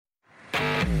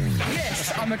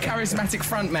Yes, I'm a charismatic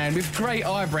frontman with great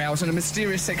eyebrows and a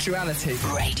mysterious sexuality.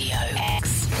 Radio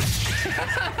X.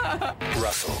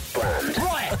 Russell Brand.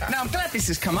 Right, now I'm glad this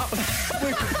has come up.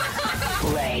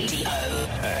 Radio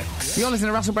X. You're listening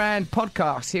to Russell Brand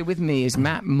podcast. Here with me is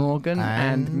Matt Morgan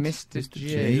and Mr.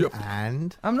 G.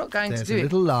 And I'm not going to there's do a it.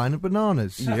 little line of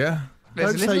bananas. Yeah. There's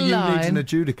Don't a say little you line. need an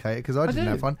adjudicator, because I didn't do.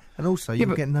 have one. And also, Yeah, you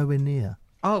but- get nowhere near.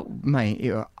 Oh, mate,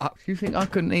 you think I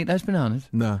couldn't eat those bananas?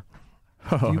 No.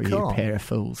 Oh, You you can't. pair of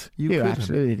fools. You You're couldn't.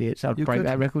 absolute idiots. I'd You break that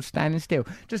couldn't. record standing still.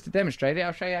 Just to demonstrate it,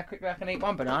 I'll show you how quickly I can eat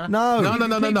one banana. No. No. Do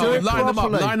Line them up.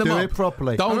 properly. Line them Do up. it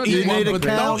properly. Don't You eat need a one.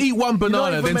 count. Don't eat one You're not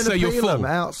banana, even then meant say to you're peel them full.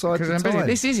 outside the Because time.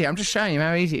 this is easy. I'm just showing you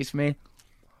how easy it is for me.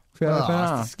 Oh, Banana.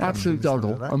 that's disgusting, Absolute isn't it,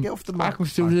 doddle. that? Get off the I can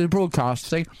still do the broadcast,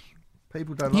 see?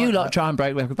 People don't You like lot that. try and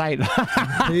break records. They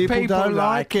People don't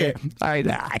like it. They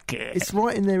like it. It's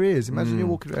right in their ears. Imagine you're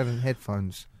walking around in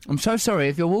headphones. I'm so sorry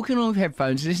if you're walking on with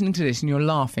headphones listening to this and you're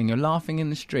laughing in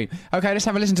the street. Okay, let's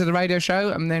have a listen to the radio show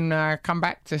and then come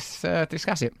back to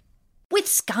discuss it. With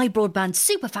Sky Broadband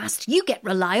Superfast, you get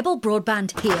reliable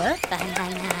broadband here.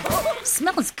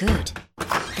 Smells good.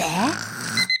 There.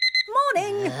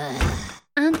 Morning.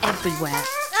 And everywhere.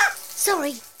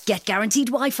 Sorry. Get guaranteed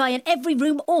Wi-Fi in every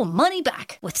room or money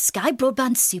back with Sky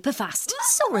Broadband Superfast.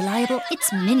 So reliable,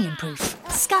 it's minion-proof.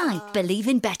 Sky. Believe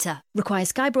in better. Requires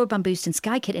Sky Broadband Boost and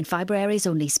Sky Kit in fibre areas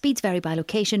only. Speeds vary by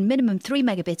location. Minimum 3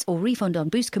 megabits or refund on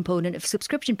Boost component if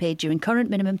subscription paid during current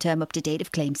minimum term up to date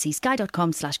of claim. See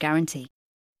sky.com/guarantee.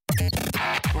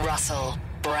 Russell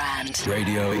Brand.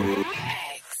 Radio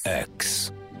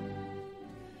X.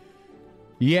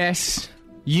 Yes,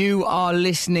 you are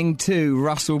listening to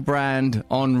Russell Brand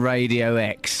on Radio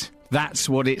X. That's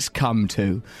what it's come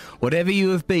to. Whatever you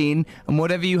have been and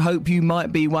whatever you hope you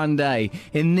might be one day,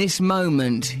 in this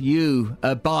moment you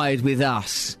abide with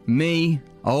us. Me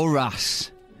or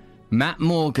Russ. Matt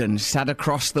Morgan sat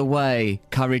across the way,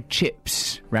 curried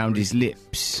chips round his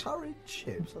lips. Curried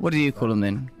chips? What do you call them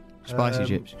then? Spicy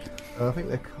chips? I think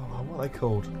they're called... What are they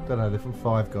called? Don't know. They're from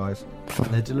Five Guys.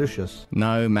 They're delicious.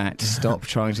 No, Matt, stop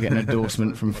trying to get an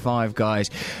endorsement from Five Guys.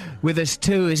 With us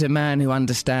too is a man who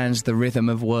understands the rhythm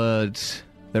of words,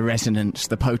 the resonance,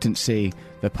 the potency,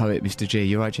 the poet, Mr. G.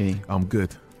 You right, G? I'm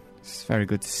good. It's very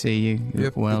good to see you. You Yep,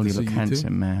 look well, good to you see look you handsome,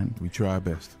 too. man. We try our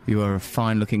best. You are a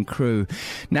fine-looking crew.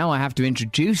 Now I have to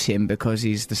introduce him because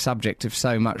he's the subject of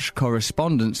so much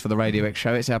correspondence for the Radio X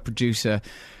show. It's our producer,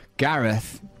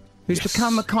 Gareth, who's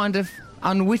become a kind of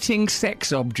unwitting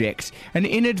sex object, an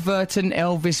inadvertent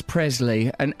Elvis Presley,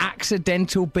 an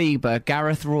accidental Bieber,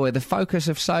 Gareth Roy, the focus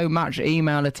of so much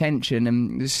email attention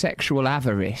and sexual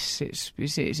avarice. It's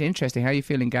interesting. How are you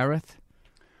feeling, Gareth?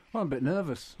 Well, I'm a bit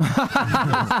nervous.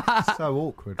 So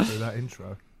awkward through that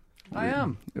intro. I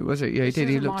am. Was it? Yeah, he This did.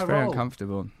 He isn't looked my very role.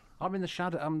 uncomfortable. I'm in the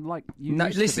shadow. I'm like you. No,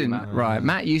 used to be, listen, Matt. right,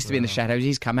 Matt used to be in the shadows.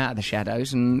 He's come out of the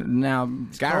shadows, and now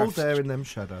Cold Gareth. there in them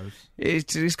shadows.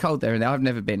 It's cold there, and I've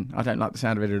never been. I don't like the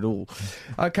sound of it at all.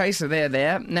 Okay, so they're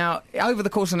there. Now, over the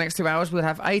course of the next 2 hours, we'll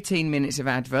have 18 minutes of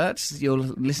adverts. You'll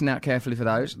listen out carefully for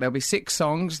those. There'll be 6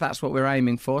 songs. That's what we're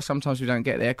aiming for. Sometimes we don't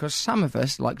get there because some of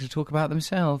us like to talk about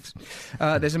themselves.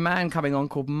 There's a man coming on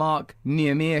called Mark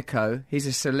Niemierko. He's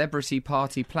a celebrity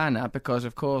party planner because,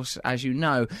 of course, as you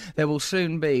know, there will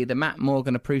soon be the Matt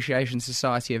Morgan Appreciation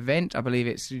Society event. I believe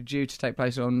it's due to take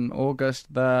place on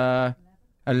August the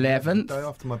 11th. The day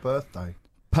after my birthday.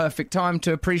 Perfect time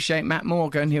to appreciate Matt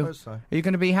Morgan. suppose so. Are you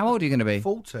going to be? How old are you going to be?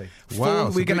 40. Wow,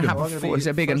 We're going to have I'm a gonna 40. Is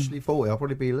it a big one? freshly 40. I'll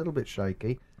probably be a little bit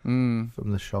shaky from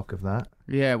the shock of that.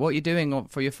 Yeah. What are you doing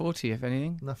for your 40, if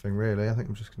anything? Nothing really. I think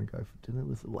I'm just going to go for dinner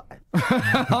with the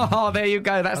wife. Oh, there you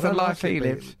go. That's I the don't life like he it,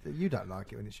 lives. but You don't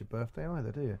like it when it's your birthday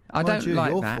either, do you? I Mind don't you,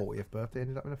 like your that. 40th birthday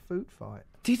ended up in a food fight.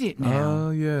 Did it now? Oh,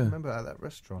 yeah. Remember at that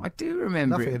restaurant? I do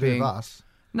remember Nothing it to do being. with us.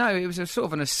 No, it was a sort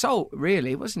of an assault,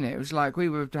 really, wasn't it? It was like we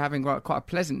were having quite a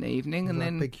pleasant evening, and That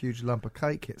then big, huge lump of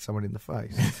cake hit someone in the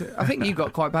face. I think you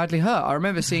got quite badly hurt. I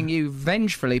remember seeing you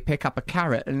vengefully pick up a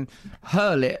carrot and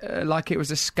hurl it like it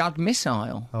was a Scud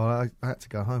missile. Oh, I had to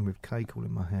go home with cake all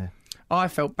in my hair. I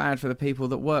felt bad for the people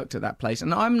that worked at that place,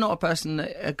 and I'm not a person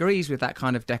that agrees with that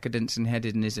kind of decadence and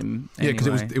hedonism. Yeah, because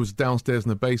anyway. it was downstairs in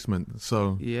the basement,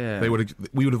 so Yeah. we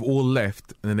would have all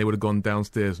left, and then they would have gone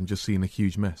downstairs and just seen a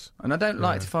huge mess. And I don't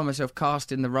like to find myself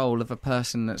cast in the role of a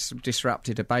person that's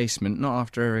disrupted a basement, not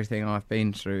after everything I've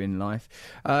been through in life.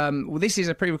 Well, this is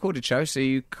a pre-recorded show, so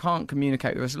you can't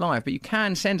communicate with us live, but you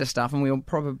can send us stuff, and we'll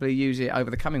probably use it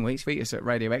over the coming weeks. Tweet us at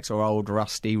Radio X or Old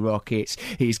Rusty Rockets.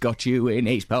 He's got you in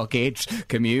his pockets.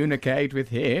 Communicate with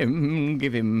him.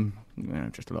 Give him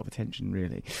just a lot of attention,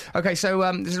 really. Okay, so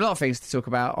there's a lot of things to talk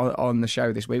about on the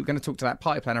show this week. We're going to talk to that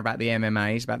party planner about the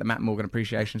MMAs, about the Matt Morgan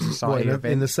Appreciation Society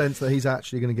event. In the sense that he's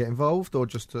actually going to get involved, or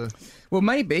just to... Well,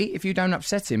 maybe, if you don't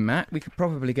upset him, Matt, we could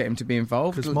probably get him to be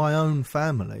involved. Because my own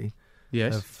family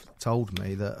Yes. have told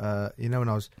me that, when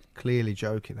I was clearly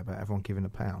joking about everyone giving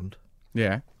 £1,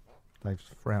 Yeah. they've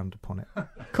frowned upon it.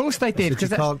 Of course they did.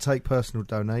 Said you can't take personal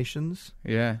donations.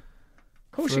 Yeah.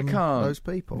 Of course you from can't. Those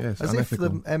people. Yes, As if the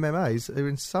unethical. MMAs are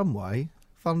in some way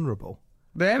vulnerable.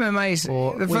 The MMAs,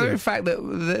 Or the very weird. fact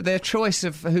that their choice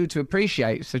of who to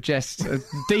appreciate suggests a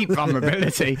deep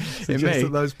vulnerability in Suggests me.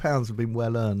 that those pounds have been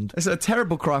well earned. It's a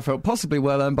terrible cry for help, possibly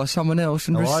well earned by someone else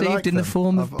and Oh, I received like in the them.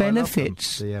 form of I love them,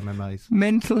 benefits. the MMAs.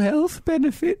 Mental health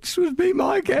benefits would be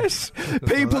my guess.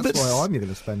 People Well, that's that why I'm going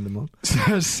to spend them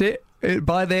on. sit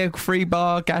by their free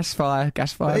bar, gas fire.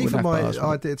 But would even have my bars, wouldn't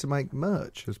it? idea to make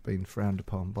merch has been frowned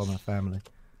upon by my family.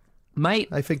 Mate,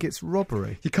 They think it's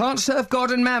robbery. you can't serve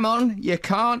God and Mammon. You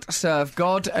can't serve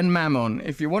God and Mammon.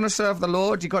 If you want to serve the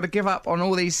Lord, you've got to give up on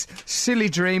all these silly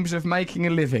dreams of making a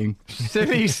living.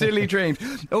 Silly dreams.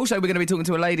 Also, we're going to be talking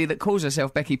to a lady that calls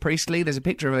herself Bekki Priestley. There's a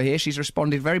picture of her here. She's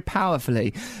responded very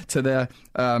powerfully to the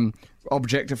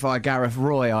objectify Gareth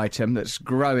Roy item that's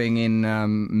growing in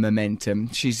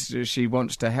momentum. She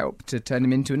wants to help to turn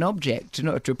him into an object,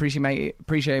 not to appreciate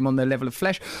him on the level of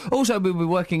flesh. Also, we'll be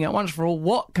working out once for all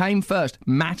what came first,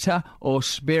 matter or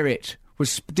spirit.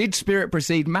 Did spirit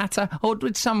precede matter, or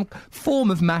did some form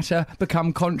of matter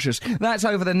become conscious? That's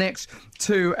over the next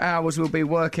 2 hours. We'll be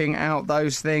working out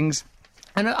those things.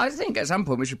 And I think at some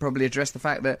point we should probably address the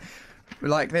fact that,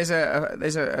 like, there's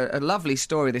a lovely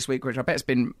story this week which I bet has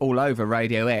been all over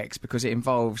Radio X because it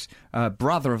involves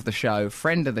brother of the show,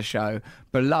 friend of the show,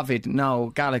 beloved Noel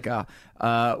Gallagher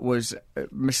was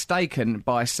mistaken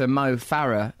by Sir Mo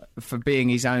Farah for being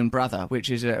his own brother,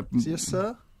 which is a... Is he a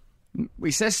sir?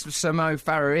 He says Sir Mo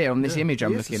Farah here on this Yeah, image he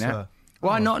I'm is a looking at. sir.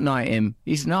 Why Oh. not knight him?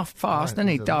 He's enough fast, and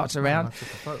he He's a darts nice man. around. I took a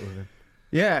photo of him.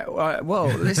 Yeah, well,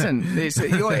 listen, there's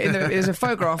a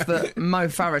photograph that Mo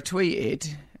Farah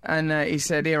tweeted, and he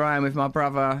said, here I am with my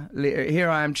brother, here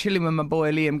I am chilling with my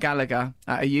boy Liam Gallagher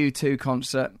at a U2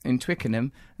 concert in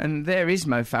Twickenham, and there is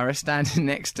Mo Farah standing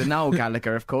next to Noel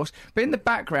Gallagher, of course, but in the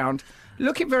background,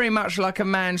 looking very much like a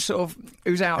man sort of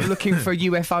who's out looking for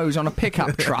UFOs on a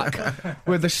pickup truck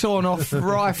with a sawn-off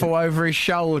rifle over his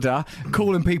shoulder,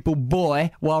 calling people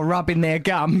boy while rubbing their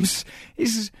gums,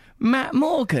 is Matt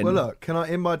Morgan. Well, look, can I,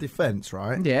 in my defence,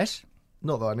 right? Yes.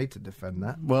 Not that I need to defend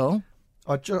that. Well,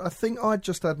 I think I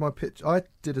just had my picture. I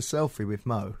did a selfie with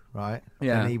Mo, right?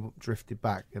 Yeah. And he drifted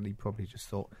back, and he probably just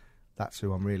thought, that's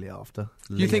who I'm really after.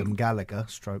 You Liam think- Gallagher,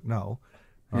 stroke Noel.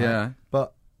 Right? Yeah.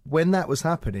 But when that was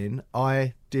happening,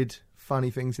 I did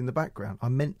funny things in the background. I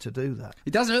meant to do that.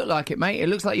 it doesn't look like it, mate. It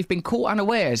looks like you've been caught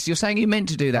unawares. You're saying you meant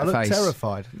to do that I looked face.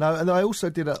 terrified. No, and I also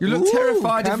did a You look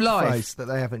terrified of camp life. face that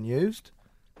they haven't used.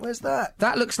 Where's that?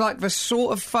 That looks like the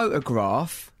sort of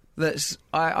photograph that's,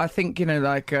 I think,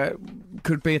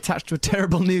 could be attached to a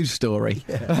terrible news story.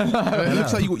 It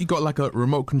looks like you got like a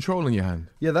remote control in your hand.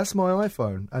 Yeah, that's my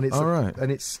iPhone, and it's All right.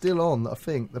 and it's still on. I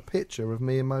think the picture of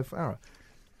me and Mo Farah.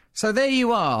 So there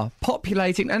you are,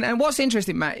 populating. And what's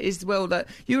interesting, Matt, is, well, that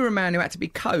you were a man who had to be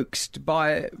coaxed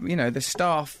by, the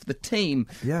staff, the team,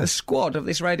 Yeah. the squad of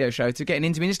this radio show to getting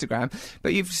into Instagram.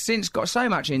 But you've since got so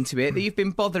much into it that you've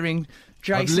been bothering I've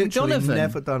Jason literally Donovan.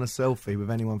 never done a selfie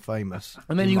with anyone famous.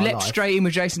 And then in you my leapt life. straight in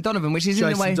with Jason Donovan, which is in a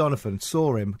Jason way... Donovan,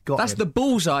 saw him, got That's him. the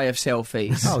bullseye of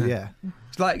selfies. Oh yeah.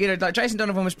 It's like, like Jason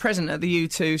Donovan was present at the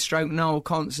U2 stroke Noel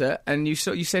concert, and you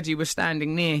said you were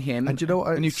standing near him, And do you know what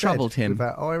I and you said troubled him.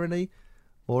 without irony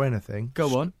or anything?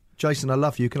 Go on. Jason, I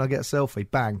love you. Can I get a selfie?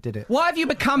 Bang, did it. Why have you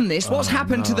become this? What's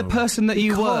happened to the person that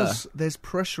you were? Because there's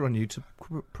pressure on you to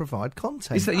provide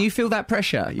content. Is that you feel that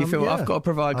pressure? You feel yeah. I've got to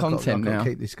provide content I've got now. to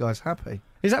keep these guys happy.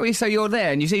 Is that what you say? You're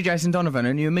there and you see Jason Donovan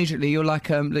and you're like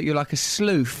a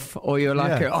sleuth, or you're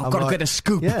like, Yeah, I've I'm got to like- get a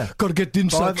scoop, yeah. got to get the But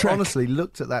inside I've track. honestly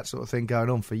looked at that sort of thing going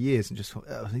on for years and just thought,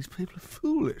 these people are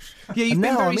foolish. Yeah, you've And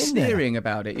been now very I'm in there. sneering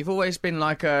about it. You've always been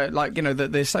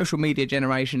the social media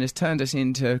generation has turned us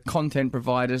into content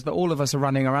providers, that all of us are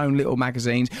running our own little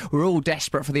magazines. We're all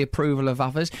desperate for the approval of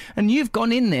others. And you've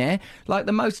gone in there like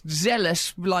the most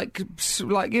zealous, like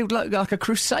a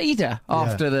crusader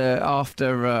after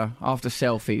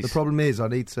selfies. The problem is I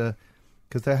need to...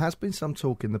 Because there has been some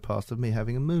talk in the past of me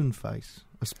having a moon face,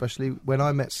 especially when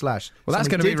I met Slash. Well, that's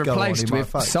going Something to be did go on replaced in my with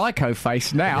face. Psycho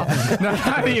Face now. Now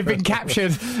that you've been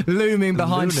captured looming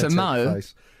behind Lunatic Samo.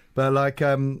 face. But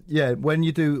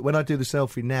when I do the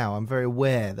selfie now, I'm very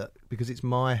aware that because it's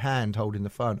my hand holding the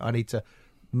phone, I need to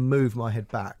move my head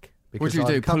back What do you I'm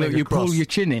do? coming You pull across- your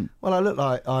chin in? Well, I look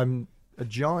like I'm a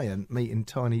giant meeting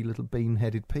tiny little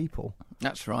bean-headed people.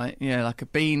 That's right. Yeah, like a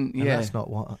bean. And Yeah, that's not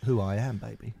who I am,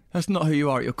 baby. that's not who you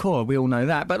are at your core. We all know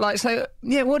that. But like, so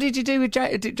yeah, what did you do with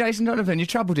Jason Donovan? You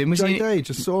troubled him, was he? JD,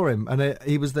 just saw him, and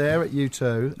he was there at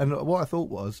U2. And what I thought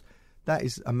was, that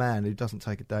is a man who doesn't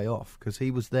take a day off, because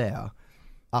he was there,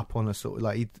 up on a sort of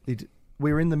like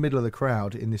we were in the middle of the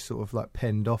crowd in this sort of like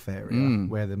penned off area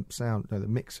where the the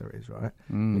mixer is, right,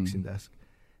 mixing desk.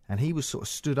 And he was sort of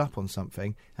stood up on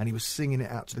something, and he was singing it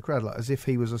out to the crowd, like as if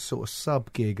he was a sort of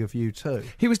sub gig of U2.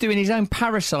 He was doing his own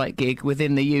Parasite gig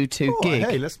within the U2 Oh, gig.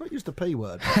 hey, let's not use the P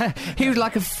word. He was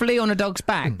like a flea on a dog's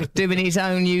back, doing his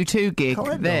own U2 gig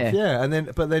Kind there. of,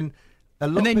 yeah. But then a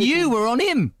lot And then of people, you were on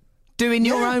him, doing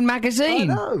your Yeah, own magazine.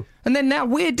 I know. And then now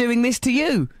we're doing this to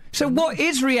you. So what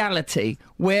is reality?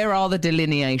 Where are the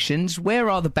delineations? Where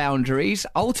are the boundaries?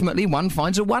 Ultimately, one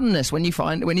finds a oneness when you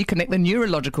connect the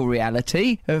neurological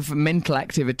reality of mental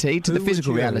activity to the Who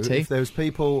physical would you, reality. If there was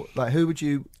people like, who would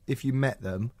you, if you met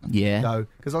them? Yeah. Go,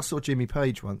 because I saw Jimmy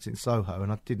Page once in Soho,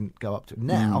 and I didn't go up to him.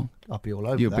 Now I'd be all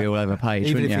over. You'd that. be all over Page,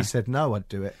 even wouldn't if you? he said no, I'd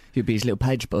do it. You'd be his little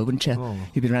page boy, wouldn't you? Oh.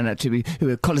 You'd be around out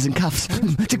to collars and cuffs.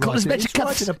 to collars, Riding- match he's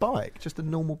cuffs. riding a bike, just a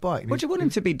normal bike. What do you want him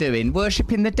to be doing?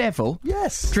 Worshipping the devil?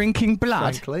 Yes, Drinking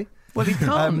blood? frankly. Well, he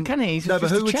can't, can he? He's no, but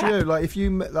just who a would chap. you like if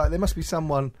you met, like? There must be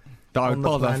someone That I would on the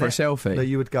bother for a planet selfie. that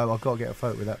you would go, I've got to get a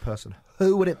photo with that person.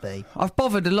 Who would it be? I've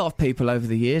bothered a lot of people over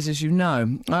the years, as you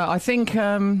know. I think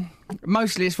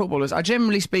mostly it's footballers. I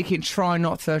generally speaking try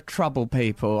not to trouble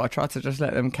people. I try to just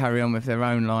let them carry on with their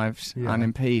own lives Yeah.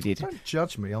 unimpeded. Don't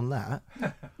judge me on that.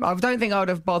 I don't think I would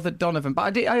have bothered Donovan, but I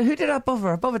did. Who did I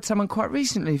bother? I bothered someone quite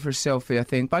recently for a selfie, I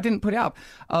think, but I didn't put it up.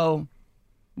 Oh,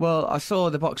 well, I saw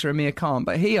the boxer Amir Khan,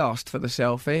 but he asked for the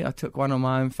selfie. I took one on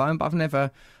my own phone, but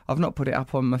I've not put it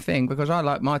up on my thing because I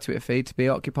like my Twitter feed to be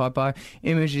occupied by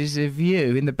images of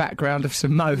you in the background of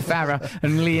some Mo Farah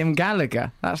and Liam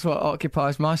Gallagher. That's what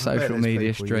occupies my I bet social there's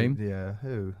media people stream. yeah,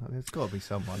 who? There's got to be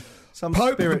someone. Some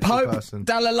Pope, the spiritual Pope, person.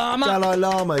 Dalai Lama. Dalai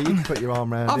Lama, you can put your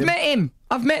arm around I've him. met him.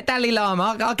 I've met Dalai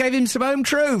Lama. I gave him some home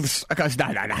truths. I goes, no,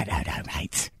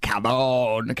 mate. Come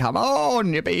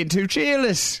on. You're being too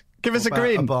cheerless. Give us a What about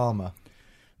grin. Obama.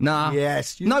 Nah.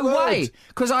 Yes, you no would. way.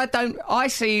 Because I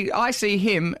see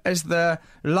him as the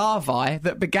larvae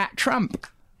that begat Trump.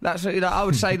 That's I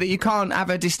would say that you can't have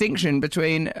a distinction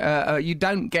between you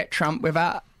don't get Trump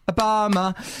without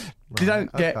Obama. You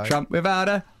don't get okay. Trump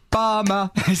without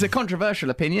Obama. It's a controversial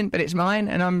opinion, but it's mine,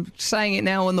 and I'm saying it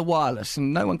now on the wireless,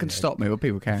 and no one can stop me. Well,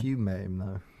 people can. If you met him,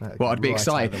 though. that'd Well, go I'd be right out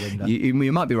excited. the window.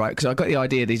 You might be right, because I got the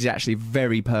idea that he's actually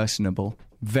very personable,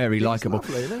 very likeable.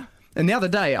 lovely, isn't it? And the other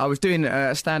day, I was doing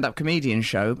a stand-up comedian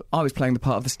show. I was playing the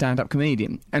part of the stand-up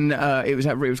comedian, and it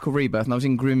was called Rebirth, and I was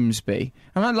in Grimsby,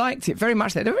 and I liked it very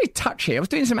much. They were very touchy. I was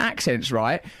doing some accents,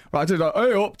 right? I did like,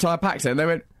 hey up type accent. They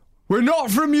went, "We're not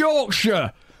from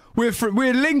Yorkshire. We're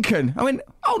Lincoln." I went,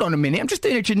 hold on a minute. I'm just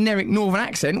doing a generic northern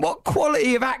accent. What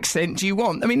quality of accent do you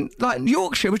want? I mean, like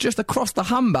Yorkshire was just across the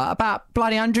Humber, about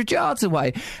bloody 100 yards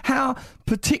away. How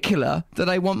particular do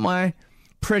they want my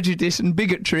prejudice and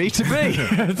bigotry to be?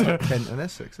 Kent and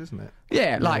Essex, isn't it?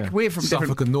 Yeah, like we're from Suffolk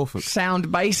different... and Norfolk.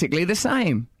 Sound basically the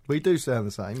same. We do sound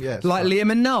the same, yes. Like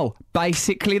Liam and Noel,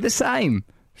 basically the same.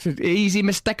 It's an easy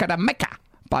mistake to make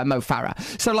by Mo Farah.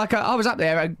 So like I was up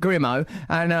there at Grimo,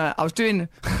 and I was doing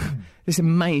this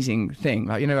amazing thing.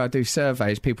 Like, you know, I do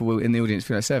surveys, people will in the audience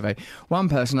fill a survey. One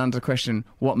person under the question,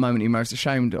 what moment are you most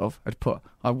ashamed of, had put,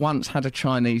 I once had a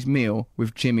Chinese meal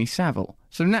with Jimmy Savile.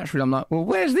 So naturally I'm like, well,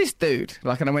 where's this dude?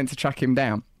 Like, and I went to track him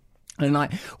down. And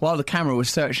like, while the camera was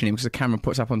searching him, because the camera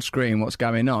puts up on screen what's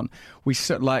going on,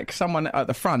 like someone at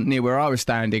the front near where I was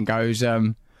standing goes,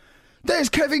 there's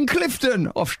Kevin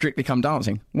Clifton off Strictly Come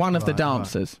Dancing, one of the Right,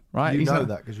 dancers, right? You He's know like-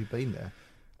 that because you've been there.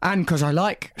 And because I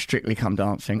like Strictly Come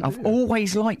Dancing. I've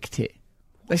always liked it.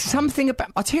 There's something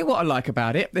about... I'll tell you what I like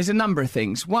about it. There's a number of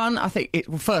things. One, I think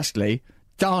well, firstly,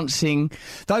 dancing.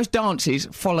 Those dances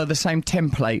follow the same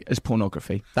template as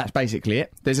pornography. That's basically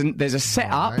it. There's a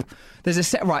setup. Right. There's a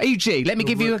set. Right, e.g., let me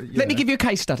give you a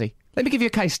case study. Let me give you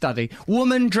a case study.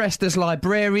 Woman dressed as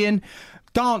librarian.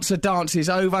 Dancer dances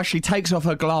over, she takes off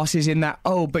her glasses in that,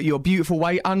 oh, but you're beautiful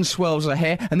way, unswirls her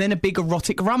hair, and then a big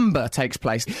erotic rumba takes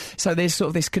place. So there's sort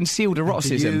of this concealed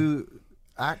eroticism. Do you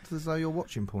act as though you're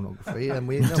watching pornography? And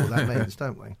we know what that means,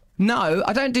 don't we? No,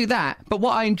 I don't do that. But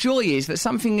what I enjoy is that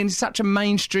something in such a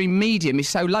mainstream medium is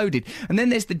so loaded. And then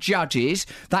there's the judges.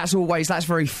 That's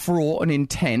very fraught and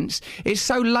intense. It's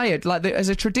so layered. Like, as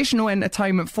a traditional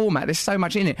entertainment format, there's so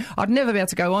much in it. I'd never be able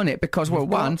to go on it because, well, You've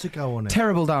got one, to go on it.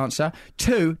 terrible dancer.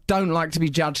 Two, don't like to be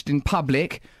judged in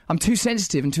public. I'm too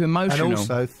sensitive and too emotional. And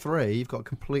also, 3, you've got a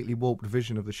completely warped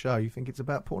vision of the show. You think it's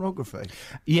about pornography.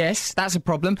 Yes, that's a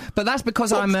problem. But that's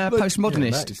because I'm a But-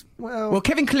 postmodernist. yeah, that is- well- Well,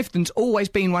 Kevin Clifton's always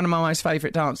been one of my most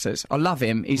favourite dancers. I love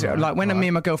him. He's like when me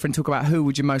and my girlfriend talk about who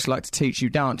would you most like to teach you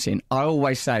dancing, I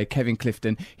always say Kevin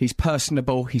Clifton. He's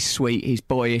personable, he's sweet, he's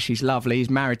boyish, he's lovely, he's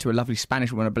married to a lovely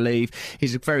Spanish woman, I believe.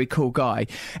 He's a very cool guy.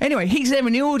 Anyway, he's there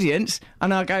in the audience,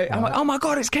 and I'm like, oh my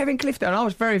God, it's Kevin Clifton. And I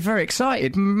was very, very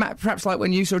excited. Perhaps like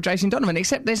when you saw Jason Donovan,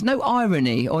 except there's no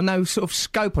irony or no sort of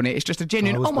scope on it. It's just a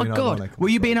genuine, I was oh my being God. ironic, Were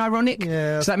you I'm being afraid. ironic?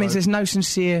 Yeah, I So that means suppose. there's no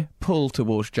sincere pull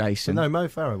towards Jason. No, Mo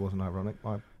Farah wasn't ironic.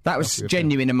 That was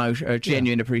genuine emotion,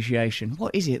 genuine appreciation.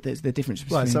 What is it that's the difference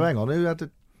between... Right, so hang on. Who had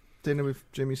the dinner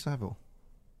with Jimmy Savile?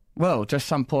 Well, just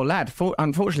some poor lad.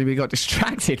 Unfortunately, we got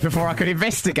distracted before I could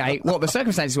investigate what the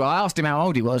circumstances were. I asked him how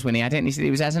old he was when he had it, and he said he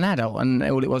was as an adult, and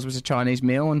all it was a Chinese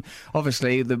meal. And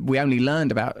obviously, we only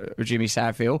learned about Jimmy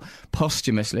Savile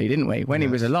posthumously, didn't we? When he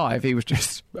was alive, he was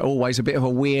just always a bit of a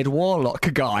weird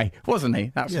warlock guy, wasn't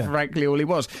he? That's frankly all he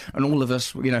was. And all of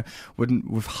us, were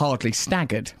hardly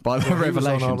staggered by the He was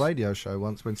revelations. on our radio show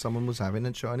once when someone was having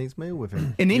a Chinese meal with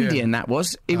him. An Indian, that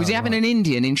was. He was having an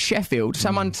Indian in Sheffield.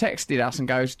 Someone texted us and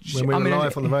goes... When we I'm were in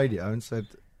live on the radio and said,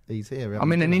 he's here.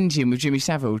 I'm in an Indian with Jimmy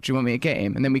Savile. Do you want me to get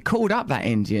him? And then we called up that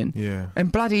Indian. Yeah.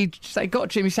 And bloody, they got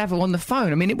Jimmy Savile on the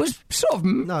phone. I mean, it was sort of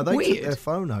No, they weird. took their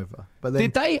phone over. But then,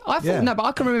 Did they? I thought Yeah. no, but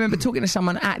I can remember talking to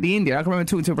someone at the Indian. I can remember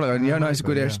talking to a bloke. No, it's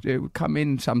maybe, good. Come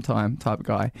in sometime, type of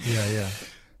guy. Yeah.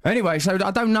 Anyway, so I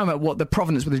don't know what the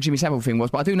provenance with the Jimmy Savile thing was,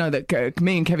 but I do know that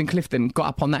me and Kevin Clifton got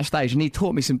up on that stage and he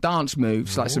taught me some dance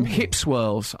moves, like some hip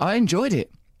swirls. I enjoyed it.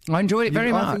 Very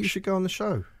I much. think you should go on the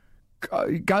show.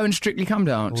 Go and Strictly Come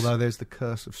Dance. Although there's the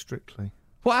curse of Strictly.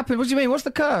 What happened? What do you mean? What's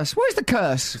the curse? What is the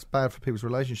curse? It's bad for people's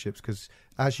relationships because,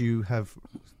 as you have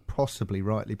possibly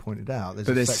rightly pointed out, there's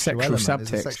But a there's sexual sexual element.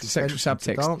 There's a subtext. sexual Sexual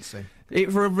tension to subtext. dancing.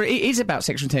 It is about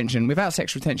sexual tension. Without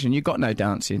sexual tension, you've got no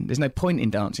dancing. There's no point in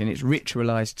dancing. It's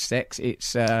ritualised sex.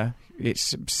 It's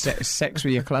sex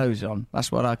with your clothes on.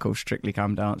 That's what I call Strictly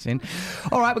Come Dancing.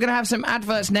 All right, we're going to have some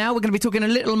adverts now. We're going to be talking a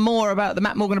little more about the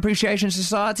Matt Morgan Appreciation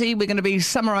Society. We're going to be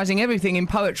summarising everything in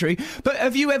poetry. But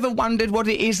have you ever wondered what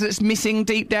it is that's missing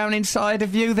deep down inside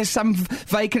of you? There's some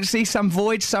vacancy, some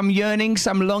void, some yearning,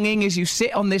 some longing as you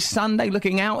sit on this Sunday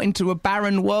looking out into a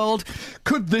barren world.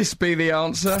 Could this be the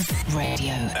answer?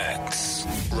 Radio X.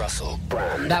 Russell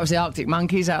Brand. That was the Arctic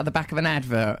Monkeys out of the back of an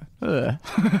advert. Ugh.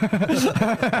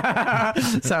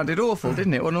 Sounded awful,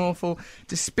 didn't it? What an awful,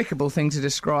 despicable thing to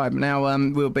describe. Now,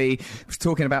 we'll be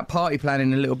talking about party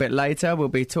planning a little bit later. We'll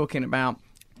be talking about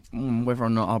whether or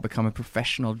not I'll become a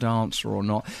professional dancer or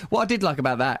not. What I did like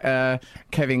about that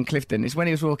Kevin Clifton is when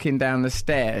he was walking down the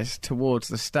stairs towards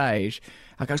the stage,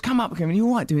 I goes, come up, Kevin, you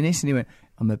all right doing this? And he went,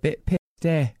 I'm a bit pissed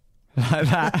there. Like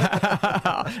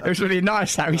that. It was really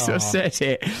nice how he sort of said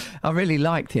it. I really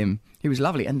liked him. He was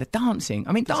lovely. And the dancing.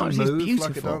 I mean, Does dance he is move beautiful.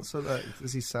 like a dancer?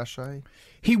 Does he sashay?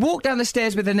 He walked down the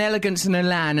stairs with an elegance and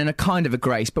elan and a kind of a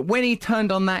grace, but when he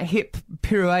turned on that hip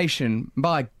pirouation,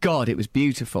 by God, it was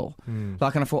beautiful.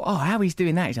 Like, and I thought, oh, how he's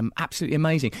doing that is absolutely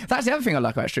amazing. That's the other thing I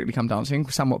like about Strictly Come Dancing,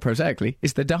 somewhat prosaically,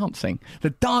 is the dancing.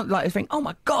 The dance, like, I think, oh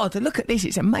my God, look at this,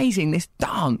 it's amazing, this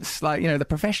dance. Like, the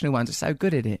professional ones are so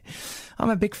good at it.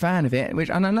 I'm a big fan of it,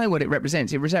 and I know what it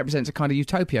represents. It represents a kind of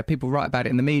utopia. People write about it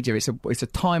in the media. It's a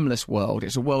timeless world.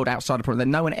 It's a world outside of problem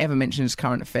that no one ever mentions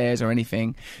current affairs or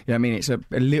anything. You know what I mean? It's a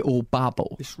little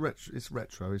bubble. It's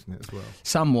retro, isn't it, as well?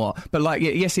 Somewhat. But, like,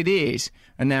 yes, it is.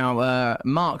 And now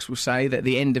Marx will say that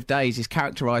the end of days is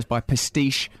characterised by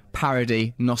pastiche,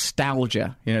 parody,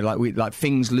 nostalgia. Like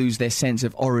things lose their sense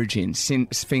of origin,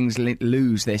 things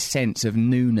lose their sense of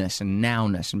newness and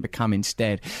nowness and become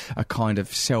instead a kind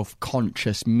of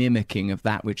self-conscious mimicking of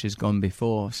that which has gone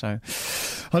before. So,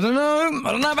 I don't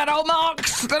know about old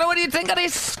Marx. I don't know what you think of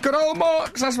this. Good old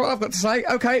Marx. That's what I've got to say.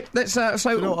 Okay, let's...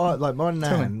 like my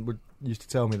nan used to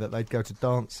tell me that they'd go to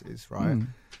dances, right?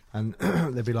 And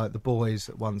there'd be like the boys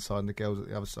at one side and the girls at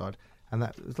the other side. And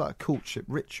that was like a courtship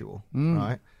ritual,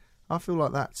 right? I feel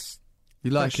like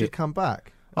that should come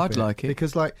back. I'd like it.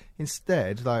 Because, like,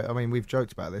 instead, like, I mean, we've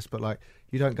joked about this, but, like,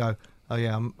 you don't go, oh,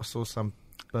 yeah, I saw some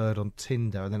bird on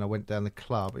Tinder and then I went down the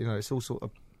club. It's all sort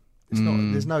of... It's not...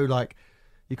 There's no, like...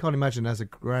 You can't imagine as a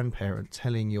grandparent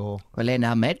telling your... Well, then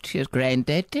I met your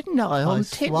granddad, didn't I, on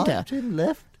Tinder? swiped him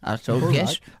left. I thought,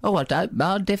 yes. Oh, I don't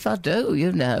mind if I do,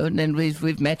 you know. And then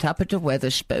we've met up at a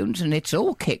Weatherspoons, and it's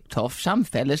all kicked off. Some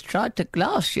fellas tried to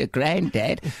glass your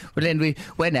granddad. Well, then we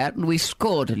went out and we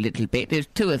scored a little bit. There's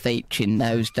 2 of each in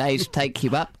those days. Take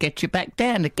you up, get you back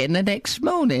down again the next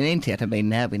morning, ain't it? I mean,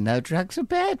 now we know drugs are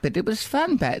bad, but it was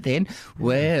fun back then.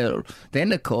 Well,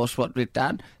 then, of course, what we've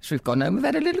done is we've gone home, we've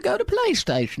had a little go to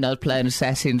PlayStation. I was playing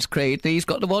Assassin's Creed. He's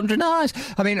got the Wandering Eyes.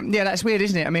 I mean, yeah, that's weird,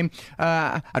 isn't it? I mean,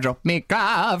 I dropped me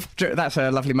glove. That's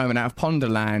a lovely moment out of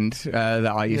Ponderland that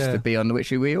I used to be on,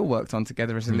 which we all worked on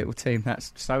together as a little team.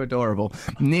 That's so adorable.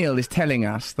 Neil is telling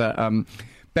us that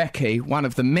Bekki, one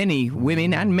of the many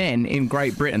women and men in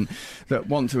Great Britain that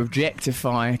want to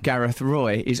objectify Gareth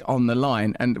Roy, is on the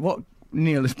line. And what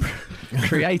Neil has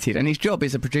created, and his job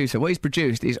is a producer, what he's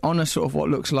produced is on a sort of what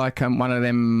looks like one of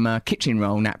them kitchen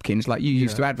roll napkins like you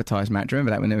used to advertise, Matt. Do you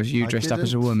remember that when there was you dressed up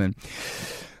as a woman?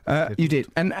 You did.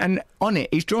 And on it,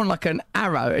 he's drawn like an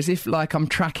arrow, as if like I'm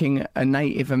tracking a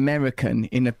Native American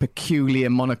in a peculiar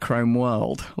monochrome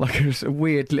world. Like it's a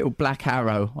weird little black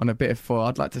arrow on a bit of foil.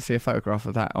 I'd like to see a photograph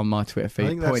of that on my Twitter feed. I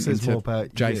think that pointing says more to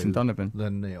about Jason you Donovan.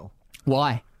 than Neil.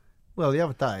 Why? Well, the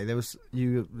other day,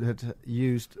 you had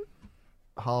used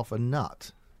half a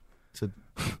nut to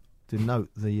denote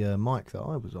the mic that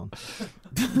I was on.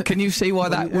 Can you see why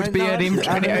that would be an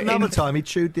And another time, he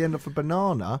chewed the end off a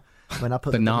banana when I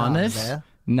put bananas? the banana there.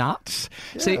 Nuts.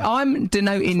 Yeah. See, I'm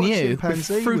denoting That's what you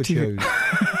chimpanzee with would fruity. choose.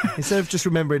 Instead of just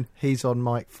remembering he's on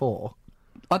mic 4.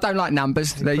 I don't like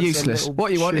numbers. he They're puts a useless. little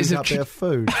What you want is chewed a up bit of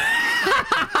food.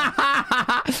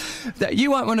 that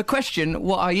you won't want to question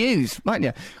what I use, won't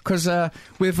you? Because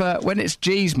when it's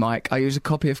G's mic, I use a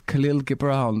copy of Khalil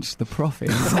Gibran's The Prophet.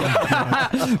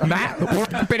 Matt,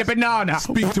 a bit of banana.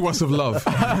 Speak to us of love.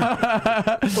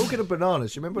 Talking of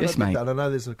bananas, you remember when Yes, I did mate. that? I know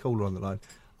there's a caller on the line.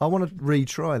 I want to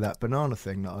retry that banana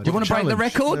thing that I did. You want to break the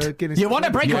record? You want to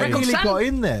break a I record, nearly Sam? got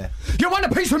in there. You want a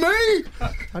piece of me?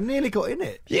 I nearly got in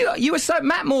it. You were so...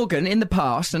 Matt Morgan, in the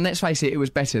past, and let's face it, it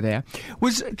was better there,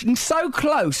 was so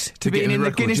close to being getting in the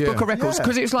the Guinness record, Book of Records, Yeah.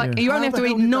 because it's like, you How only have the to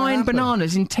hell eat did that 9 happen?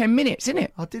 bananas in 10 minutes, isn't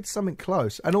it? I did something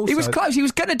close. And also... He was close. He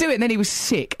was going to do it, and then he was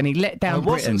sick, and he let down I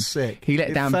Britain. wasn't sick. He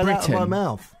let it down fell Britain. out of my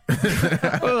mouth.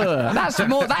 Ugh,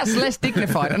 that's less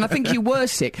dignified, and I think you were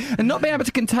sick. And not being able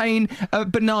to contain a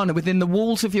banana within the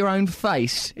walls of your own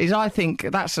face is, I think,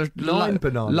 that's a 9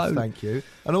 bananas, thank you.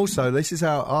 And also, this is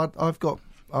how I've got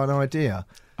an idea.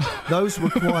 Those were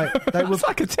quite... They were It's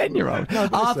like a 10-year-old. No,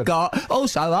 but I've listen.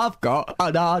 got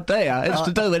an idea. It's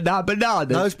to do with our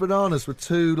bananas. Those bananas were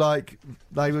too, like,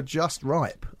 they were just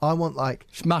ripe. I want, like...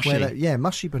 Mushy.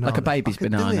 Mushy bananas. Like a baby's I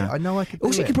could do it. banana. I know I could do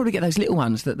Also, it. you could probably get those little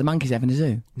ones that the monkeys have in the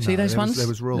zoo. See those ones? There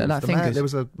was rules. They're like The man- fingers. there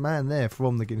was a man there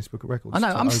from the Guinness Book of Records. I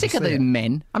know, to I'm sick of oversee those it.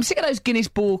 men. I'm sick of those Guinness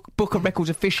Book of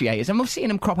Records officiators. I'm seeing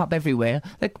them crop up everywhere.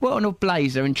 They're wearing a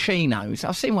blazer and chinos.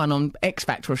 I've seen one on X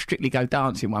Factor or Strictly Go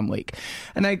Dancing one week.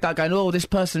 And they're going, oh, this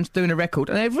person's doing a record.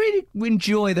 And they really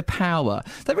enjoy the power.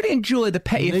 They really enjoy the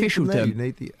petty You need them there, officialdom. You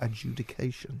need the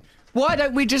adjudication. Why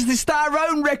don't we just start our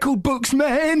own record books,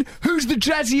 man? Who's the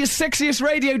jazziest, sexiest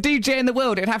radio DJ in the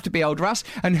world? It'd have to be old Russ.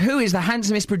 And who is the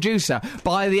handsomest producer?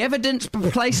 By the evidence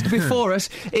placed before us,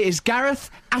 it is Gareth,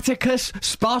 Atticus,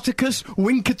 Spartacus,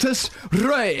 Winketus,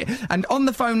 Ray. And on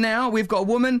the phone now, we've got a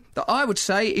woman that I would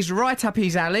say is right up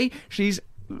his alley.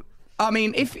 I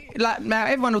mean, now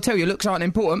everyone will tell you looks aren't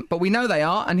important, but we know they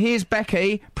are. And here's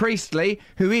Bekki Priestley,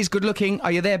 who is good looking.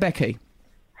 Are you there, Bekki?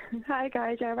 Hi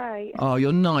guys, you alright? Oh,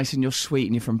 you're nice and you're sweet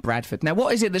and you're from Bradford. Now,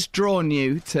 what is it that's drawn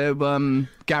you to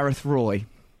Gareth Roy?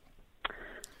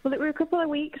 Well, it was a couple of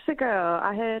weeks ago.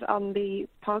 I heard on the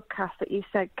podcast that you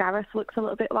said Gareth looks a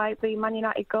little bit like the Man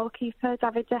United goalkeeper,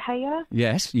 David De Gea.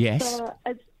 Yes. So,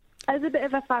 as a bit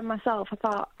of a fan myself, I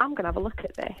thought, I'm going to have a look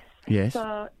at this. Yes.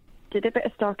 So, did a bit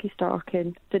of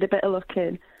stalking, did a bit of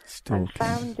looking, and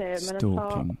found him, and I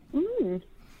thought,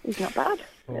 he's not bad.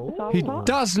 He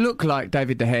does look like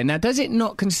David De Gea. Now, does it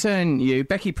not concern you,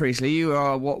 Bekki Priestley, you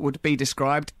are what would be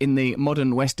described in the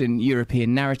modern Western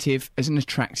European narrative as an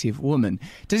attractive woman.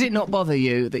 Does it not bother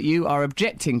you that you are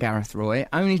objecting Gareth Roy,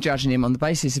 only judging him on the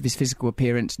basis of his physical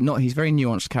appearance, not his very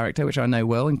nuanced character, which I know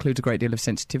well, includes a great deal of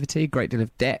sensitivity, a great deal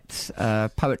of depth,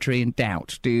 poetry and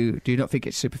doubt? Do you not think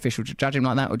it's superficial to judge him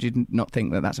like that, or do you not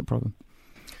think that that's a problem?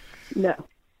 No.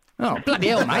 Oh, bloody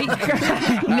hell, mate.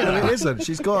 No, it isn't.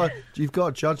 You've got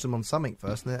to judge them on something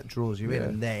first, and that draws you in.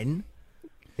 And then,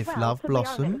 if Well, love to be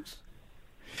blossoms...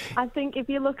 honest, I think if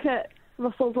you look at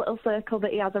Russell's little circle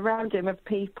that he has around him of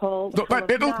people... Look, full that of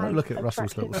little- nice, Don't look at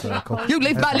Russell's little attractive circle. people. You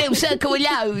leave my little circle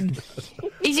alone.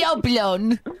 Is it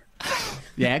oblong?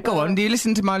 Yeah, go on. Do you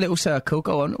listen to my little circle?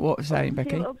 Go on. What was saying,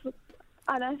 Bekki?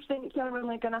 And I think you're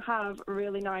only going to have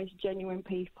really nice, genuine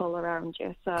people around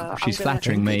you. So She's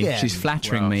flattering me. Yeah. She's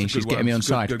flattering Wow, me. it's a She's good getting one. me on It's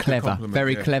a good- side. good Clever. compliment,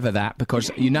 Very yeah. clever, that, because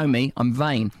you know me, I'm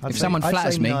vain. I'd If say- someone I'd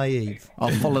flatters say me, naive. I'll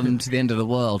follow them to the end of the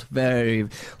world. Very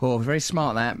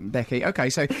smart, that, Bekki. Okay,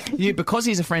 so because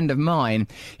he's a friend of mine,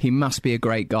 he must be a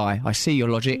great guy. I see your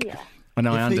logic, and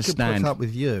I If he understand. could put up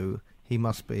with you, he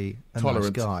must be a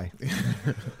Tolerant. nice guy.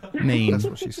 Mean. That's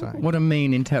what she's saying. What a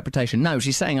mean interpretation. No,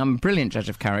 she's saying I'm a brilliant judge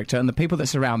of character, and the people that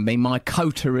surround me, my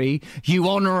coterie, you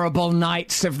honourable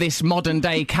knights of this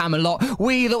modern-day Camelot,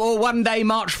 we that will one day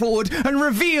march forward and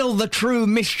reveal the true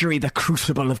mystery, the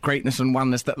crucible of greatness and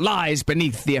oneness that lies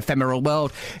beneath the ephemeral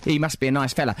world. He must be a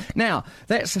nice fella. Now,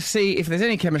 let's see if there's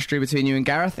any chemistry between you and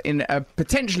Gareth in a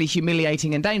potentially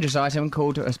humiliating and dangerous item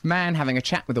called a man having a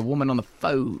chat with a woman on the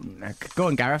phone. Now, go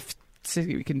on, Gareth. See what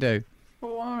we can do.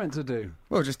 Well, what am I meant to do?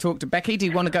 Well, just talk to Bekki. Do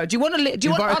you want to go? Do you want to? Do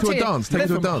you want Invite her to a I'll tell you- dance. Take her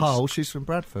to a From dance. Hull, she's from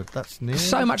Bradford. That's near.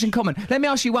 So much in common. Let me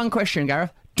ask you one question,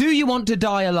 Gareth. Do you want to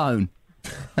die alone?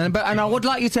 And I would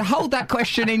like you to hold that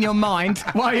question in your mind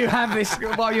while you have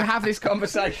this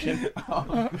conversation.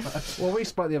 Well, we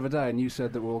spoke the other day and you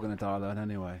said that we're all going to die alone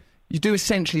anyway. You do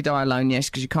essentially die alone, yes,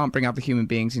 because you can't bring other human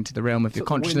beings into the realm of your Took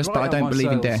the wind consciousness. right But I out don't my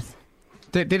believe in sails.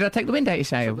 death. Did I take the wind out of your Took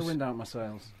the sails? wind out of my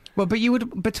sails. Well, but you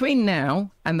would, between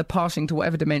now and the passing to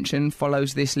whatever dimension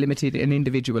follows this limited and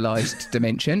individualised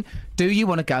dimension, do you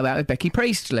want to go out with Bekki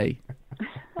Priestley?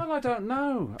 Well, I don't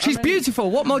know. She's beautiful.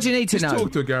 What more do you need to Just know?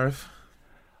 talk to her, Gareth.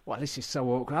 Well, this is so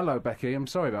awkward. Hello, Bekki. I'm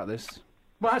sorry about this.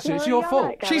 Well, actually, it's No, your you're fault.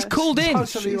 right, Gareth. She's called in.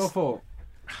 Totally your fault.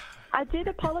 I did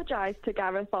apologise to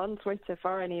Gareth on Twitter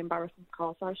for any embarrassment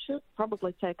calls. I should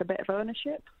probably take a bit of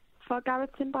ownership for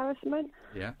Gareth's embarrassment.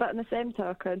 Yeah. But on the same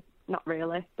token, not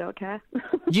really. Don't care.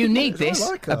 You need this.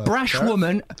 like A her, brash Gareth.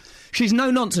 woman. She's no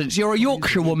nonsense. You're a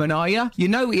Yorkshire woman, are you? You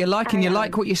know what you like and I you am.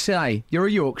 like what you say. You're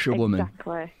a Yorkshire woman.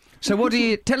 Exactly. So what do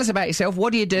you... Tell us about yourself.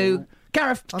 What do you do?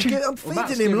 Gareth... I'm that's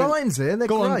feeding him giving- lines here. They're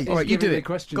Go on. great. All right, you Giving do me it.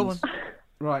 questions. Go on.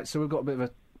 Right, so we've got a bit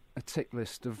of a tick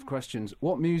list of questions.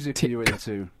 What music are you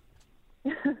into?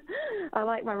 I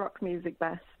like my rock music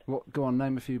best. What? Go on,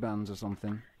 name a few bands or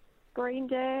something. Green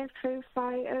Day, Foo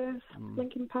Fighters,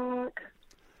 Linkin Park.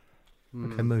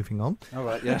 Okay, moving on. All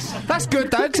right, yes. That's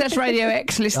good, though, 'cause that's Radio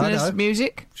X I listeners' know.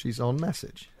 music. She's on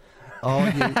message. Are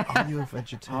you a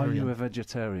vegetarian? Are you a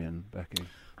vegetarian, Bekki?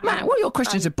 Man, what your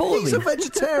questions are boring. He's a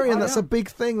vegetarian. That's a big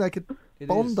thing. They could It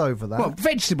bond is. over that. What,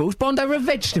 vegetables? Bond over a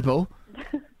vegetable?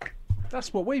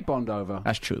 That's what we bond over.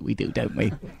 That's true, we do, don't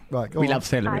we? Right, go We on. love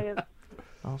celery.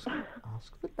 Ask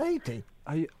the lady.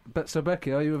 Are you, so,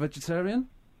 Bekki, are you a vegetarian?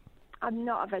 I'm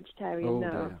not a vegetarian, Oh, no.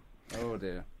 dear. Oh,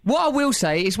 dear. What I will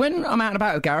say is when I'm out and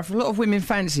about with Gareth, a lot of women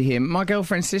fancy him. My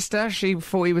girlfriend's sister, she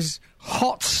thought he was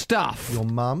hot stuff. Your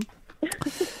mum.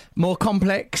 More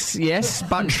complex, yes,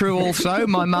 but true also.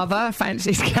 My mother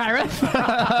fancies Gareth.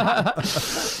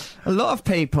 A lot of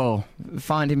people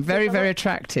find him very, very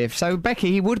attractive. So, Bekki,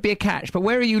 he would be a catch. But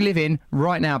where are you living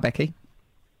right now, Bekki?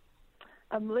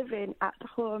 I'm living at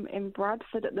home in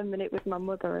Bradford at the minute with my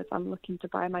mother as I'm looking to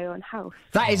buy my own house.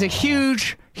 That is a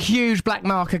huge, huge black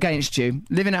mark against you.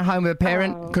 Living at home with a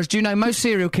parent. Because do you know most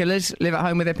serial killers live at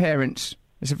home with their parents?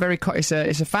 It's a very, it's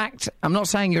a fact. I'm not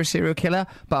saying you're a serial killer,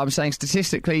 but I'm saying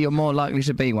statistically you're more likely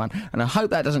to be one. And I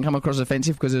hope that doesn't come across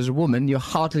offensive, because as a woman you're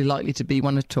hardly likely to be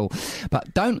one at all.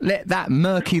 But don't let that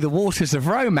murky the waters of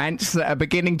romance that are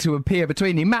beginning to appear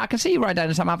between you. Matt, I can see you write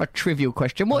down some other trivial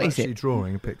question. What I'm is actually it?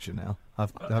 drawing a picture now.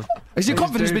 Has your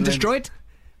confidence been doodling. destroyed?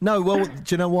 No, well, do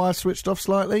you know why I switched off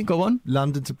slightly? Go on.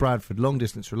 London to Bradford, long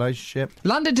distance relationship.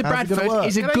 London to How's it gonna Bradford work?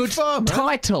 is a It ain't good fun, man.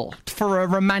 title for a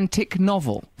romantic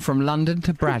novel. From London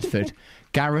to Bradford,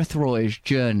 Gareth Roy's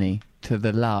journey to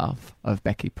the love of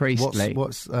Bekki Priestley.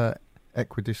 What's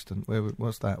equidistant?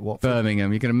 What's that? What?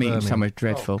 Birmingham. You're going to meet him Birmingham. somewhere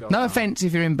dreadful. Oh, God, no no. offence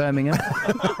if you're in Birmingham.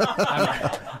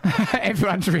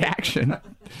 Everyone's reaction.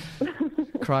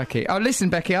 Crikey. Oh, listen,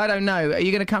 Bekki, I don't know. Are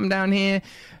you going to come down here?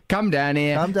 Come down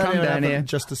here. Come down here, and have here. a-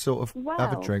 just to sort of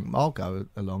have a Well- drink. I'll go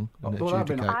along and Well, that'd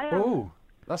be adjudicate. nice. I am- Oh,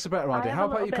 that's a better idea. have How a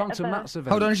about little you come bit to of a- Matt's event?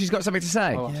 Hold on, she's got something to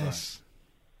say. Oh, I'm sorry. Yes.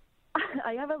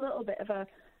 I have a little bit of a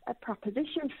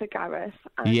proposition for Gareth.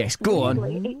 and Yes, go on.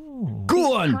 really,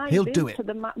 Go on. ties He'll do into it.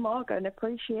 the Matt Morgan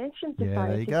Appreciation Yeah,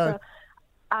 Society. there you go. So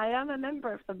I am a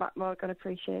member of the Matt Morgan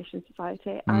Appreciation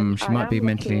Society. And She I might am be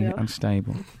mentally looking-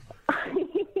 unstable.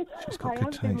 She's got I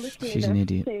good have been taste. lucky She's an enough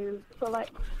idiot. to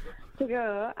select to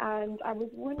go, and I was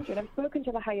wondering, I've spoken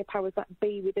to the higher powers that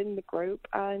be within the group,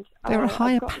 and There are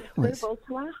higher I've got powers? approval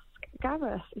to ask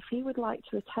Gareth if he would like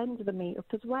to attend the meetup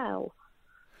as well.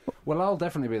 Well, I'll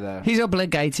definitely be there. He's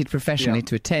obligated professionally Yeah.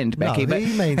 to attend, No, Becky, but he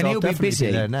means and I'll he'll be definitely busy.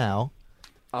 be there now.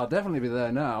 I'll definitely be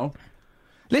there now.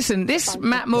 Listen, this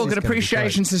Matt Morgan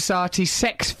Appreciation Society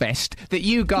sex fest that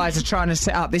you guys are trying to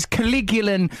set up, this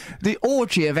Caligulan, the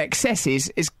orgy of excesses,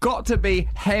 has got to be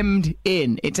hemmed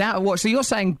in. It's out of watch. So you're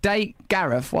saying date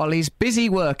Gareth while he's busy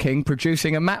working,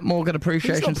 producing a Matt Morgan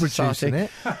Appreciation Society.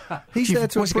 It. He's there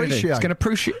to appreciate. He's going to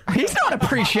appreciate. He's not an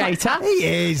appreciator.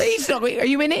 He is. He's not. Are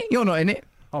you in it? You're not in it.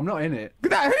 I'm not in it.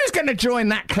 Now, who's going to join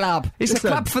that club? It's Listen,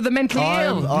 a club for the mentally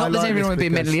ill. Not that everyone would be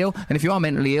mentally ill. And if you are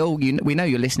mentally ill, we know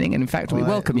you're listening. And in fact, we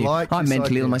welcome you. I'm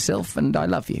mentally ill myself, and I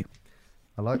love you.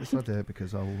 I like this idea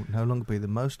because I will no longer be the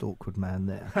most awkward man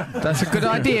there. That's a good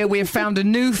idea. We have found a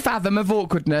new fathom of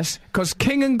awkwardness because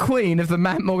king and queen of the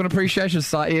Matt Morgan Appreciation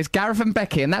Society is Gareth and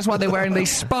Bekki, and that's why they're wearing these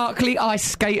sparkly ice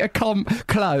skater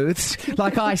clothes,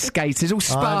 like ice skaters, all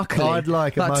sparkly. I'd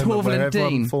like a moment Torval where and everyone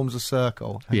Dean. forms a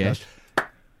circle. And Yes.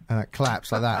 and it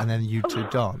claps like that, and then you two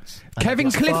dance. And Kevin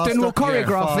it gets Clifton will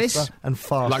choreograph faster this. and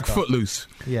faster. Like Footloose.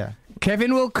 Yeah.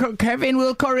 Kevin will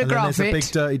choreograph And then there's it. a big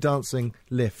dirty dancing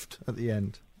lift at the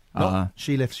end.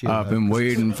 She lifts you. I've though. been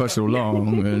waiting for so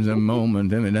long. There's a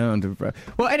moment.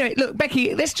 Well, anyway, look,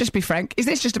 Bekki, let's just be frank. Is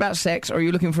this just about sex, or are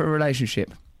you looking for a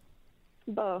relationship?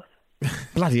 Both.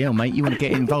 Bloody hell, mate, you want to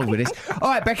get involved with this. All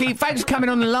right, Bekki, thanks for coming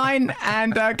on the line.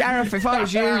 And Gareth, if I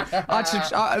was you,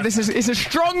 it's a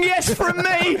strong yes from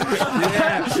me.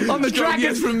 On the Strong Dragon.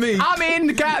 yes from me. I'm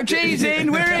in, G's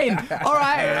in, we're in. All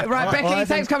right, Bekki,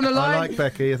 thanks for coming on the line. I like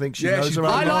Bekki. I think she Yeah, knows she's her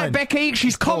own I like mind. Bekki.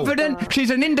 She's confident.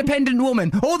 She's an independent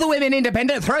woman. All the women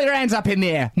independent. Throw their hands up in the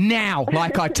air now,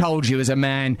 like I told you as a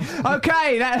man.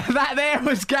 Okay, that there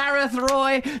was Gareth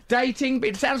Roy dating.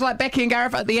 It sounds like Bekki and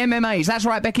Gareth at the MMAs. That's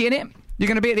right, Bekki, innit? You're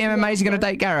going to be at the MMAs. You're going to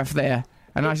date Gareth there.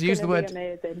 And I use the word.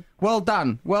 Amazing. Well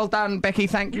done, Bekki.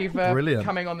 Thank you for Brilliant.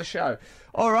 coming on the show.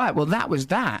 All right, well that was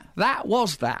that. That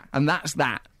was that, and that's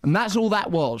that. And that's all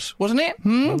that was, wasn't it?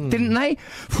 Didn't they?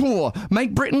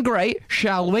 Make Britain great,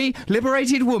 shall we?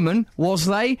 Liberated woman, was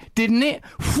they? Didn't it?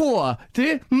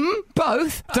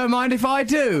 Both? Don't mind if I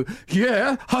do.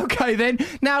 Yeah, okay then.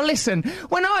 Now listen,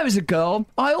 when I was a girl,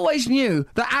 I always knew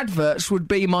that adverts would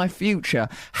be my future.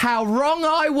 How wrong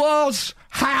I was!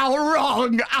 How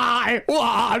wrong I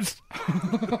was!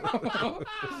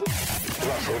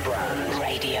 Russell Brand.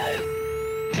 Radio.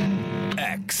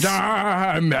 X.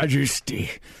 Majesty.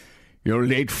 Your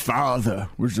late father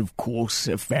was, of course,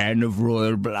 a fan of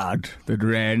royal blood that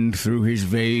ran through his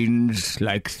veins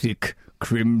like thick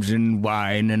crimson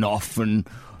wine, and often,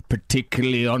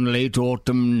 particularly on late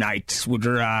autumn nights, would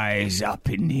rise up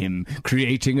in him,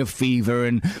 creating a fever,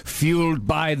 and fueled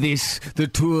by this, the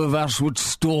two of us would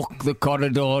stalk the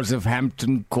corridors of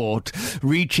Hampton Court,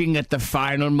 reaching at the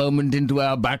final moment into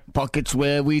our back pockets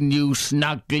where we knew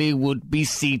snugly would be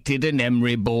seated an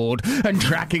emery board, and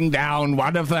tracking down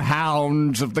one of the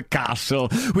hounds of the castle,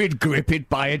 we'd grip it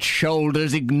by its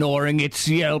shoulders, ignoring its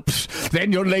yelps.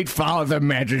 Then your late father,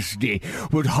 Majesty,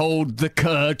 would hold the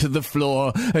cur to the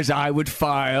floor, as I would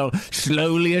file,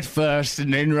 slowly at first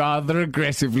and then rather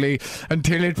aggressively,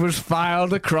 until it was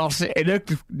filed across in a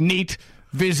neat,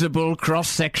 visible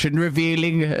cross-section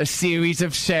revealing a series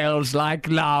of cells like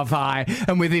larvae,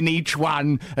 and within each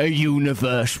one a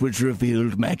universe was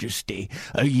revealed, Majesty.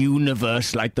 A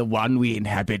universe like the one we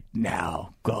inhabit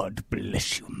now. God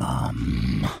bless you,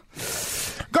 Mum.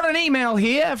 Got an email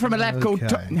here from a lad called...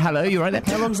 Hello, you right there?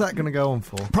 How long's that going to go on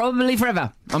for? Probably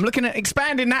forever. I'm looking at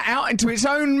expanding that out into its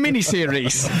own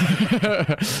mini-series.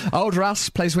 Old Russ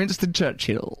plays Winston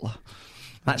Churchill.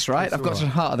 That's right, I've got to the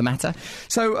heart of the matter.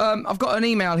 So, I've got an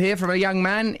email here from a young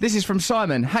man. This is from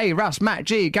Simon. Hey, Russ, Matt,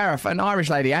 G, Gareth, an Irish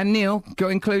lady, and Neil. Got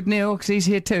to include Neil, because he's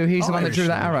here too. He's the one that drew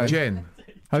that arrow. Jen.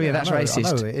 Oh, yeah, that's racist.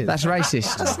 I know it is. That's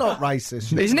racist. That's not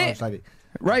racist. Isn't it? Irish lady.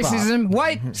 Racism.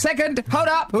 Wait, second. Hold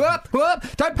up.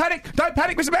 Whoop. Don't panic,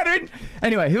 Mr. Mandarin.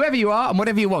 Anyway, whoever you are and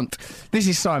whatever you want. This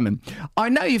is Simon. I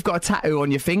know you've got a tattoo on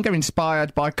your finger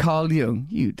inspired by Carl Jung.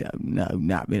 You don't know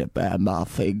nothing about my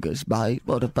fingers, mate.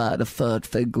 What about the third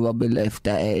finger on my left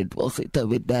hand? What's it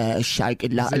doing there?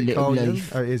 Shaking like a little Carl Jung?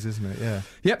 leaf. Oh, it is, isn't it? Yeah.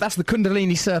 Yep, that's the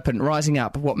Kundalini serpent rising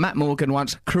up. What Matt Morgan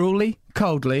once cruelly,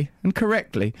 coldly and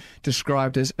correctly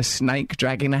described as a snake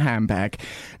dragging a handbag.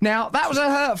 Now, that was a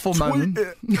hurtful moment.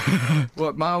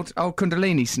 What, my old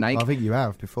Kundalini snake? I think you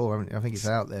have before, haven't you? I think it's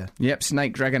out there. Yep,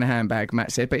 snake dragging a handbag,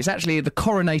 Matt said. But it's actually the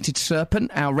coronated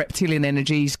serpent. Our reptilian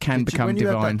energies can become when you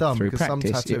have divine that done, through because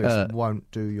practice. some tattooists won't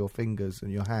do your fingers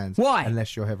and your hands. Why?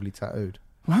 Unless you're heavily tattooed.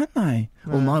 Weren't they?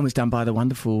 Well, mine was done by the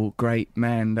wonderful, great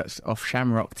man that's off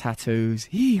Shamrock Tattoos.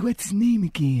 What's his name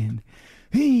again?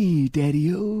 Hey,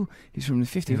 Daddy-o. He's from the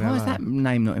 50s. Yeah, Why is right. that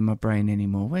name not in my brain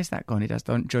anymore? Where's that gone? He does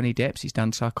Johnny Depp's. He's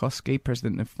done Sarkozy,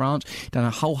 President of France. Done a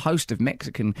whole host of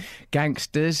Mexican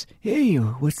gangsters. Hey,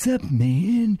 what's up,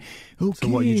 man? Okay. So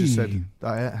what you just said,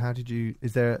 how did you...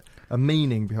 Is there a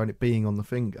meaning behind it being on the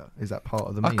finger? Is that part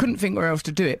of the meaning? I couldn't think where else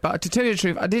to do it, but to tell you the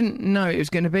truth, I didn't know it was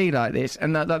going to be like this.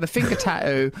 And the finger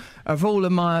tattoo of all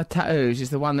of my tattoos is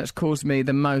the one that's caused me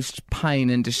the most pain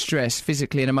and distress,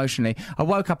 physically and emotionally. I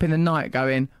woke up in the night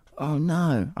going, oh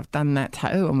no, I've done that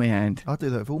tattoo on my hand. I do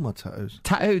that with all my tattoos.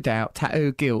 Tattoo doubt,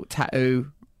 tattoo guilt,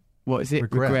 tattoo, what is it?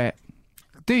 Regret.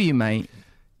 Do you, mate?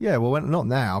 Yeah, well, not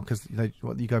now, because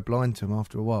you go blind to them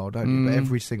after a while, don't you? But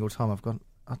every single time I've gone,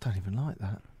 I don't even like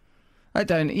that. I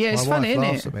don't. Yeah, it's My funny, wife isn't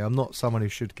laughs it? at me. I'm not someone who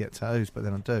should get tattoos, but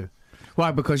then I do.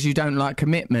 Why? Because you don't like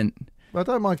commitment. Well, I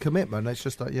don't mind commitment. It's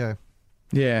just like, yeah.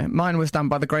 Yeah, mine was done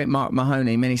by the great Mark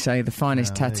Mahoney. Many say the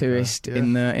finest there you go. tattooist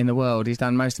Yeah. in the world. He's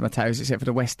done most of my tattoos except for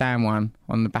the West Ham one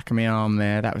on the back of my arm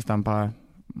there. That was done by,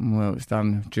 well, it was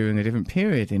done during a different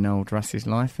period in old Russ's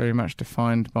life, very much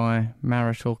defined by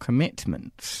marital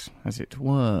commitments, as it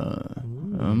were.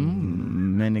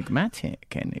 Enigmatic,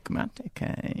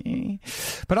 eh?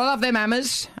 But I love them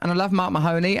hammers, and I love Mark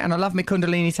Mahoney, and I love my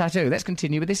Kundalini tattoo. Let's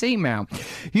continue with this email.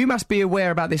 You must be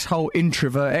aware about this whole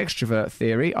introvert-extrovert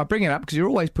theory. I bring it up because you're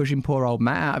always pushing poor old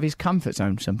Matt out of his comfort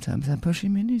zone. Sometimes I push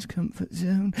him in his comfort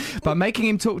zone by making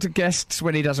him talk to guests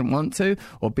when he doesn't want to,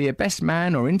 or be a best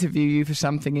man, or interview you for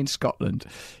something in Scotland.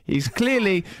 He's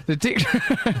clearly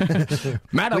the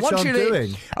Matt, Which I'm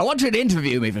doing. I want you to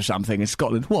interview me for something in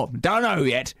Scotland. What? Don't know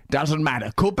yet. Doesn't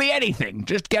matter. Could be anything.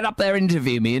 Just get up there and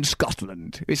interview me in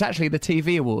Scotland. It's actually the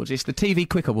TV Awards. It's the TV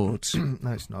Quick Awards.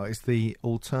 No, it's not. It's the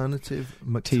Alternative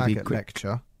TV McTaggart quick.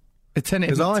 lecture.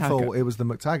 Alternative Because I McTaggart. thought it was the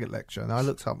McTaggart lecture, and I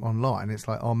looked up online, it's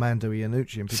like Armando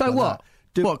Iannucci and people So like what?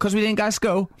 that. What, because we didn't go to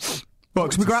school?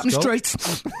 What, because we grew up in the School?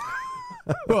 streets?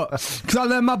 What? Because I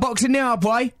learned my boxing the hard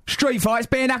way? Street fights,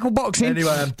 bare knuckle boxing? Anyway,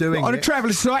 I'm doing on it. a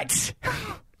traveller sites?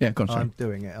 Yeah, go on, sorry. I'm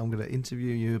doing it. I'm going to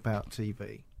interview you about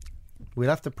TV. We'll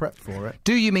have to prep for it.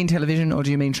 Do you mean television or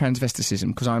do you mean transvesticism?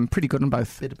 Because I'm pretty good on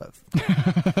both. Bit of both.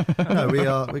 No,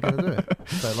 we're going to do it.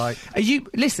 So, like,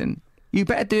 Listen, you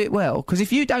better do it well, because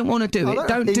if you don't want to do I it, don't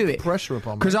don't heap do it. pressure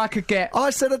upon me. Because I could get... I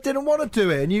said I didn't want to do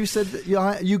it, and you said that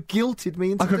you guilted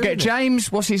me into I could doing get it.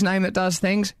 James, what's his name that does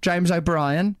things? James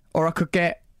O'Brien. Or I could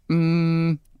get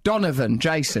Donovan,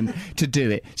 Jason, to do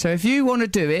it. So if you want to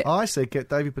do it, I said get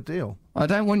David Baddiel. I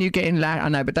don't want you getting I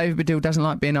know, but David Baddiel doesn't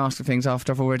like being asked for things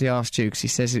after I've already asked you, because he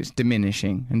says it's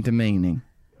diminishing and demeaning.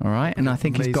 All right? And I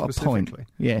think Me he's got a point. specifically?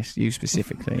 Yes, you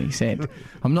specifically. He said,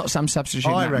 I'm not some substitute.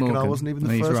 I Matt reckon Morgan. I wasn't even the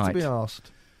No, he's first right. to be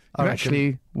asked. I You reckon-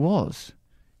 actually was.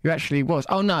 You actually was.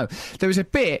 Oh no, there was a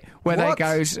bit where What?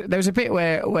 there was a bit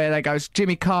where they goes,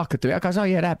 Jimmy Carr could do it. I goes, oh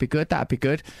yeah, that'd be good.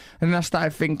 And then I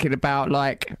started thinking about,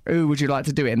 like, who would you like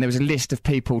to do it? And there was a list of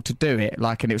people to do it,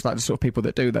 like, and it was like the sort of people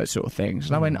that do those sort of things.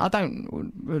 And I went, I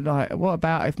don't, like, what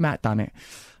about if Matt done it?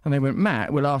 And they went,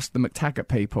 Matt, we'll ask the McTaggart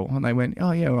people. And they went,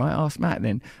 oh yeah, all right, ask Matt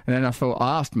then. And then I thought,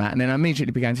 I asked Matt, and then I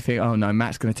immediately began to think, oh no,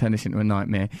 Matt's going to turn this into a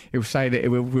nightmare. He'll say that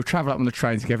we'll travel up on the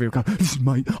train together. He'll go, listen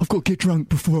mate, I've got to get drunk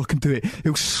before I can do it.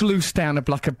 He'll sluice down a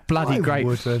bloody I great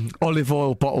wouldn't. olive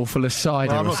oil bottle full of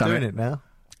cider Well, I'm or not something. doing it now.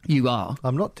 You are.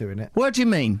 I'm not doing it. What do you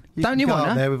mean? Don't can you go want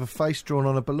up to? there with a face drawn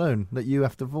on a balloon that you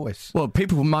have to voice? Well,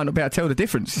 people might not be able to tell the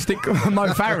difference. Stick Mo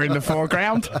Farah in the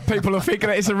foreground. People will figure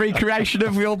that it's a recreation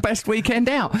of your best weekend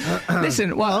out.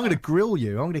 Listen, well, I'm going to grill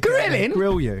you. I'm going to grilling?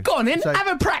 grill you. Go on then, So, have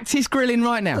a practice grilling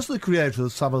right now. that's the creator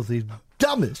of some of the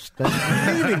dumbest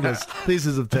and meaningless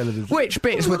pieces of television. Which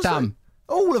bits were dumb?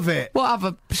 All of it. What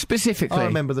other specifically? I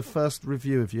remember the first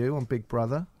review of you on Big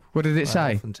Brother. What did it I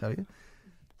say? often tell you.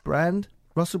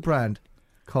 Russell Brand,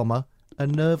 comma, a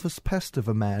nervous pest of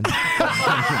a man.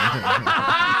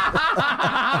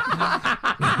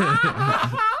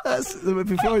 That's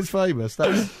before he's famous.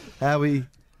 That's how he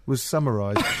was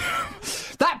summarised.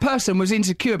 That person was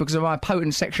insecure because of my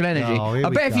potent sexual energy. Oh, here I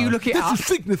we bet if go. you look it up, It's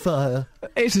a signifier.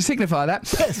 it's a signifier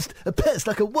that. A pest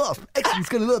like a wasp. Excellent's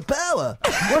got a lot of power.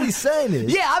 What he's saying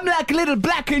is... Yeah, I'm like a little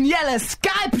black and yellow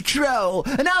sky patrol,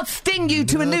 and I'll sting you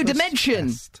to a new Nervous dimension.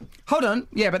 pest. Hold on.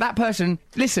 Yeah, but that person...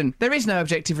 Listen, there is no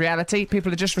objective reality.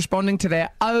 People are just responding to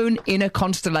their own inner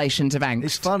constellations of angst.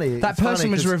 It's funny, That it's person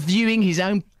funny was 'cause reviewing his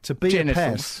own To be genitals.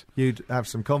 a pest, you'd have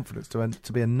some confidence.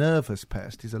 To be a nervous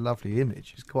pest is a lovely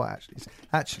image. It's quite actually...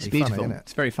 It's Beautiful. funny, isn't it?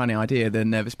 It's a very funny idea, the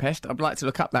nervous pest. I'd like to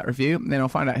look up that review, and then I'll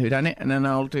find out who done it, and then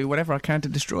I'll do whatever I can to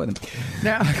destroy them.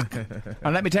 Now,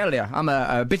 and let me tell you, I'm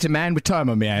a bitter man with time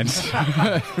on my hands.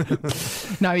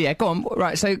 No, yeah, go on.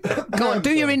 Right, so go on,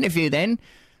 do your interview then.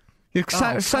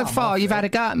 So far, you've had a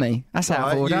go at me. That's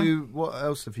out of order. What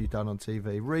else have you done on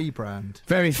TV? Rebrand.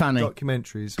 Very funny.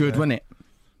 Documentaries. Good, wasn't it?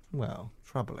 Well,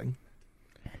 troubling.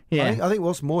 Yeah. I think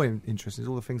what's more interesting is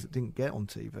all the things that didn't get on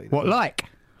TV. What, like?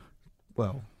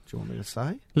 Well, do you want me to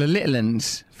say? The Little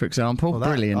 'Uns, for example. Well,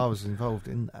 Brilliant. I was involved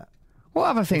in that. What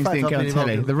other things fact, didn't I've get on been involved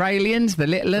telly? in- The Raelians, the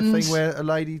Little The 'Uns. thing where a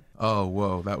lady... Oh,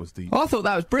 whoa, that was deep. I thought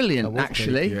that was brilliant, was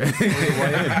actually. deep,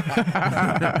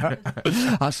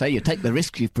 I say you take the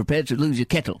risk, you're prepared to lose your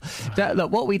kettle.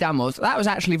 Look, what we done was, that was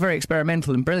actually very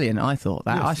experimental and brilliant, I thought.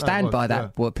 That Yes, I stand that by was,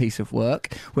 that piece of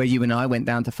work, where you and I went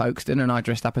down to Folkestone and I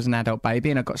dressed up as an adult baby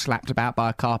and I got slapped about by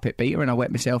a carpet beater and I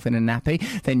wet myself in a nappy.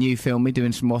 Then you filmed me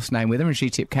doing some what's name with her and she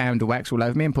tipped candle wax all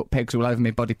over me and put pegs all over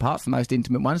my body parts, the most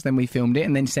intimate ones. Then we filmed it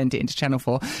and then sent it into Channel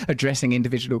 4, addressing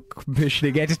individual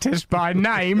commissioning editors by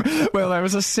name. Well, there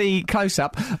was a C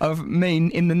close-up of me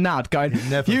in the nud going,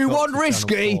 never you got want to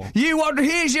risky, Channel 4. you want,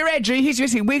 here's your edgy, here's your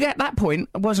risky. We at that point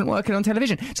wasn't working on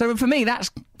television. So for me,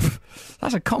 that's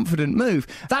a confident move.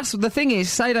 That's the thing is,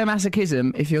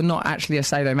 sadomasochism, if you're not actually a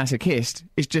sadomasochist,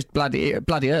 is just bloody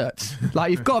hurts.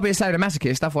 Like, you've got to be a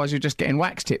sadomasochist, otherwise you're just getting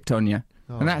wax tipped on you.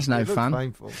 And that's no It looks fun.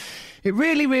 painful. It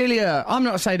really, really hurt. I'm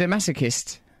not a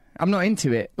sadomasochist. I'm not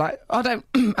into it. Like, I don't...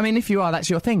 I mean, if you are, that's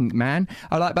your thing, man.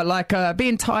 But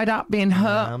being tied up, being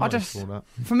hurt, I'm I not just... for that.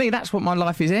 For me, that's what my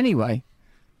life is anyway.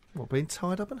 What, being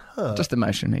tied up and hurt? Just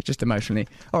emotionally.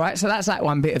 All right, so that's that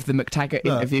one bit of the McTaggart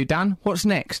interview done. What's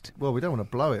next? Well, we don't want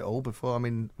to blow it all before... I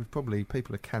mean,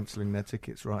 people are cancelling their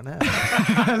tickets right now.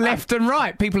 Left and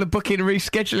right. People are booking and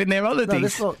rescheduling their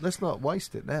holidays. No, let's not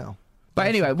waste it now. But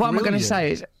anyway, what I'm going to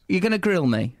say is, you're going to grill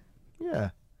me. Yeah.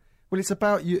 Well, it's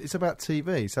about you. It's about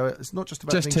TV, so it's not just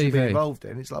about Just things you've been TV. involved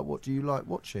in. It's like, what do you like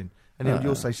watching? And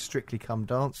you'll say Strictly Come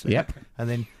Dancing. Yep. And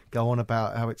then go on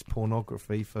about how it's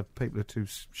pornography for people who are too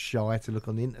shy to look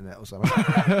on the internet or something.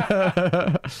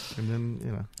 And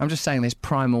then, I'm just saying there's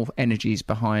primal energies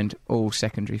behind all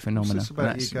secondary phenomena. It's about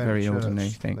That's you a going very to ordinary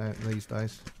church thing. these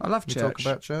days. I love You church. talk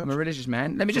about church? I'm a religious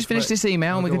man. Let me just Talk finish about- this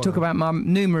email and we go can on talk then. about my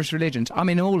numerous religions. I'm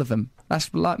in all of them.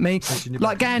 That's like me. That's in your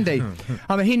Like back. Gandhi.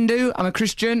 I'm a Hindu, I'm a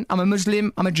Christian, I'm a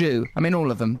Muslim, I'm a Jew. I'm in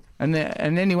all of them. And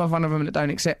any one of them that don't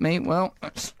accept me, well,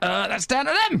 that's down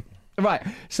to them. Right,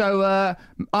 so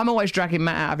I'm always dragging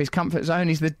Matt out of his comfort zone.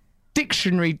 He's the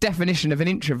dictionary definition of an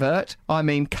introvert. I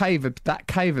mean, that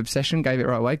cave obsession gave it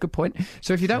right away. Good point.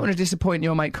 So if you don't want to disappoint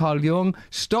your mate Carl Jung,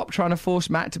 stop trying to force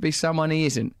Matt to be someone he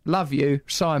isn't. Love you,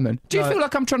 Simon. Do you No. feel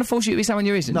like I'm trying to force you to be someone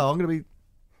you isn't? No, I'm going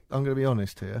to be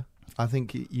honest here. I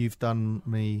think you've done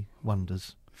me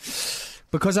wonders.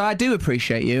 Because I do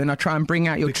appreciate you and I try and bring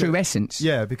out your true essence.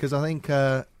 Yeah, because I think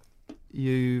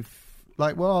you've...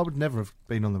 Like, well, I would never have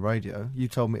been on the radio. You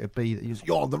told me to be that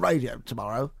you're on the radio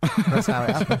tomorrow. That's how it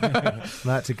happened.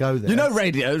 And I had to go there. You know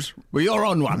radios? Well, you're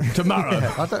on one tomorrow.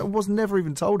 Yeah, I was never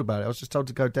even told about it. I was just told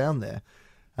to go down there.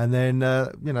 And then,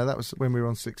 that was when we were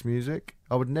on Six Music.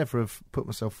 I would never have put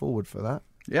myself forward for that.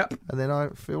 Yep. And then I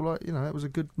feel like, it was a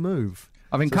good move.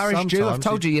 I've encouraged you. I've sometimes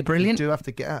told you you're brilliant. You do have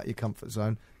to get out of your comfort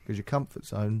zone. Because your comfort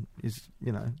zone is,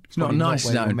 It's not a probably nice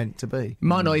where zone. you're meant to be. It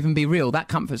might not even be real. That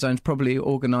comfort zone's probably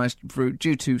organised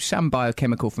due to some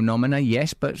biochemical phenomena,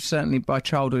 yes, but certainly by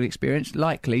childhood experience,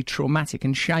 likely traumatic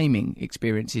and shaming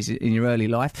experiences in your early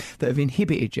life that have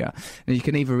inhibited you. And you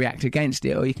can either react against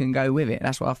it or you can go with it.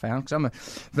 That's what I found, because I'm a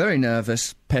very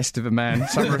nervous pest of a man.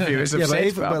 Some reviewers have Yeah,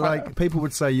 said. but like people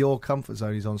would say your comfort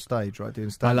zone is on stage, right?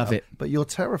 Doing stand-up. I love it. But you're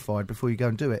terrified before you go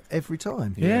and do it every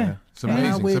time. Yeah. It's How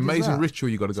amazing. It's weird an is amazing that? ritual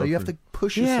you got to go So you through. have to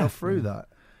push Yeah. yourself through that.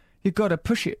 You've got to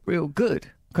push it real good.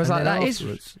 Because And like then that is...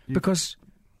 afterwards, Because...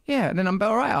 Yeah, then I'm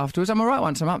all right afterwards. I'm all right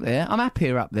once I'm up there. I'm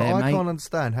happier up there, But I mate. can't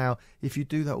understand how, if you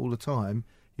do that all the time,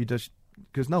 you just...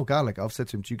 Because Noel Gallagher, I've said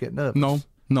to him, do you get nervous? No.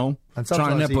 And Trying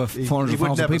sometimes to he would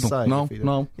 400,000 never people. say No, if he did.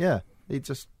 no. Yeah, he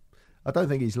just... I don't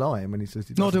think he's lying when he says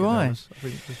he Nor doesn't do get I. nervous. I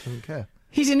think he just doesn't care.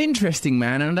 He's an interesting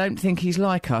man, and I don't think he's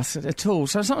like us at all.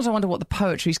 So sometimes I wonder what the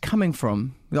poetry's coming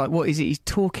from. Like, what is it he's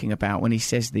talking about when he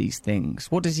says these things?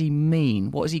 What does he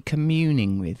mean? What is he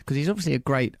communing with? Because he's obviously a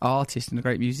great artist and a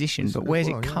great musician, but where's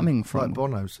Well, it yeah. coming from? Like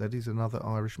Bono said, he's another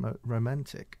Irish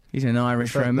romantic. He's an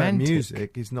Irish That romantic.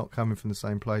 music is not coming from the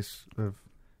same place of,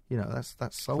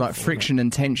 that's soulful. Like isn't it? friction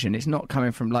and tension. It's not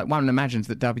coming from... Like, one imagines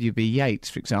that W.B. Yeats,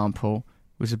 for example,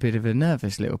 was a bit of a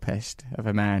nervous little pest of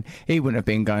a man. He wouldn't have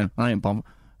been going,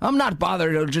 I'm not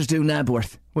bothered, I'll just do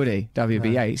Knabworth, would he? W.B.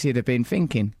 No. Yeats, he'd have been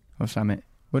thinking or something,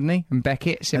 wouldn't he? And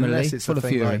Beckett, similarly, Unless it's full a of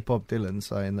thing fury. like Bob Dylan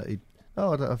saying that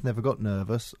Oh, I've never got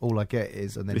nervous. All I get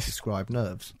is, and then describe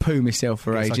nerves. Poo myself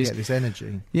for Yes, ages. I get this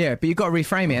energy. Yeah, but you've got to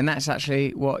reframe it, and that's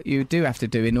actually what you do have to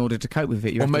do in order to cope with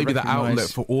it. You Or have to maybe the recognise- outlet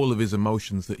for all of his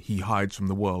emotions that he hides from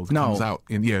the world Noel. comes out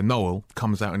in Noel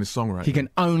comes out in his songwriting. He can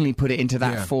only put it into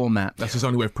that Yeah. format. That's his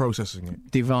only way of processing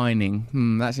it.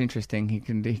 Divining. That's interesting. He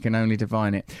can only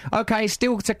divine it. Okay,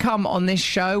 still to come on this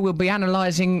show, we'll be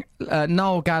analysing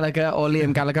Noel Gallagher or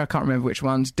Liam Gallagher, I can't remember which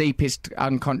one's, deepest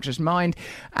unconscious mind,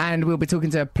 and we'll be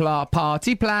talking to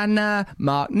party planner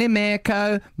Mark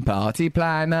Niemierko,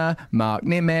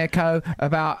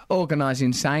 about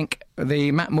organising SANK,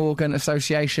 the Matt Morgan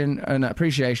Association and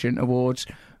Appreciation Awards,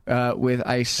 with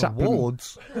a supplement.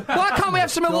 Awards? Why can't we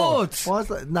have some awards? Why is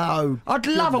that? No. I'd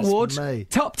love Goodness awards. me.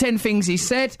 Top 10 things he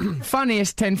said,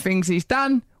 funniest 10 things he's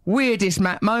done, weirdest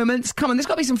Matt moments. Come on, there's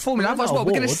got to be some formula. They're Otherwise, not what,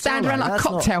 we're going to awards, stand are around they? like a That's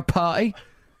not- cocktail party?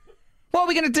 What are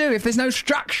we going to do if there's no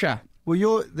structure?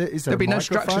 Well, is there There'll be a no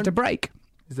structure microphone? to break.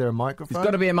 Is there a microphone? There's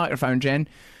got to be a microphone, Jen.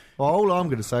 Well, all I'm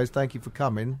going to say is thank you for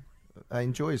coming.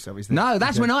 Enjoy yourself. Is there- No,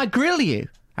 that's is there- when I grill you.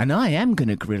 And I am going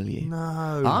to grill you. No.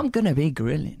 I'm going to be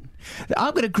grilling.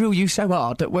 I'm going to grill you so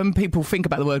hard that when people think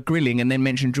about the word grilling and then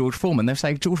mention George Foreman, they'll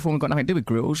say George Foreman got nothing to do with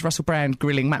grills. Russell Brand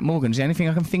grilling Matt Morgan's the only thing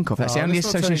I can think of. That's the only let's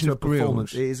not turn association it of into a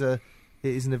performance. grills. It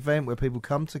is an event where people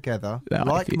come together, No,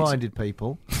 like-minded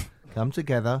people, come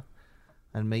together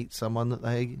and meet someone that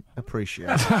they appreciate.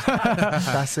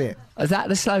 That's it. Is that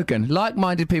the slogan?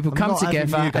 Like-minded people I'm come not having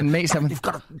together you go, and meet someone. You've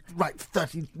got to write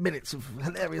 30 minutes of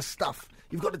hilarious stuff.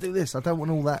 You've got to do this. I don't want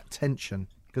all that tension.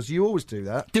 Because you always do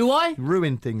that. Do I?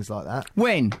 Ruin things like that.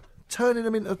 When? Turning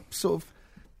them into sort of,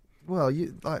 well,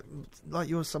 you like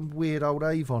you're some weird old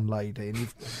Avon lady and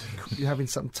you're having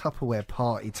some Tupperware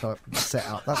party type set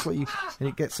up. That's what you... And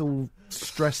it gets all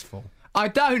stressful. I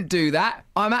don't do that.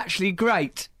 I'm actually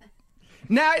great.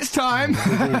 Now it's time.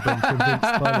 We've all been convinced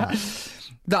by that.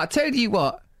 No, I tell you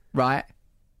what, right?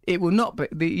 It will not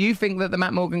be. You think that the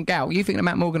Matt Morgan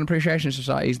Appreciation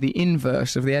Society is the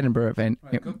inverse of the Edinburgh event?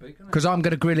 Because I'm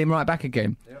going to grill him right back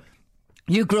again. Yep.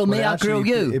 You grill me, Well, I'll grill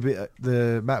you.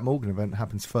 The Matt Morgan event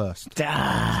happens first. So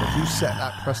if you set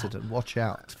that precedent, watch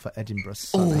out for Edinburgh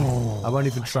Sunday. I won't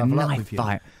even travel up with you.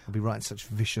 fight. I'll be writing such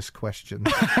vicious questions.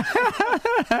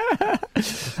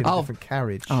 In a different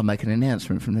carriage. I'll make an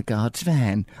announcement from the guard's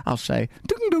van. I'll say,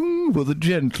 "Ding dong, for the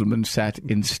gentleman sat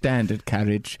in standard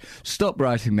carriage. Stop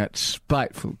writing that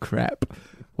spiteful crap.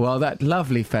 While that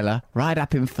lovely fella, right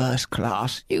up in first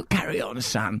class. You carry on,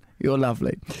 son. You're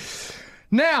lovely."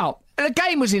 Now, a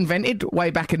game was invented way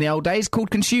back in the old days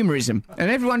called consumerism,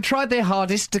 and everyone tried their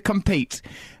hardest to compete.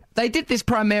 They did this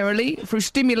primarily through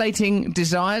stimulating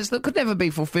desires that could never be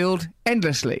fulfilled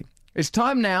endlessly. It's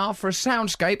time now for a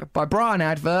soundscape by Brian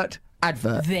Advert.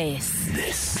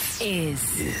 This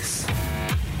is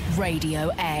Radio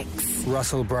X.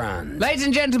 Russell Brand. Ladies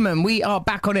and gentlemen, we are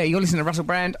back on air. You're listening to Russell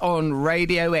Brand on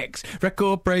Radio X.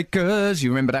 Record Breakers.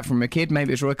 You remember that from a kid. Maybe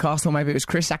it was Roy Castle, maybe it was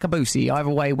Chris Sakabusi. Either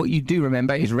way, what you do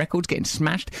remember is records getting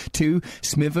smashed to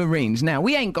smithereens. Now,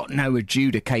 we ain't got no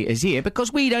adjudicators here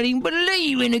because we don't even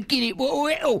believe in a Guinness Book of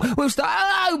Record. We'll start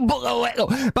our own Book of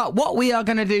Record. But what we are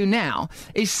going to do now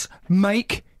is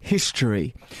make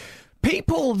history.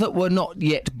 People that were not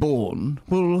yet born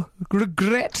will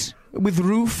regret with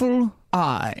rueful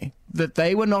eye that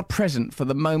they were not present for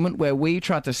the moment where we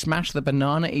tried to smash the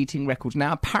banana-eating records.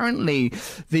 Now, apparently,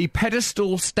 the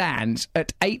pedestal stands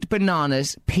at 8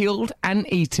 bananas peeled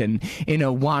and eaten in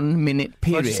a 1-minute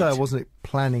period. I just say I wasn't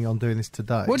planning on doing this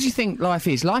today. What do you think life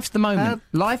is? Life's the moment.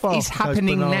 How Life fast is those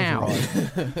happening now.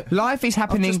 bananas Life is I've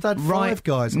happening just had right Five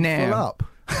Guys and now. full up.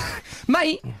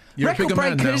 Mate, You're a record bigger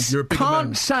man now. breakers You're a bigger can't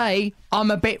man. say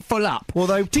I'm a bit full up. Well,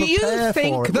 they do you prepare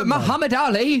think for it, that wouldn't they? Muhammad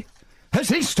Ali, as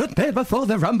he stood there before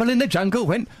the rumble in the jungle,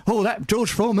 went, "Oh, that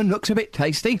George Foreman looks a bit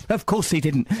tasty"? Of course he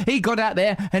didn't. He got out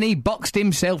there and he boxed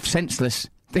himself senseless,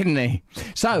 didn't he?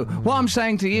 So, what I'm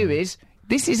saying to you is,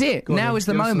 this is it. Go on Now then, is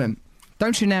the give us moment.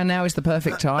 Don't you now is the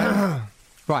perfect time?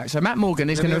 Right, so Matt Morgan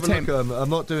is Let me going to have a attempt... look. I'm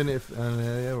not doing it.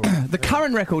 Yeah, all right. The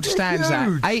current record stands at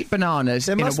huge. 8 bananas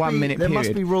in a 1-minute There period.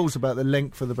 must be rules about the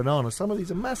length of the banana. Some of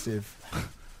these are massive.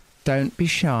 Don't be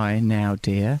shy now,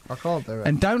 dear. I can't do it.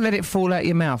 And don't let it fall out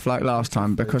your mouth like last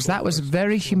time, because that was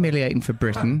very humiliating for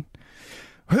Britain.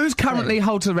 Who's currently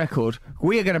holds the record?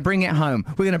 We are going to bring it home.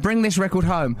 We're going to bring this record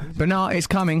home. Banana, it's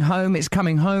coming home. It's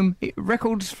coming home.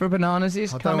 Records for bananas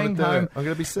is I don't coming want to do home. it. I'm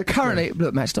going to be sick. Currently,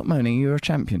 look, Matt, stop moaning. You're a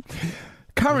champion.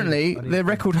 Currently, I need the to-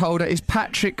 record holder is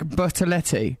Patrick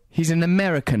Bertoletti. He's an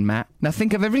American, Matt. Now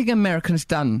think of everything Americans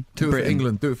done to Do it for Britain.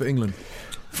 England. Do it for England.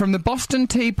 From the Boston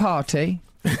Tea Party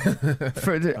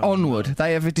onward,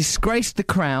 they have disgraced the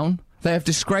crown, they have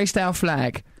disgraced our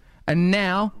flag, And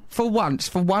now, for once,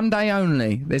 for one day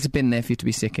only, there's a bin there for you to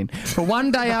be sick in. For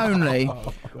one day only,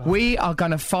 we are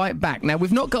going to fight back. Now,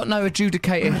 we've not got no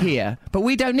adjudicator here, but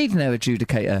we don't need no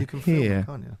adjudicator You can film here. it,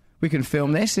 can't you? We can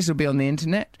film this. This will be on the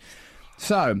internet.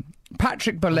 So,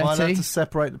 Patrick Am I allowed Belletti. to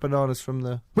separate the bananas from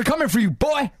the... We're coming for you,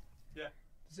 boy!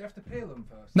 Does he have to peel them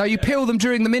first? No, you peel them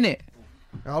during the minute.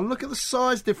 Oh, look at the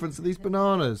size difference of these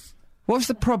bananas. What's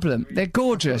the problem? They're Let's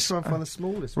gorgeous. try and find the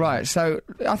smallest one. Right, so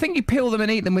I think you peel them and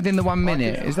eat them within the 1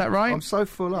 minute. Is that right? I'm so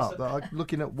full up that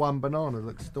looking at one banana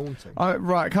looks daunting.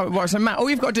 Right, so Matt, all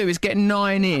you've got to do is get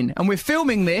 9 in. And we're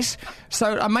filming this,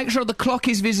 so I make sure the clock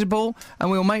is visible,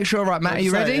 and we'll make sure... Right, Matt, are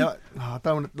you ready? I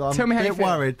don't. I'm Tell me how a you bit feel.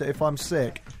 worried that if I'm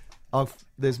sick,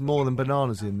 there's more than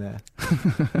bananas in there. Do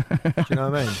you know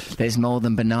what I mean? There's more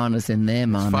than bananas in there,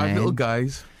 my 5 man. little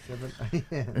guys. 7,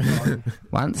 9,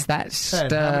 Once that's 10. How many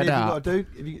stirred have you up... got to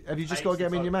do? Have you just got to get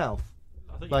them in your mouth?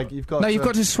 Like you've got. No, you've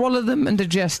got to swallow them and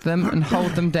digest them and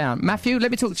hold them down. Matthew,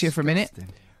 let me talk to you for a minute.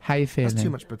 How you feeling? That's too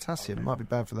much potassium. It might be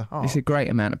bad for the heart. It's a great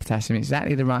amount of potassium,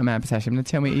 exactly the right amount of potassium. Now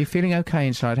tell me, are you feeling okay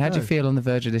inside? How do you No. feel on the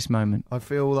verge of this moment? I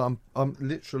feel that I'm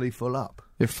literally full up.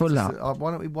 You're full up.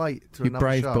 Why don't we wait to You another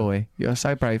brave show? boy. You're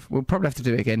so brave. We'll probably have to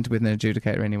do it again with an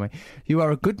adjudicator anyway. You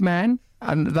are a good man,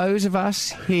 and those of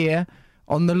us here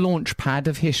on the launch pad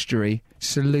of history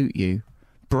salute you.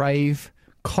 Brave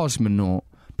cosmonaut,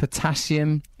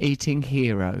 potassium-eating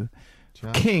hero,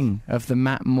 king of the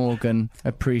Matt Morgan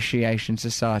Appreciation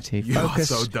Society. You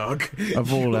Focus are so Doug.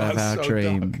 of all You of are our so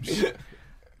dreams.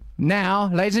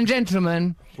 Now, ladies and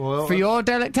gentlemen, Well, for your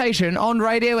delectation on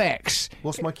Radio X,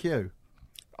 What's my cue?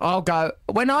 I'll go.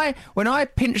 When I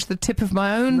pinch the tip of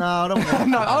my own... No, I don't want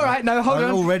No, all right, no, hold I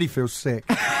on. already feel sick.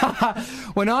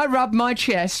 When I rub my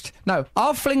chest... No,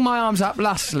 I'll fling my arms up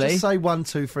lustily. Just say 1,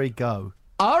 2, 3, go.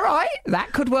 All right,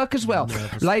 that could work as well.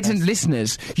 Ladies and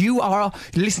listeners, you are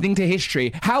listening to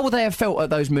history. How would they have felt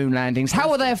at those moon landings? How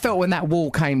would they have felt when that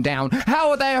wall came down? How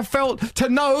would they have felt to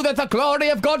know that the glory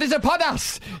of God is upon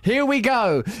us? Here we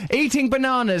go. Eating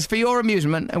bananas for your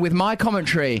amusement and with my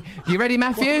commentary. You ready, Why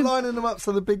Matthew? lining them up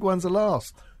so the big ones are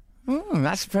last?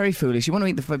 That's very foolish. You want to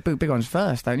eat the big ones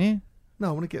first, don't you? No,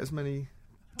 I want to get as many...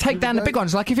 Take down the big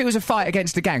ones, like if it was a fight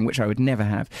against a gang, which I would never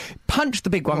have. Punch the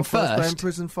big one First day in first.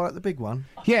 prison, fight the big one.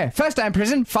 Yeah, first day in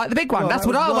prison, fight the big one. Well, That's that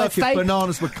what would I would work if say.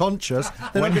 bananas were conscious.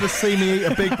 They're not going to see me eat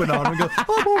a big banana and go,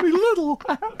 I'm only little.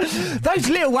 Those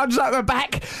little ones at the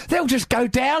back, they'll just go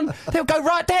down. They'll go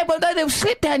right down, won't they? They'll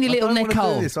slip down your little I don't neck want to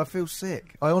hole. do this. I feel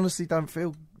sick. I honestly don't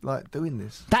feel like doing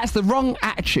this. That's the wrong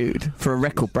attitude for a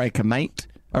record breaker, mate.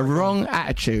 A wrong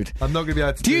attitude. I'm not going to be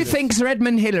able to Do you this. think Sir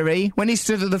Edmund Hillary, when he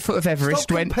stood at the foot of Everest,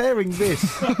 Stop went... comparing this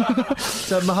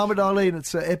to Muhammad Ali and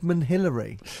Sir Edmund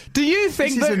Hillary. Do you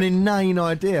think This is that... an inane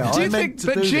idea. Do I you meant think to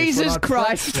that do this when Jesus I prepped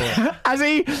Christ, for it. as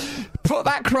he put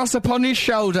that cross upon his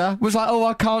shoulder, was like, oh,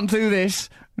 I can't do this.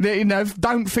 You know,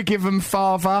 don't forgive them,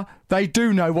 Father. They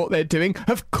do know what they're doing.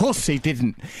 Of course he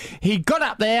didn't. He got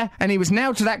up there and he was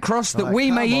nailed to that cross that Right, we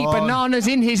may come eat on. bananas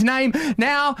in his name.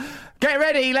 Now, get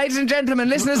ready, ladies and gentlemen,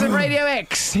 listeners of Radio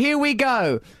X. Here we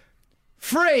go.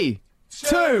 3,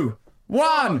 2,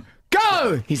 1...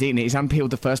 Go! He's eating it. He's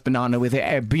unpeeled the first banana with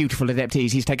a beautiful adept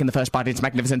ease. He's taken the first bite. It's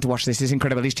magnificent to watch this. It's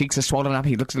incredible. His cheeks are swollen up.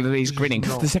 He looks a little... He's grinning.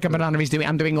 The second banana he's doing...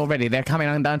 I'm doing already. They're coming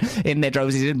undone in their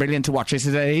droves. He's brilliant to watch.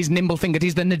 He's nimble-fingered.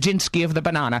 He's the Nijinsky of the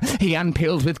banana. He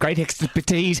unpeels with great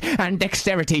expertise and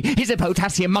dexterity. He's a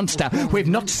potassium monster. We've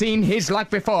not seen his like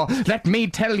before. Let me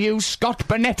tell you, Scott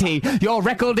Bonetti, your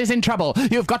record is in trouble.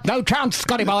 You've got no chance,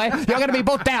 Scotty boy. You're going to be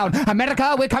brought down.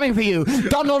 America, we're coming for you.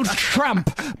 Donald Trump,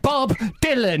 Bob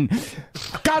Dylan,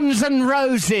 Guns N'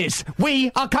 Roses, we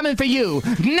are coming for you.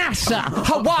 NASA,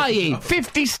 Hawaii,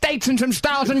 50 states and some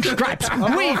stars and stripes.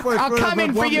 We halfway are through coming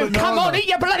with for one you. banana. Come on, eat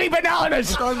your bloody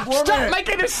bananas. don't want Stop it.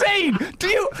 making a scene.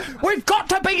 We've got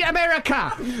to beat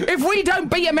America. If we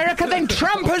don't beat America, then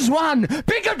Trump has won.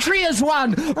 Bigotry has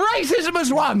won. Racism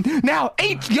has won. Now,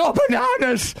 eat your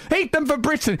bananas. Eat them for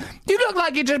Britain. You look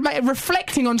like you're just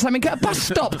reflecting on something at a bus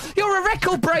stop. You're a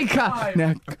record breaker.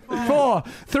 Now, 4,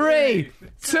 3,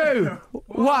 2,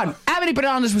 1. How many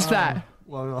bananas was that?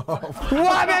 1.5.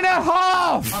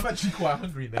 1.5. I'm actually quite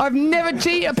hungry now. I've never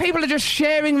cheated. People are just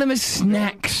sharing them as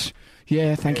snacks.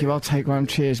 Yeah, thank you. I'll take one.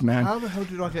 Cheers, man. How the hell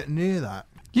did I get near that?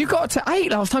 You got to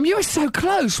 8 last time. You were so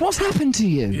close. What's happened to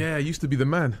you? Yeah, I used to be the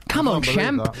man. Come on, believe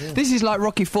champ. that, yeah. This is like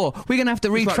Rocky 4. We're going to have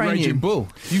to It's like retrain Raging you. Bull.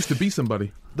 Used to be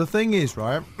somebody. The thing is,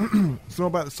 right, it's not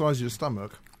about the size of your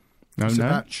stomach. No, It's no.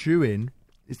 about chewing.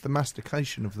 It's the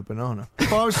mastication of the banana.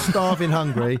 If I was starving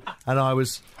hungry and I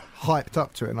was hyped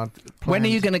up to it and I'd When are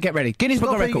you going to get ready? Guinness Book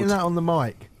Stop of eating Records. that on the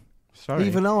mic. Sorry.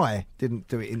 Even I didn't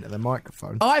do it into the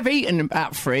microphone. I've eaten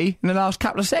about 3 in the last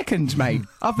couple of seconds, mate.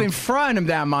 I've been throwing them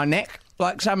down my neck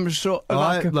like some sort of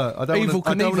I don't evil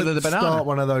wanna Knievel of the banana. start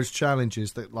one of those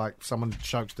challenges that like someone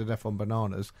chokes to death on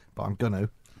bananas, but I'm gonna.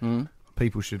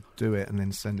 People should do it and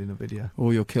then send in a video.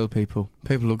 Or you'll kill people.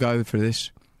 People will go through this.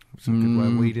 It's a good way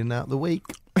of weeding out the weak.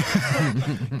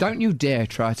 Don't you dare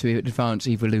try to advance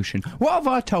evolution. What have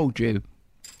I told you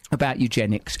about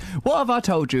eugenics? What have I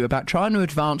told you about trying to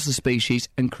advance the species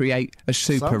and create a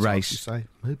super Sometimes race? you say,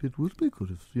 maybe it would be good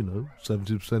if,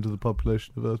 70% of the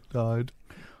population of Earth died.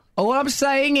 All I'm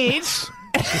saying is...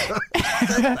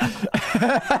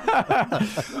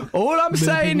 all I'm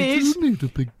saying is... We need a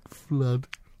big flood.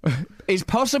 is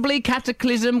possibly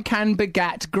cataclysm can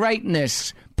begat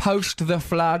greatness. Post the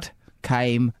flood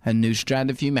came a new strand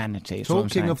of humanity.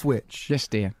 Talking of which... Yes,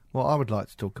 dear. What I would like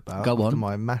to talk about, Go on. after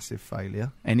my massive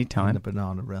failure in Anytime. the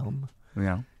banana realm,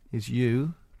 Yeah. is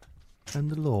you and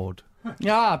the Lord.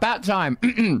 Ah, about time.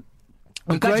 I'm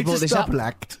glad you brought this up. double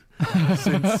act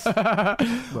since...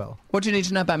 Well... What do you need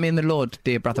to know about me and the Lord,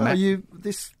 dear brother Matt?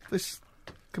 This...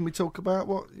 Can we talk about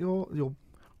what your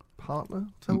partner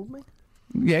told me?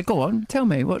 Yeah, go on. Tell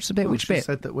me. What's the bit? Well, Which she bit?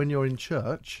 said that when you're in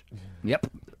church... Yep.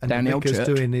 And Down the old vicar's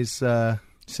church. doing his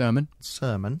Sermon.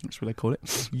 sermon, That's what they call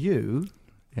it. you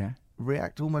Yeah.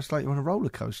 react almost like you're on a roller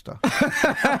coaster. So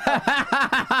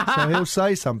he'll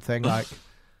say something like,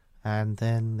 and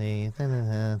then the...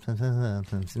 in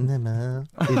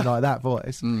like that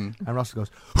voice. And Russell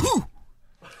goes, whoo!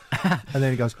 And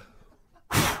then he goes,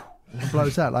 and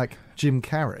blows out like Jim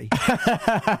Carrey.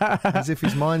 As if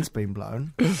his mind's been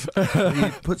blown. And he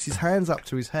puts his hands up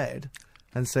to his head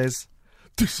and says...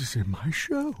 This is in my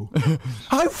show.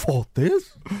 I fought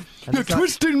this. And You're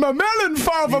twisting my melon,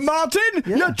 Father Martin!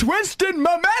 Yeah. You're twisting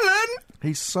my melon!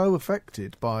 He's so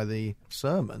affected by the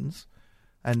sermons,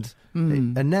 and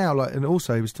now, and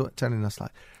also he was telling us,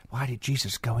 like, why did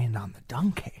Jesus go in on the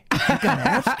donkey? You're going to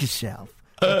ask yourself,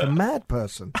 like a mad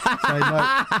person, saying,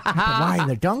 like, why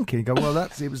the donkey? You go, well,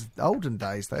 it was olden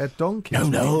days. They had donkeys.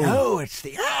 No, it's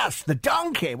the ass, the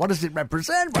donkey. What does it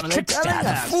represent? What are they telling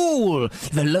us? Fool!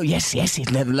 Yes, it's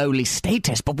the lowly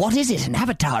status, but what is it an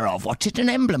avatar of? What's it an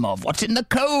emblem of? What's in the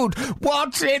code?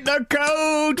 What's in the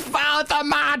code, Father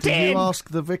Martin? Did you ask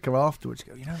the vicar afterwards?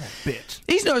 You go, that bit?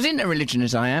 He's not as into religion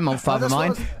as I am, old Father that's mine.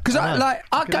 what Because I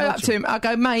go up to him, I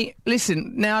go, mate,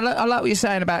 listen, now I like what you're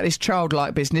saying about this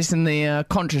childlike business and the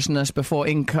consciousness before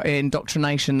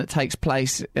indoctrination that takes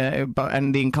place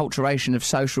and the enculturation of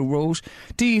social rules.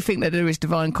 Do you think that there is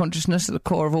divine consciousness at the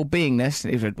core of all beingness?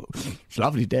 He said, it's a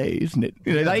lovely day, isn't it?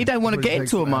 You know, you don't want to get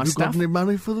into all my Have you stuff. got any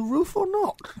money for the roof or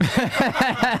not?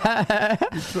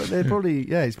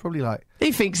 He's probably like...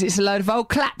 He thinks it's a load of old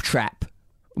claptrap,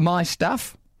 my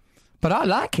stuff. But I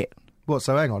like it. What,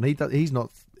 so hang on, he's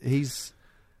not...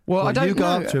 Well, I don't you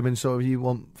go know. up to him and sort of you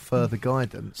want further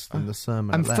guidance than the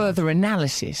sermon And allowed. further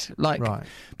analysis. Right.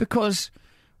 Because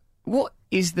what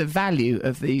is the value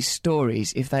of these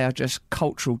stories if they are just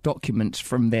cultural documents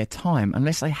from their time?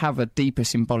 Unless they have a deeper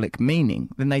symbolic meaning,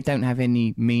 then they don't have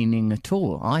any meaning at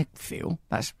all, I feel.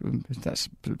 That's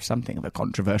something of a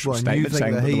controversial Well, and you statement, think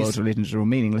saying that that the he's- world's religions are all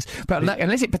meaningless. But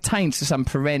unless it pertains to some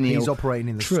perennial He's operating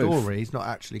in the truth. story. He's not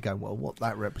actually going, well, what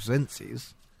that represents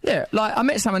is... Yeah, like I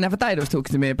met someone the other day that was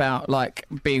talking to me about like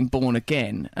being born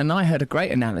again, and I heard a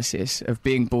great analysis of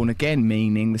being born again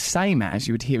meaning the same as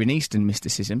you would hear in Eastern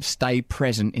mysticism: stay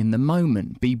present in the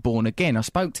moment, be born again. I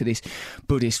spoke to this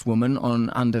Buddhist woman on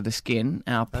Under the Skin,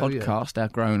 our podcast, our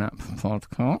grown-up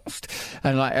podcast,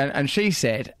 and she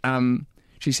said.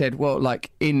 She said, well, like,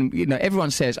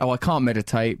 everyone says, oh, I can't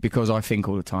meditate because I think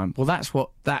all the time. Well,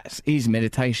 that is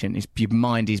meditation. Your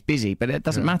mind is busy, but it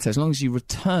doesn't matter as long as you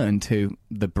return to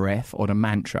the breath or the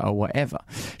mantra or whatever.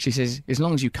 She says, as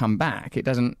long as you come back, it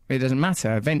doesn't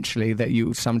matter.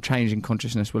 Eventually, some change in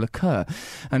consciousness will occur.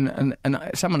 And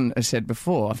someone has said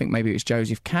before, I think maybe it was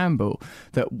Joseph Campbell,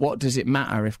 that what does it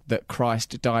matter that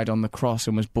Christ died on the cross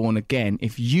and was born again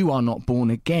if you are not born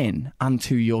again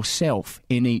unto yourself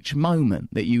in each moment?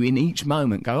 That you in each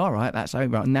moment go, all right, that's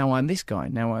over. Now I'm this guy.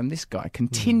 Now I'm this guy.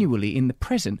 Continually in the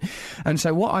present. And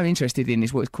so what I'm interested in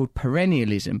is what's called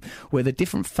perennialism, where the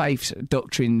different faiths,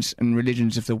 doctrines and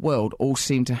religions of the world all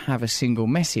seem to have a single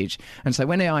message. And so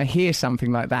when I hear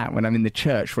something like that, when I'm in the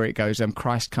church where it goes,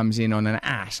 Christ comes in on an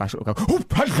ass, I sort of go, oh,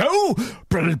 hello,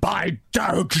 by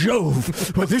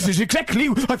Jove. Well, this is exactly,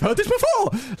 I've heard this before.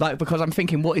 Like, because I'm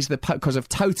thinking, what is because of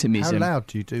totemism? How loud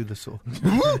do you do the sort of...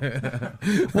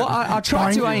 Well, I try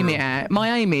to aim it at.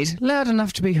 My aim is loud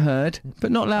enough to be heard,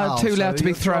 but not too loud to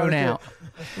be thrown out.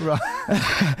 Right.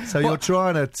 So you're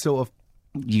trying to sort of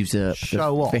usurp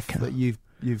show off vicar. that you've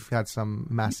you've had some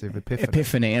massive epiphany.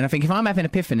 Epiphany. And I think if I'm having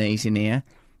epiphanies in here,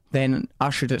 then I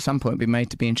should at some point be made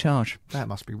to be in charge. That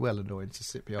must be well annoying to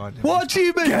sit behind him. What do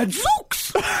you mean?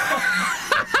 Gadzooks!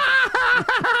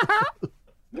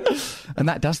 And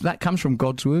that comes from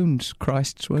God's wounds,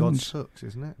 Christ's wounds. God's hooks,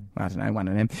 isn't it? I don't know, one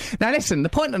of them. Now listen, the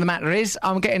point of the matter is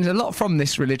I'm getting a lot from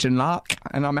this religion lark,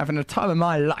 and I'm having a time of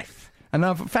my life. And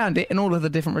I've found it in all of the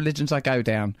different religions I go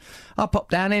down. I pop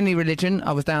down any religion.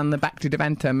 I was down the Bakti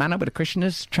Devanta Manor with the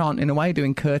Krishnas, chanting away,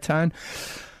 doing kirtan.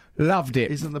 Loved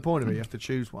it. Isn't the point of it you have to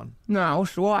choose one? No,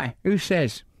 why? Who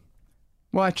says?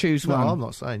 Why choose one? No, I'm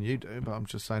not saying you do, but I'm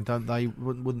just saying,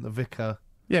 wouldn't the vicar...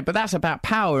 Yeah, but that's about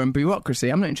power and bureaucracy.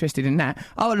 I'm not interested in that.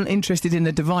 I'm interested in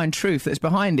the divine truth that's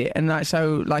behind it. And if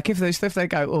they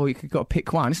go, oh, you've got to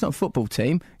pick one. It's not a football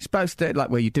team. You're supposed to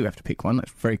you do have to pick one.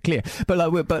 That's very clear.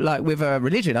 But with a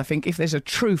religion, I think if there's a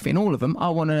truth in all of them, I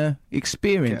want to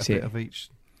experience Get a it. bit of each.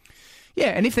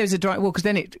 Yeah, and if there's a direct,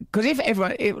 because if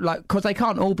everyone, because they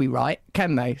can't all be right,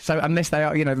 can they? So unless they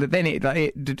are, then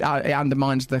it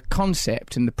undermines the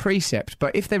concept and the precept.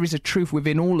 But if there is a truth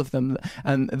within all of them,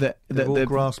 and they're all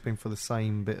grasping for the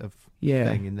same bit of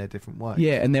thing in their different ways.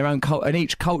 Yeah, and their own and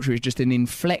each culture is just an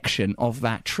inflection of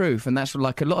that truth, and that's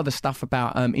like a lot of the stuff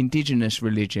about indigenous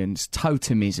religions,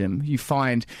 totemism. You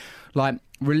find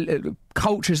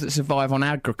cultures that survive on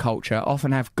agriculture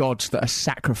often have gods that are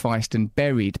sacrificed and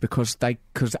buried because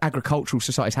agricultural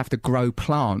societies have to grow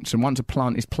plants, and once a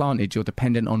plant is planted, you're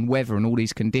dependent on weather and all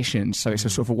these conditions. So it's a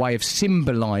sort of a way of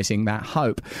symbolising that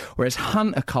hope. Whereas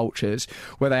hunter cultures,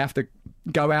 where they have to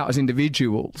go out as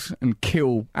individuals and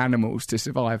kill animals to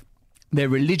survive, their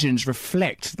religions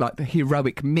reflect like the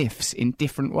heroic myths in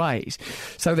different ways.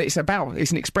 So that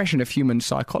it's an expression of human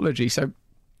psychology. So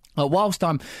whilst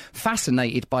I'm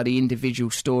fascinated by the individual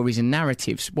stories and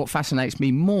narratives, what fascinates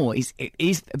me more is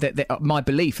my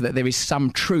belief that there is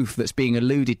some truth that's being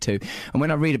alluded to. And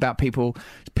when I read about people's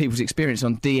experience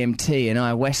on DMT and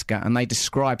ayahuasca, and they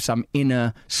describe some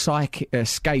inner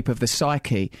escape of the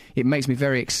psyche, it makes me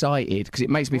very excited, because it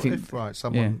makes me think...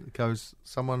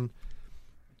 someone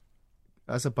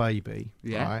as a baby,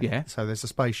 right? Yeah. So there's a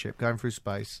spaceship going through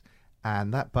space,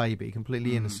 and that baby,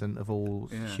 completely innocent of all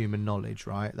human knowledge,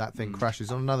 right? That thing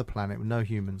crashes on another planet with no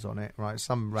humans on it, right?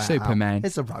 Some rat Superman.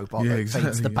 It's a robot that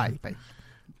feeds the baby. A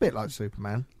bit like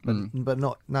Superman, but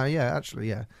not... No,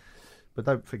 actually. But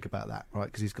don't think about that, right?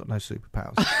 Because he's got no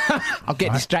superpowers. I'll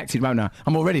get distracted, won't I?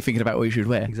 I'm already thinking about what you should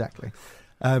wear. Exactly.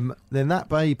 Then that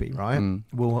baby, right,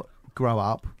 will grow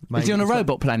up. Is he on a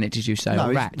robot planet, did you say? No,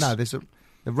 or rats? No, there's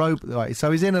the robot. Right, so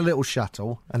he's in a little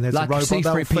shuttle, and there's like a robot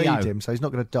that'll C-3PO. feed him, so he's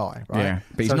not going to die, right? Yeah,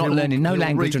 but he's so not learning no he'll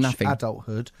language or reach nothing.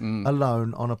 Adulthood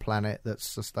alone on a planet that's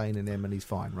sustaining him, and he's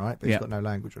fine, right? But he's got no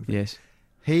language or anything. Yes.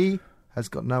 He has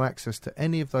got no access to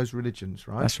any of those religions,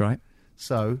 right? That's right.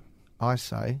 So I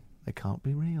say they can't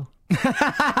be real.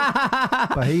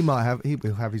 But he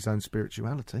will have his own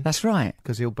spirituality. That's right.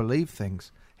 Because he'll believe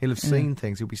things. He'll have seen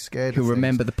things. He'll be scared. He'll of things.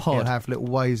 remember the pod. He'll have little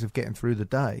ways of getting through the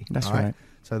day. That's right.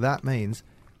 So that means,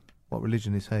 what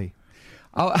religion is he?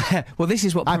 Oh, well, this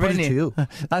is what I put it to you.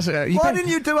 That's, Why didn't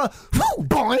you do a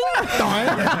boing like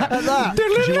that?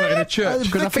 Because you weren't in a church.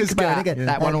 Because I think about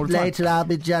that one all the time. Later I'll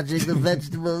be judging the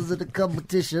vegetables at a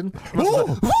competition. Where's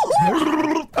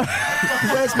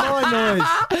my noise?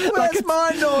 Where's my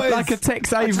noise? Like a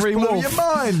Tex Avery blew wolf. your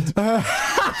mind.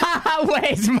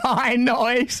 Where's my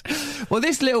noise? Well,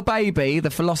 this little baby,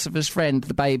 the philosopher's friend,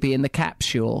 the baby in the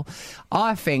capsule,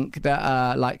 I think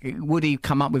that, would he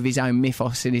come up with his own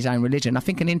mythos in his own religion? I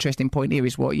think an interesting point here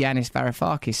is what Yanis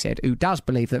Varoufakis said, who does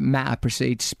believe that matter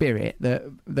precedes spirit,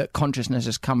 that consciousness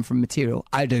has come from material.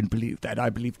 I don't believe that. I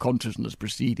believe consciousness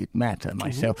preceded matter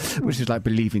myself, which is like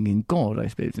believing in God, I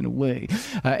suppose, in a way.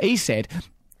 He said,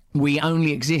 we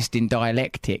only exist in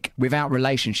dialectic. Without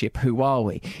relationship, who are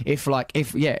we? If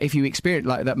you experience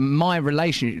like that, my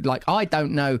relationship, like I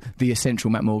don't know the essential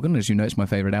Matt Morgan, as you know, it's my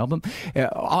favourite album.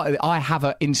 I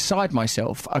have inside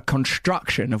myself a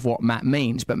construction of what Matt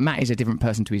means, but Matt is a different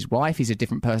person to his wife. He's a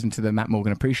different person to the Matt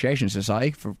Morgan Appreciation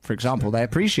Society, for example. They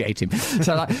appreciate him.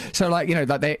 So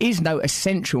there is no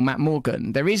essential Matt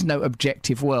Morgan. There is no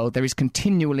objective world. There is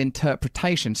continual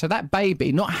interpretation. So that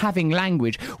baby, not having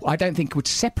language, I don't think would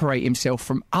separate himself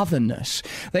from otherness.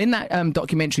 In that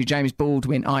documentary, James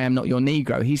Baldwin, I Am Not Your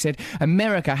Negro, he said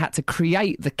America had to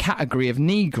create the category of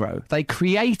Negro. They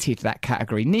created that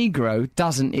category. Negro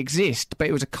doesn't exist, but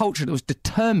it was a culture that was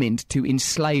determined to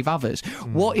enslave others.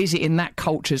 What is it in that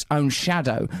culture's own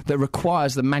shadow that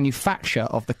requires the manufacture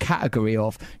of the category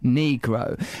of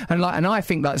Negro? And I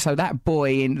think so that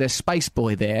boy in the space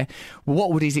boy there,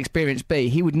 what would his experience be?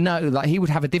 He would know, he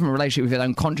would have a different relationship with his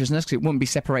own consciousness, because it wouldn't be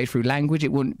separated through language.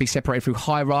 It wouldn't wouldn't be separated through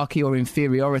hierarchy or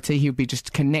inferiority. He would be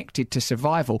just connected to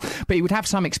survival. But he would have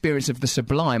some experience of the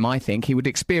sublime, I think. He would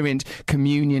experience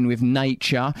communion with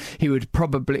nature. He would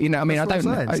probably, I mean, That's I don't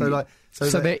what I'm know. saying.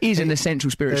 So there is an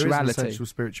essential spirituality. There is an essential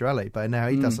spirituality, but now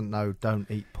he doesn't know don't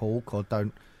eat pork or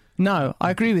don't... No,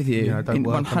 I agree with you. Don't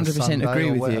work 100%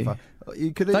 agree with you.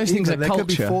 Those things are there culture.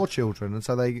 could be 4 children, and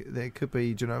so they could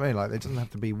be. Do you know what I mean? Like, there doesn't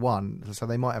have to be one. So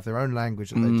they might have their own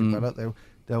language that they develop.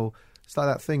 They'll. It's like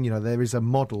that thing. There is a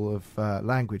model of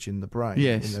language in the brain,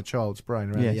 in the child's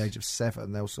brain around the age of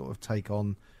 7. They'll sort of take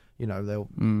on.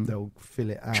 They'll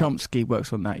fill it out. Chomsky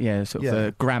works on that, sort of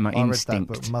the grammar instinct. I read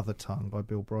that book, Mother Tongue, by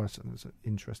Bill Bryson. It's an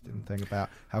interesting thing about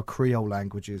how Creole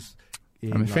languages.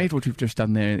 I'm afraid what you've just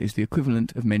done there is the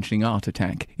equivalent of mentioning art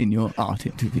attack in your art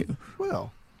interview.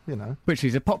 Well, which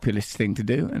is a populist thing to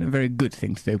do and a very good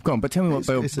thing to do. Go on, but tell me what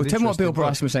Bill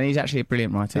Bryson was saying. He's actually a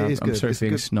brilliant writer. I'm sorry for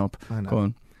being a snob.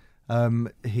 Go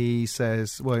on. He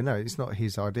says, well, no, it's not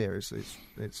his idea. It's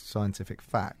scientific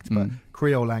fact. But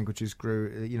Creole languages grew,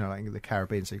 like in the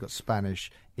Caribbean. So you've got Spanish,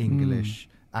 English,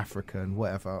 African,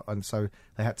 whatever, and so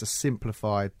they had to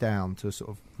simplify it down to a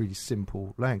sort of really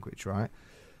simple language, right?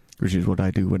 Which is what I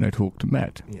do when I talk to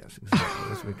Matt. Yes,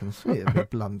 exactly. As we can see, a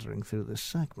bit blundering through this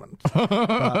segment.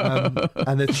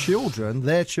 And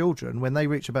their children, when they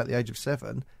reach about the age of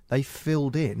 7, they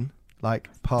filled in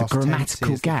like past grammatical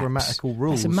tenses, gaps. the grammatical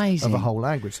rules of a whole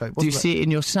language. So do you see it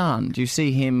in your son? Do you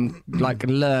see him like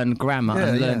learn grammar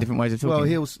and learn different ways of talking? Well,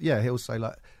 he'll say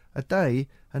like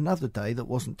another day that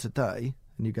wasn't today,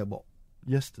 and you go, what?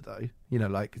 Yesterday?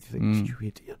 Like you think, you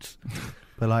idiots.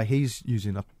 But like he's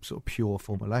using a sort of pure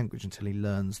form of language until he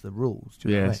learns the rules. Do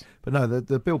you know what I mean? But no,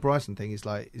 the Bill Bryson thing is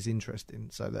interesting.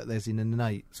 So that there's an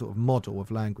innate sort of model of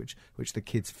language which the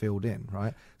kids filled in,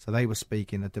 right? So they were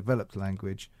speaking a developed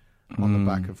language on the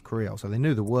back of Creole. So they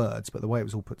knew the words, but the way it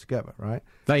was all put together, right?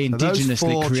 They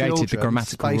indigenously created the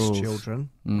grammatical space rules.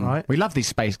 Children, right? We love these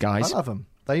space guys. I love them.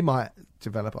 They might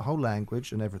develop a whole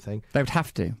language and everything. They would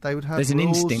have to. They would have. There's rules,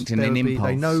 an instinct and an impulse.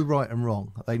 They know right and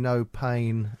wrong. They know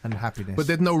pain and happiness. But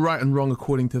there's no right and wrong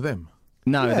according to them.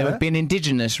 No, there would be an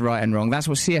indigenous right and wrong. That's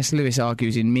what C.S. Lewis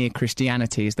argues in Mere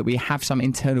Christianity, is that we have some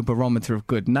internal barometer of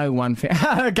good. No one...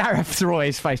 Gareth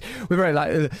Roy's face. We're very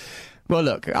like... Well,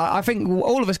 look, I think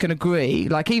all of us can agree,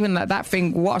 like even that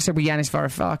thing, what I said with Yanis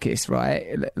Varoufakis,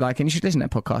 right? Like, and you should listen to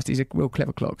that podcast, he's a real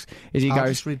clever clocks. I'll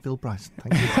just read Bill Bryson,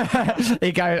 thank you.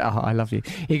 He goes, oh, I love you.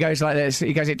 He goes like this,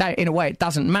 he goes, in a way, it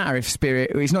doesn't matter if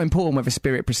spirit, it's not important whether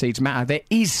spirit precedes matter. There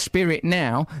is spirit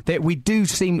now that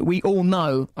we all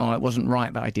know, oh, it wasn't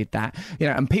right that I did that.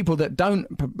 And people that don't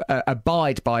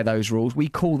abide by those rules, we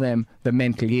call them the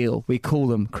mentally ill, we call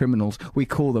them criminals, we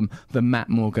call them the Matt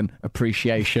Morgan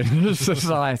Appreciation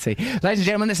Society. Ladies and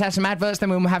gentlemen, let's have some adverts,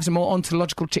 then we'll have some more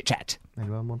ontological chit-chat.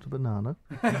 Anyone want a banana?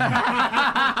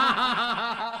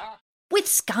 With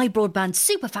Sky Broadband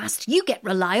Superfast, you get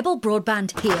reliable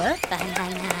broadband here.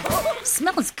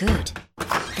 Smells good.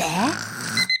 There.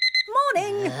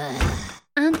 Morning.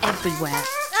 And everywhere.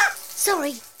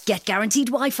 Sorry. Get guaranteed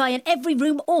Wi-Fi in every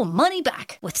room or money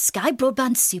back with Sky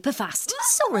Broadband Superfast.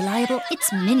 So reliable,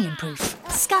 it's minion-proof.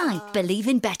 Sky. Believe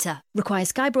in better. Requires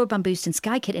Sky Broadband Boost and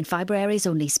Sky Kit in fibre areas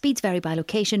only. Speeds vary by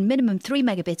location. Minimum 3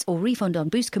 megabits or refund on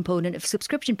Boost component if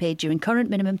subscription paid during current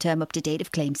minimum term up to date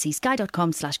of claim. See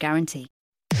sky.com/guarantee.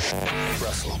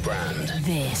 Russell Brand.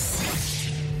 This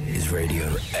is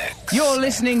Radio X. You're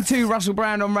listening to Russell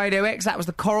Brand on Radio X. That was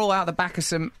the Coral out the back of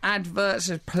some adverts.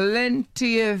 There's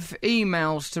plenty of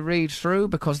emails to read through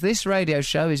because this radio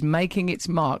show is making its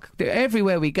mark.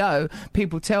 Everywhere we go,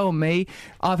 people tell me,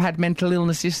 I've had mental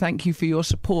illnesses. Thank you for your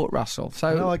support, Russell.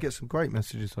 So I get some great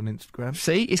messages on Instagram.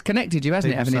 See, it's connected you,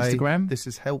 hasn't People it, having say, Instagram? This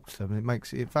has helped them.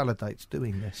 It validates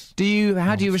doing this.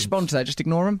 How do you respond to that? Just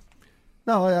ignore them?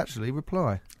 No, I actually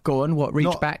reply. Go on,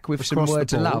 reach back with some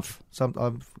words of love?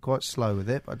 I'm quite slow with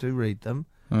it, but I do read them.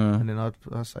 And then I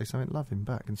say something loving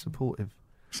back and supportive.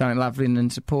 Something loving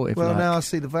and supportive. Well, now I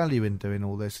see the value in doing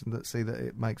all this and see that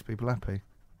it makes people happy.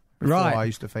 Before Right. I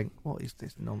used to think, what is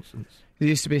this nonsense? There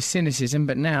used to be a cynicism,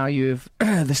 but now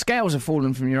the scales have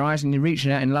fallen from your eyes and you're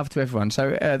reaching out in love to everyone.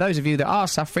 So those of you that are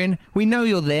suffering, we know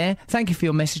you're there. Thank you for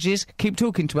your messages. Keep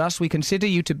talking to us. We consider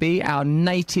you to be our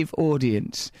native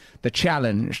audience. The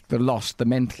challenged, the lost, the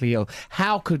mentally ill.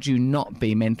 How could you not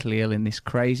be mentally ill in this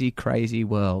crazy, crazy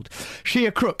world?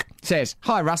 Shia Crook says,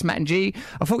 Hi Russ, Matt and G.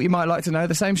 I thought you might like to know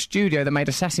the same studio that made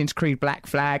Assassin's Creed Black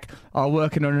Flag are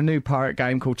working on a new pirate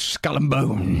game called Skull and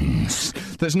Bones. Kings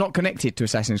that's not connected to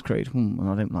Assassin's Creed. I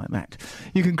don't like that.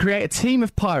 You can create a team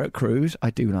of pirate crews. I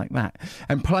do like that.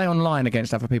 And play online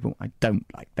against other people. I don't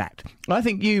like that. I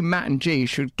think you, Matt and G,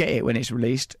 should get it when it's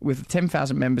released. With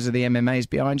 10,000 members of the MMAs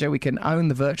behind you, we can own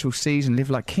the virtual seas and live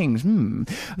like kings.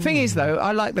 Thing is, though,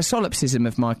 I like the solipsism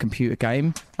of my computer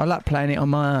game. I like playing it on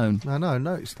my own. I know, I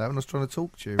noticed that when I was trying to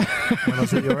talk to you when I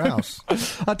was at your house.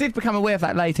 I did become aware of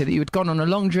that later, that you had gone on a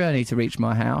long journey to reach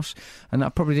my house, and I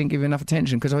probably didn't give you enough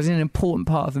attention because I was in an important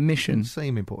part of the mission. It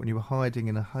seemed important. You were hiding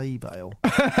in a hay bale.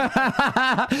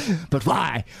 But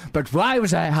why? But why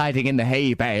was I hiding in the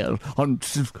hay bale?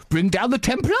 Bring down the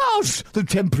Templars! The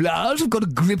Templars have got a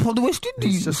grip on the West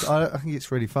Indies. It's just, I think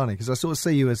it's really funny because I sort of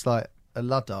see you as like a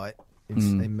Luddite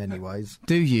in many ways.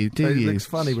 Do you? It looks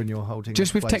funny when you're holding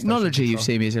just with technology you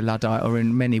see me as a Luddite, or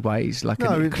in many ways like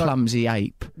a clumsy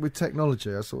ape? With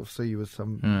technology I sort of see you as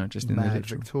some just in mad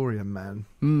Victorian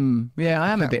man. Yeah,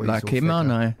 I am a bit like him,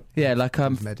 aren't I? Yeah, like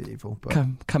I'm medieval, but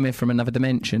come here from another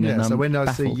dimension. Yeah, and so when I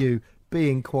baffled. see you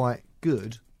being quite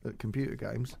good at computer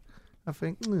games, I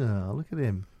think, oh, look at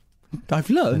him. I've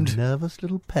learned. A nervous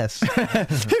little pest. Here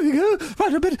we go.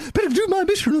 Right, I better do my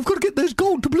mission. I've got to get those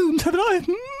gold doubloons, haven't I?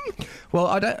 Well,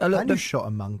 I don't. And you shot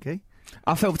a monkey.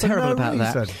 I felt terrible about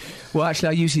that. Well, actually,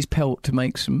 I use his pelt to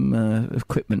make some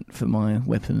equipment for my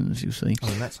weapons, you see. Oh,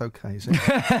 and that's okay, is it?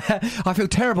 I feel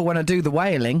terrible when I do the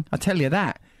whaling, I tell you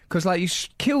that. Because, like, you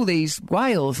kill these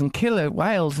whales and killer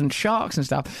whales and sharks and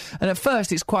stuff. And at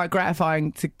first, it's quite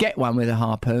gratifying to get one with a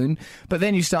harpoon. But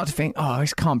then you start to think, oh,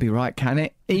 this can't be right, can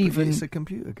it? Even it's a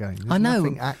computer game. There's I know.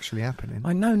 nothing actually happening.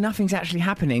 I know nothing's actually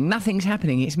happening. Nothing's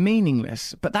happening. It's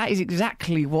meaningless. But that is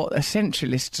exactly what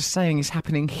essentialists are saying is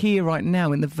happening here right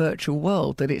now in the virtual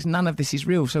world, that it's none of this is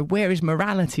real. So where is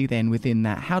morality then within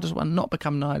that? How does one not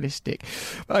become nihilistic?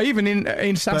 Even in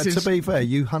But to be fair,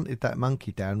 you hunted that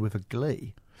monkey down with a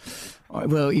glee.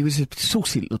 Well, he was a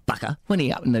saucy little bugger, wasn't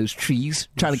he, up in those trees,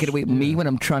 trying to get away from me when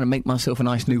I'm trying to make myself a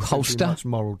nice new holster. Much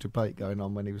moral debate going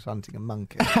on when he was hunting a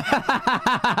monkey.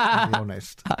 To be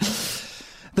honest.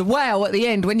 The whale at the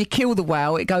end, when you kill the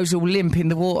whale, it goes all limp in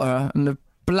the water, and the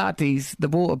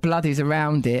water bloodies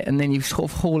around it, and then you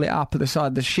sort of haul it up at the side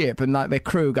of the ship, and like their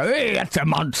crew go, "Hey, that's a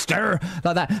monster!"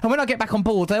 like that. And when I get back on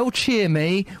board, they all cheer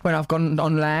me when I've gone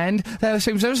on land. They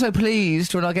seem so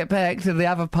pleased when I get back to the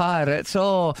other pirates.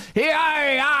 Oh, here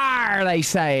we are, they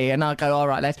say, and I go, "All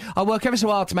right, lads." I work ever so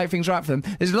hard to make things right for them.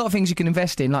 There's a lot of things you can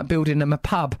invest in, like building them a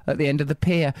pub at the end of the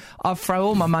pier. I throw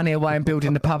all my money away in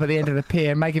building the pub at the end of the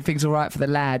pier and making things all right for the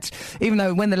lads. Even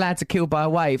though when the lads are killed by a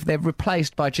wave, they're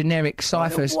replaced by generic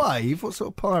ciphers. Wave? What sort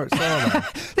of pirates are they?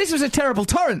 This was a terrible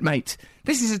torrent, mate.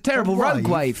 This is a terrible rogue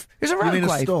wave. It's a rogue wave.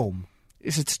 A storm?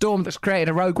 It's a storm that's created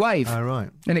a rogue wave. Oh, right.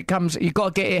 And it comes, you've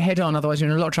got to get it head on, otherwise you're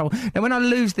in a lot of trouble. Now, when I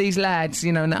lose these lads,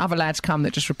 you know, and the other lads come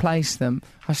that just replace them,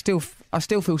 I still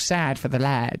feel sad for the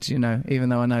lads, you know, even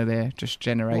though I know they're just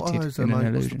generated in an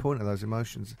illusion. What's the point of those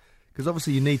emotions? Because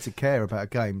obviously you need to care about a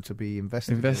game to be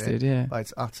invested in it, yeah. But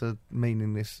it's utter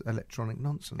meaningless electronic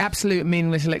nonsense. Absolute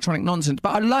meaningless electronic nonsense.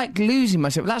 But I like losing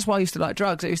myself. That's why I used to like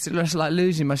drugs. I used to just like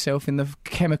losing myself in the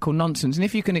chemical nonsense. And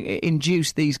if you can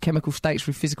induce these chemical states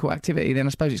through physical activity, then I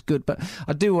suppose it's good. But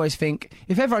I do always think,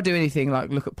 if ever I do anything like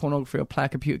look at pornography or play a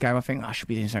computer game, I think I should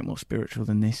be doing something more spiritual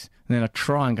than this. And then I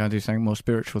try and go and do something more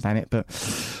spiritual than it. But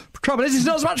the trouble is, it's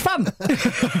not as much fun.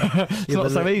 It's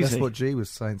not so easy. That's what G was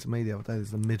saying to me the other day.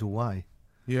 There's the middle way.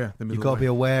 Yeah, the middle You've got way. to be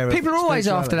aware of People are always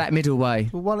after that middle way.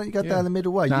 Well, why don't you go down the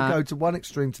middle way? Nah. You go to one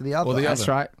extreme to the other. Or the That's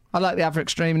other. right. I like the other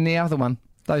extreme and the other one.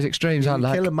 Those extremes I You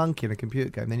like. kill a monkey in a computer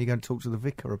game, then you go and talk to the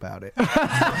vicar about it.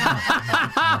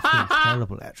 I feel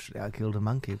terrible, actually. I killed a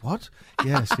monkey. What?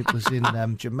 Yes, it was in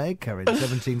Jamaica in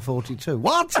 1742.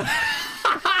 What?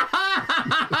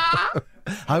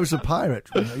 I was a pirate.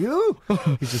 You?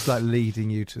 He's just like leading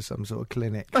you to some sort of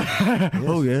clinic. Yes.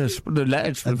 Oh, yes. The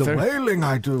lads And the whaling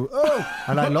I do. Oh,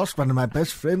 and I lost one of my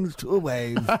best friends to a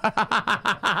wave.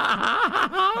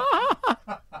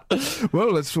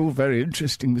 Well, that's all very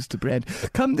interesting, Mr. Brand.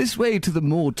 Come this way to the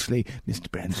Maudsley. Mr.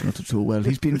 Brand's not at all well.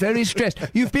 He's been very stressed.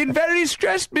 You've been very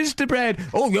stressed, Mr. Brand.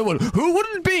 Oh, yeah, well, who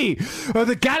wouldn't be?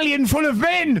 The galleon full of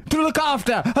men to look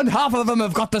after, and half of them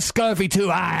have got the scurvy too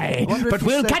high. But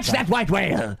we'll catch that white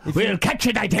whale. We'll catch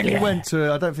it, I tell you. You went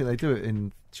to, I don't think they do it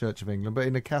in Church of England, but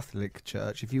in a Catholic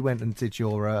church, if you went and did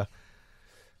your,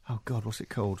 oh God, what's it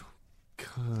called?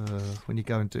 When you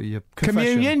go and do your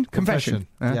Communion? Confession.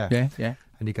 Yeah.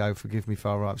 And you go, forgive me,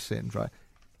 Father, I've sinned, right?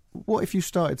 What if you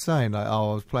started saying, like,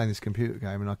 oh, I was playing this computer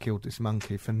game and I killed this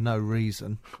monkey for no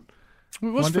reason?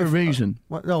 What's for a reason?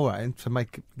 All right, to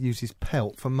use his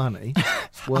pelt for money.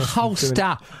 A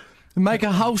holster. Make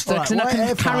a holster, All right, and I can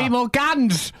whatever. carry more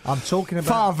guns. I'm talking about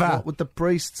Father. what would the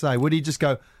priest say? Would he just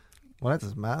go, well, that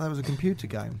doesn't matter, that was a computer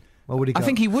game? Or would he go, I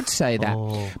think he would say that.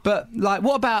 Oh. But, like,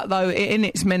 what about, though,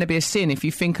 it's meant to be a sin if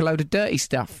you think a load of dirty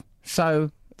stuff?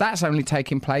 So that's only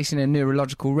taking place in a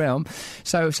neurological realm.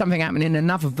 So if something happening in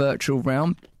another virtual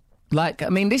realm, like, I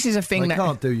mean, this is a thing they that...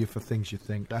 can't do you for things you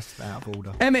think. That's out of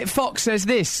order. Emmett Fox says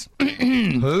this.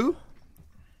 Who?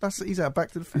 He's out of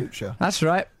Back to the Future. That's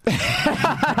right.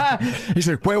 He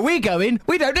said, where we going,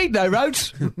 we don't need no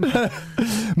roads.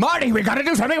 Marty, we got to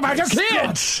do something about your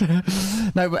kids.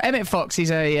 No, but Emmett Fox,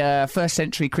 he's a first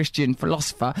century Christian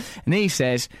philosopher, and he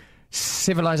says,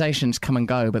 civilizations come and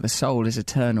go, but the soul is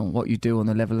eternal. What you do on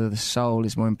the level of the soul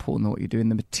is more important than what you do in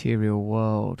the material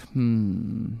world.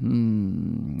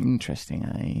 Interesting,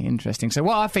 eh? Interesting. So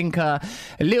what I think a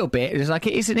little bit is like,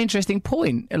 it's an interesting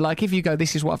point. Like, if you go,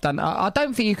 this is what I've done, I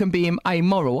don't think you can be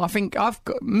amoral. I think I've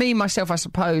got, myself, I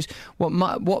suppose, what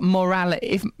morality,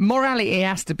 if morality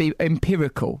has to be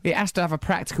empirical, it has to have a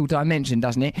practical dimension,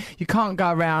 doesn't it? You can't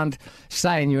go around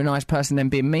saying you're a nice person and then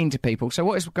being mean to people. So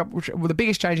what is the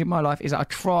biggest change in my life is I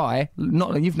try,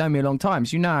 you've known me a long time,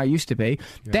 so you know how I used to be,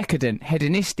 decadent,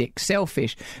 hedonistic,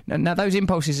 selfish. Now those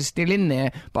impulses are still in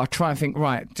there, but I try and think,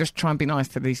 right, just try and be nice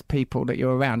to these people that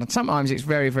you're around. And sometimes it's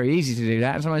very, very easy to do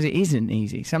that, and sometimes it isn't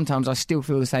easy. Sometimes I still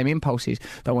feel the same impulses.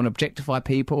 I want to objectify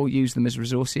people, use them as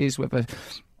resources, whether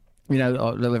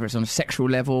it's on a sexual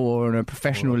level or on a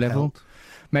professional level.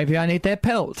 Maybe I need their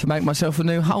pelt to make myself a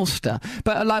new holster.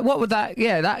 But, like, what would that...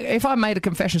 Yeah, that, if I made a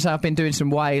confession, say I've been doing some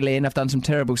whaling, I've done some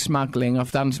terrible smuggling,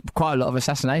 I've done quite a lot of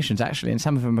assassinations, actually, and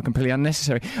some of them are completely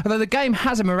unnecessary. Although the game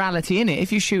has a morality in it.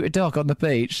 If you shoot a dog on the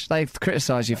beach, they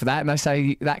criticise you for that, and they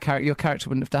say your character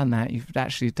wouldn't have done that. You've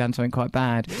actually done something quite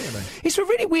bad. Really? It's a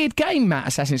really weird game, Matt,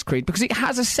 Assassin's Creed, because it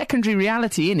has a secondary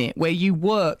reality in it where you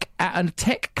work at a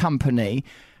tech company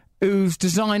who's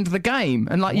designed the game,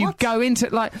 and like you go into,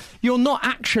 like, you're not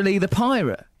actually the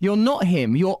pirate, you're not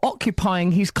him, you're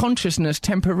occupying his consciousness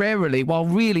temporarily while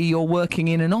really you're working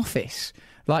in an office.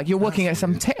 Like, you're working at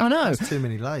some tech. I know. There's too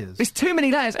many layers. There's too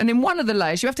many layers, and in one of the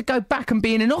layers you have to go back and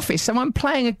be in an office. So I'm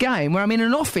playing a game where I'm in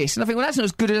an office, and I think, well, that's not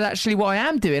as good as actually what I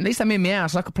am doing. At least I'm in my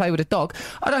house and I can play with a dog.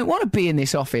 I don't want to be in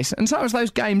this office. And sometimes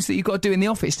those games that you've got to do in the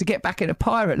office to get back into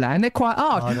pirate land, they're quite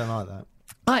hard. I don't like that.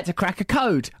 I had to crack a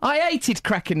code. I hated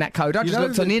cracking that code. I just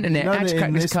looked on the internet. I had to crack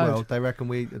in this code. World, they reckon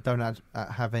we don't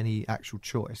have any actual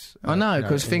choice. I know,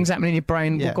 because things happen in your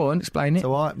brain. Yeah. Well, go on, explain it.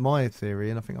 So my theory,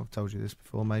 and I think I've told you this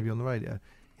before, maybe on the radio,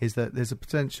 is that there's a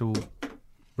potential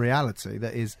reality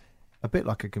that is a bit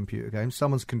like a computer game.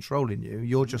 Someone's controlling you.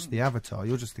 You're just the avatar.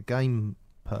 You're just the game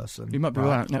person. You might be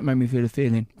right. That made me feel a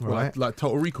feeling. Right. Like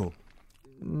Total Recall.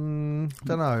 Don't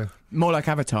know. More like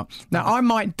Avatar. Now, I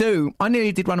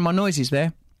nearly did one of my noises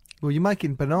there. Well, you're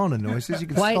making banana noises. You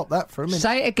can stop that for a minute.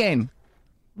 Say it again.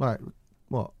 Right.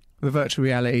 What? The virtual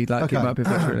reality, like, Okay. it might be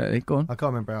virtual reality. Go on. I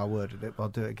can't remember how I worded it, but I'll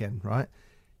do it again, right?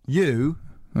 You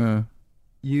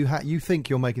think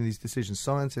you're making these decisions.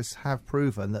 Scientists have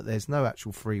proven that there's no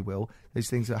actual free will.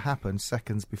 These things that happen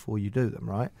seconds before you do them,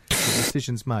 right? The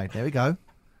decision's made. There we go.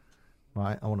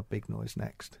 Right, I want a big noise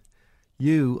next.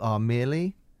 You are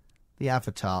merely the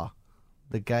avatar,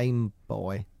 the Game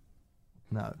Boy.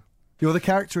 No. You're the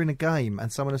character in a game,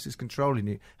 and someone else is controlling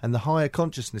you. And the higher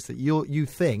consciousness that you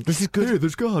think, this is good, yeah,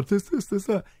 there's God, there's this, there's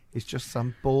that, is just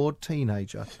some bored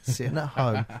teenager sitting at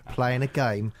home playing a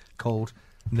game called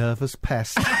Nervous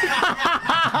Pest.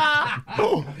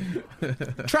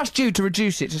 Trust you to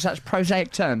reduce it to such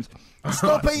prosaic terms.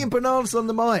 Stop eating bananas on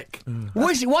the mic.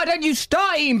 Why don't you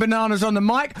start eating bananas on the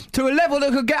mic to a level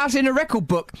that could get us in a record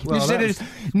book, Well, instead of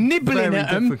nibbling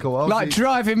at them like Obviously.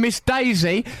 driving Miss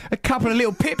Daisy, a couple of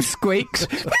little pipsqueaks.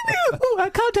 Oh, I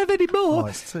can't have any more. Oh,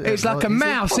 it's like a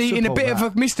mouse eating a bit of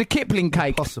a Mr. Kipling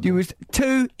cake. Impossible. You was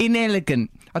too inelegant.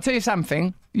 I'll tell you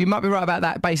something. You might be right about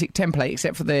that basic template,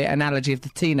 except for the analogy of the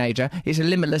teenager. It's a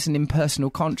limitless and impersonal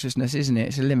consciousness, isn't it?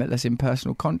 It's a limitless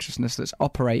impersonal consciousness that's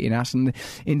operating us, and the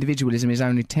individualism is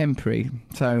only temporary.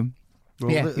 So,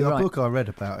 Well, yeah, the you're right. book I read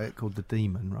about it, called The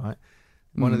Demon, right?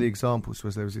 One of the examples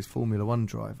was there was this Formula One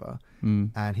driver,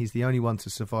 and he's the only one to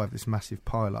survive this massive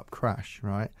pile-up crash,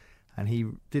 right? And he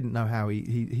didn't know how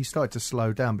he started to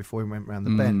slow down before he went round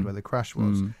the bend where the crash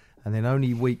was. And then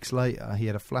only weeks later, he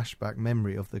had a flashback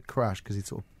memory of the crash because he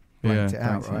sort of blanked it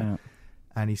out, right?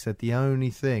 And he said the only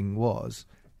thing was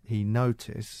he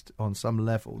noticed on some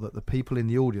level that the people in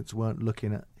the audience weren't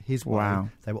looking at his way.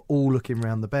 They were all looking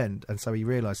round the bend. And so he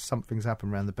realised something's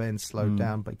happened round the bend, slowed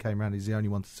down, but he came round. He's the only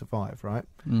one to survive, right?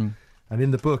 And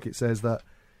in the book, it says that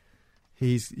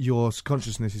your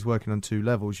consciousness is working on two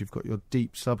levels. You've got your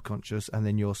deep subconscious and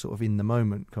then your sort of in the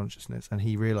moment consciousness. And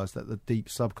he realised that the deep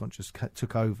subconscious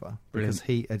took over because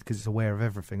it's aware of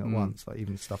everything at once, like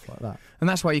even stuff like that. And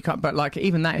that's why you can't. But like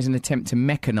even that is an attempt to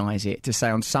mechanise it, to say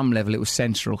on some level it was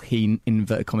central. He, in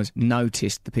inverted commas,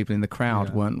 noticed the people in the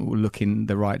crowd weren't looking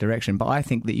the right direction. But I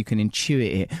think that you can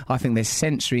intuit it. I think there's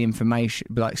sensory information,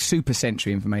 like super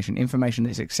sensory information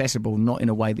that's accessible not in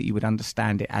a way that you would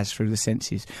understand it as through the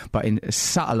senses, but in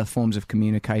subtler forms of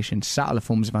communication, subtler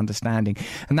forms of understanding.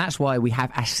 And that's why we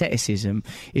have asceticism,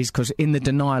 is because in the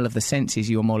denial of the senses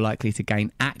you're more likely to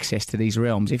gain access to these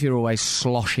realms. If you're always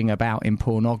sloshing about in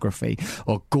pornography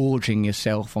or gorging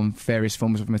yourself on various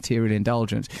forms of material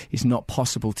indulgence, it's not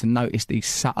possible to notice these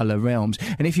subtler realms.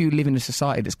 And if you live in a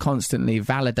society that's constantly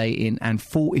validating and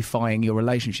fortifying your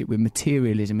relationship with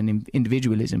materialism and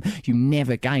individualism, you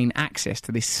never gain access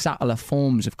to these subtler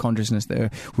forms of consciousness that are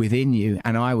within you,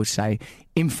 and I would say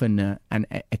infinite and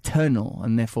eternal,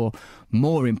 and therefore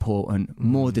more important,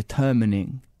 more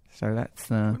determining. So that's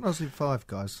when I was in Five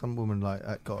Guys, some woman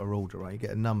got her order, right? You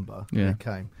get a number, and it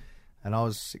came, and I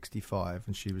was 65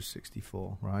 and she was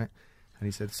 64, right? And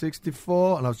he said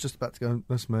 64, and I was just about to go,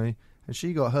 that's me, and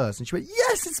she got hers, and she went,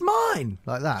 yes, it's mine,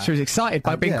 like that. She was excited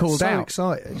by being called out.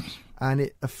 Excited. And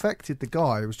it affected the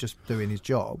guy who was just doing his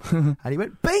job. And he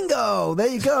went, bingo, there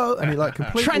you go. And he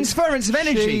completely... Transference of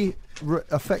energy. She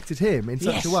affected him in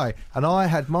such a way. And I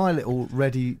had my little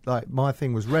ready, my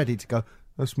thing was ready to go,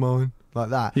 that's mine, like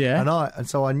that. Yeah. And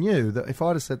so I knew that if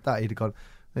I'd have said that, he'd have gone,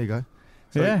 there you go.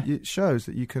 So it shows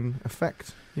that you can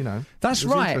affect, That's it was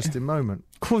right. an interesting moment.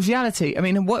 Causality. I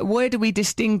mean, where do we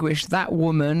distinguish that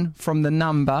woman from the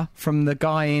number, from the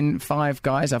guy in Five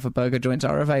Guys? Other burger joints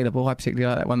are available. I particularly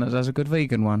like that one that does a good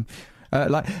vegan one.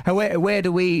 Where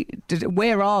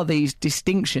are these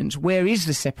distinctions? Where is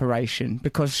the separation?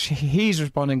 Because he's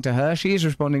responding to her, she is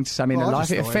responding to something in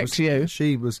life. It affects you.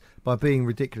 She was, by being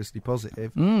ridiculously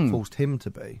positive, forced him to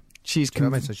be. So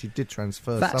she did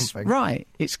transfer something. Right.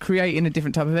 It's creating a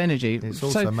different type of energy. It's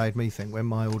also made me think, when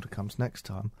my order comes next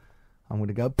time, I'm going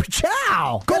to go,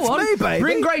 Pachow! Go That's on, me, baby!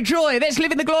 Bring great joy. Let's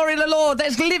live in the glory of the Lord.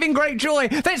 Let's live in great joy.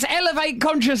 Let's elevate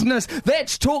consciousness.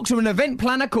 Let's talk to an event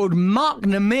planner called Mark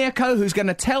Niemierko, who's going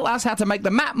to tell us how to make the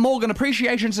Matt Morgan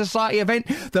Appreciation Society event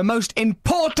the most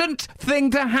important thing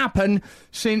to happen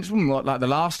since, like the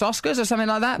last Oscars or something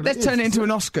like that? Let's turn it into an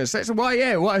Oscars.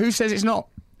 Who says it's not?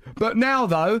 But now,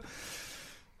 though,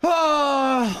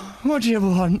 what do you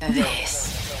want?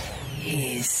 This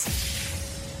is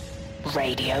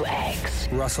Radio X.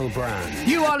 Russell Brand.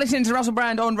 You are listening to Russell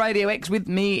Brand on Radio X. With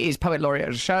me is Poet Laureate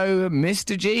of the show,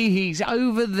 Mr. G. He's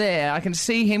over there. I can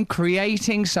see him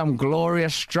creating some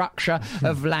glorious structure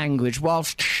of language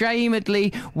whilst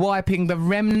shamedly wiping the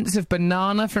remnants of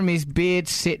banana from his beard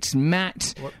sits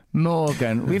Matt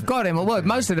Morgan. We've got him. Well,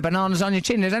 most of the bananas on your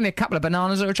chin. There's only a couple of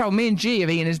bananas that are trouble. Me and G have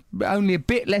eaten only a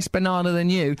bit less banana than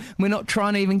you. We're not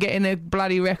trying to even get in a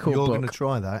bloody record book. You're going to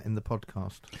try that in the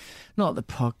podcast. Not the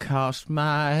podcast,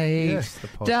 mate. Yes, the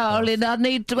podcast. Darling, I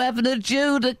need to have an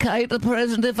adjudicator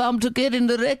present if I'm to get in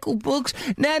the record books.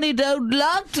 Nanny don't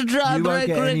like to try You break won't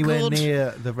get records. anywhere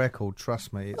near the record,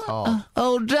 trust me, it's hard.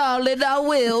 Oh, darling, I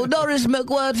will. Norris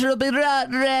McWhirter will be right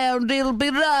round. He'll be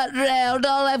right round.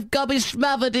 I'll be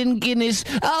smothered in Guinness.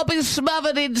 I'll be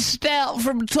smothered in stout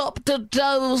from top to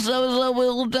toe, so as I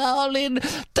will, darling.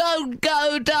 Don't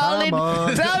go, darling.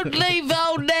 Don't leave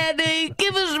old Nanny.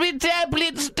 Give us me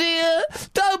tablets, dear.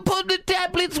 Don't put the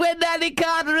tablets where Nanny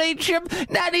can't reach them.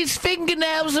 Nanny's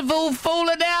fingernails have all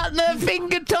fallen out and her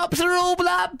fingertops are all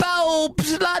like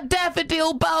bulbs, like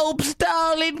daffodil bulbs,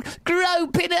 darling.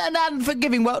 Groping at an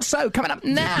unforgiving world. So, coming up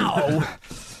now,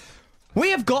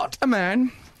 we have got a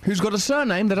man who's got a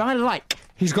surname that I like.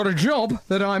 He's got a job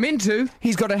that I'm into.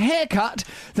 He's got a haircut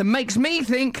that makes me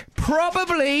think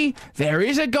probably there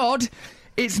is a God.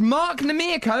 It's Mark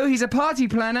Niemierko. He's a party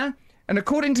planner. And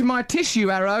according to my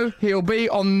tissue arrow, he'll be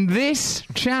on this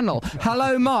channel.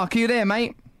 Hello, Mark. Are you there,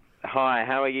 mate? Hi,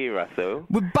 how are you, Russell?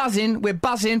 We're buzzing,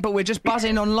 but we're just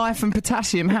buzzing on life and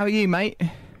potassium. How are you, mate?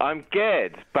 I'm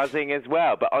good. Buzzing as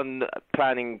well, but on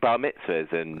planning bar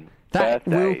mitzvahs and that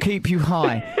birthdays. will keep you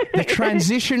high. The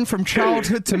transition from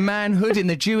childhood to manhood in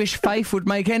the Jewish faith would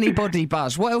make anybody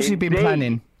buzz. What else have you been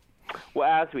planning? What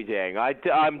else are we doing? I've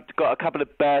got a couple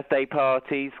of birthday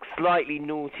parties, slightly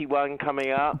naughty one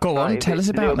coming up. Go on, tell us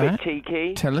about that. A little bit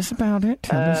cheeky. Tell us about it.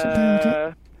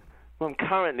 Well, I'm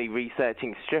currently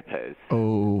researching strippers.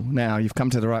 Oh, now you've come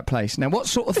to the right place. Now, what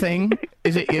sort of thing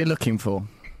is it you're looking for?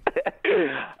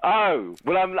 Oh,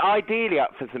 well, I'm ideally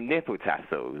up for some nipple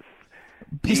tassels.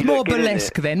 It's You more look good in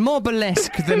burlesque it. then. More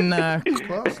burlesque than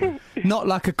not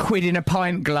like a quid in a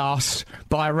pint glass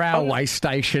by a railway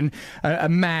station. A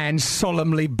man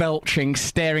solemnly belching,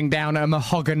 staring down at a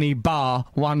mahogany bar,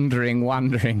 wondering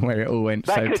where it all went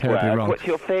That so could terribly work. wrong. What's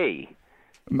your fee?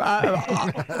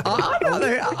 I'm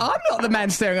not the man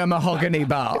staring at a mahogany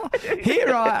bar.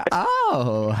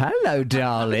 Oh, hello,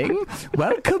 darling.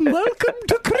 Welcome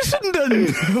to Christendom.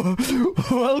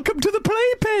 Welcome to the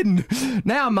playpen.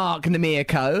 Now, Mark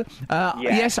Niemierko.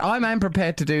 Yes, I am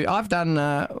prepared to do. I've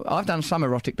done some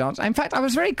erotic dance. In fact, I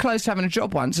was very close to having a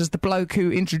job once as the bloke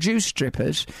who introduced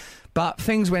strippers. But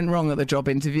things went wrong at the job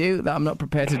interview that I'm not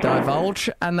prepared to divulge,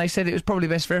 and they said it was probably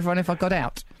best for everyone if I got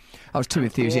out. I was too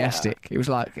enthusiastic. It was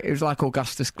like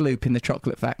Augustus Gloop in the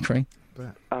Chocolate Factory.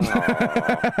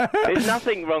 There's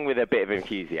nothing wrong with a bit of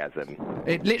enthusiasm.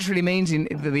 It literally means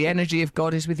the energy of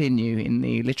God is within you in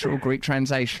the literal Greek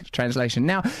translation.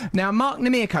 Now, Mark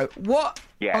Niemierko, what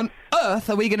on earth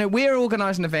are we going to... We're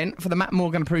organising an event for the Matt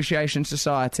Morgan Appreciation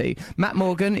Society. Matt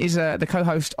Morgan is the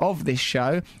co-host of this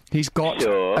show. He's got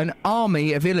an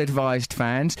army of ill-advised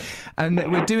fans, and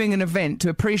we're doing an event to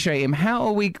appreciate him.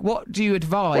 What do you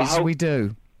advise we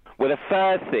do? Well, the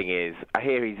first thing is, I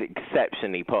hear he's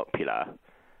exceptionally popular.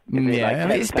 Yeah,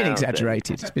 it's been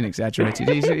exaggerated.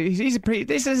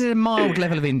 This is a mild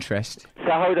level of interest.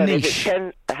 So hold on, Niche.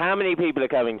 how many people are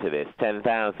coming to this?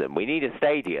 10,000. We need a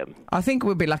stadium. I think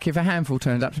we'd be lucky if a handful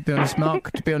turned up, to be honest,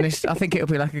 Mark. To be honest, I think it'll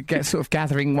be like a sort of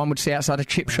gathering one would see outside a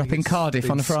chip shop in Cardiff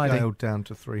on a Friday. Scaled down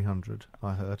to 300,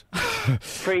 I heard.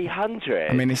 300?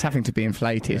 I mean, it's having to be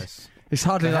inflated. Yes. It's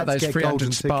hardly They like had to those get 300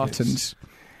 golden Spartans.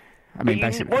 I But mean, you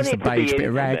basically, want it's a it to be beige bit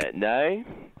of rag. intimate,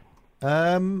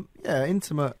 no? Yeah,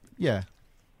 intimate. Yeah,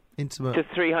 intimate. Just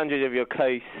 300 of your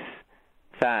close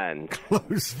fans.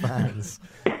 Close fans.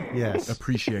 Yes.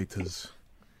 Appreciators.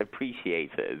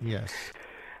 Appreciators. Yes.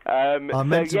 I'm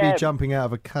meant to be jumping out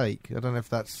of a cake. I don't know if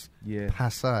that's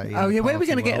passé. Oh, yeah, where are we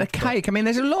going to get the cake? I mean,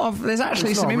 there's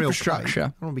actually some infrastructure. I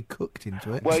don't want to be cooked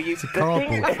into it. Well, it's a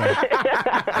cardboard thing.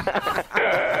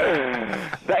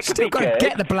 That could Still be got to good.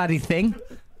 get the bloody thing.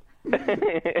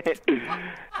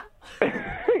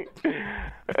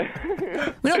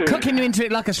 We're not cooking you into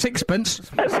it like a sixpence.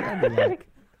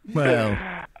 Well,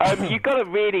 you've got to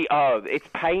really. Oh, it's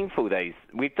painful.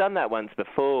 We've done that once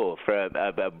before for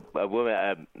a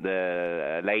woman.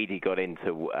 A lady got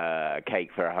into a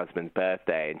cake for her husband's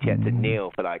birthday, and she had to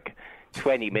kneel for like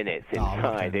 20 minutes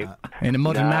inside. In a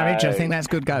modern marriage, I think that's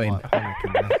good going.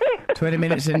 20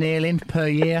 minutes of kneeling per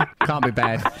year can't be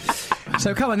bad.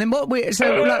 So come on, then. What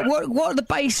are the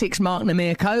basics, Mark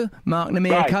Niemierko?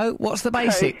 Right. What's the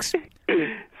basics?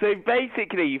 So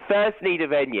basically, you first need a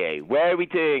venue. Where are we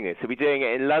doing this? Are we doing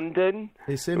it in London?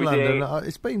 It's in London.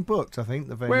 It's been booked, I think,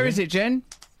 the venue. Where is it, Jen?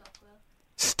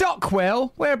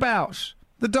 Stockwell. Whereabouts?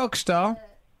 The Dog Star.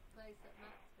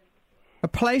 A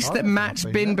place that Matt's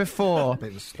been before.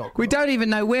 We don't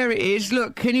even know where it is.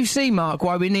 Look, can you see, Mark,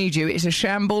 why we need you? It's a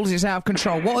shambles, it's out of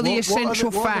control. What are the essential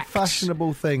what are facts? the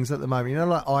fashionable things at the moment? You know,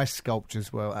 like ice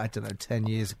sculptures, well, I don't know, 10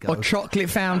 years ago. Or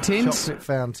chocolate fountains. Chocolate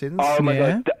fountains. Oh, my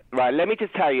God. Right, let me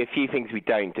just tell you a few things we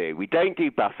don't do. We don't do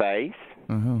buffets.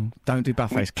 Don't do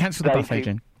buffets. Cancel the buffet,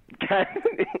 Jen.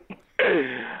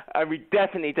 And we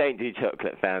definitely don't do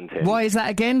chocolate fountains. Why is that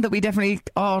again, that we definitely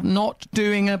are not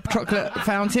doing a chocolate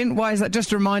fountain? Why is that? Just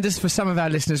to remind us, for some of our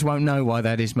listeners won't know why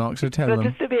that is, Mark, so tell They're them.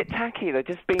 just a bit tacky. They're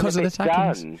just being Because a of bit the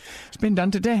tackiness. done. It's been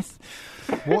done to death.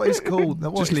 What is called?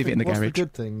 Just leave it in the what's garage. the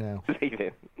good thing now? Leave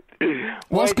it.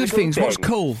 What's good things? What's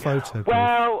cool? Photo.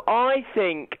 Well, I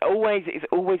think it's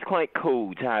always quite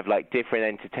cool to have like different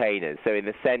entertainers. So in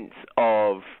the sense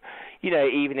of, you know,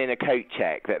 even in a coat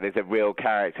check, that there's a real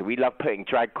character. We love putting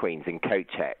drag queens in coat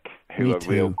check who Me are too.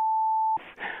 real.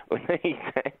 Or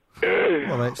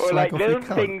like little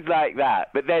things like that.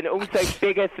 But then also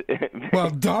bigger.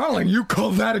 Well, darling, you call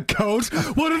that a coat?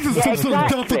 What is this, some sort of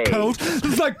duffel coat?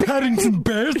 It's like Paddington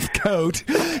Bear's coat.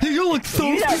 You look so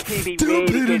You'd actually be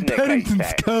stupid really in good in a Paddington's coat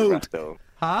check, coat. Russell.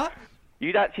 Huh?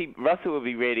 Russell would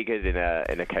be really good in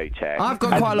a coat check. I've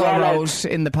got quite a lot of roles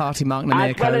in the party, Mark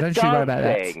Niemierko. Don't you worry about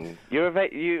that. Dancing. You're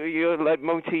like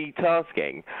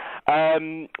multitasking.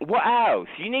 What else?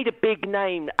 You need a big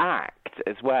name act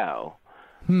as well.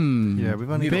 Yeah, we've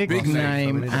only Big got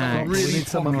name act. We need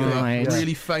someone Right.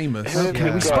 Really famous. Okay, we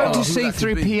God. spoke to Who that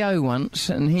could be. C3PO once,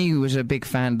 and he was a big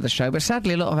fan of the show, but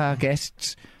sadly a lot of our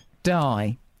guests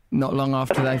die not long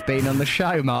after they've been on the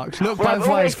show, Mark. Look Well, both I've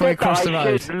always ways before you said that cross the I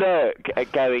road. should look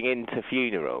at going into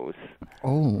funerals.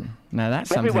 Oh, now that's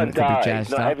something Everyone that could be dies.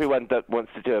 jazzed Not up. everyone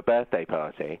wants to do a birthday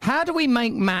party. How do we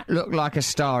make Matt look like a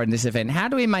star in this event? How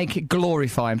do we make it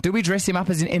glorify him? Do we dress him up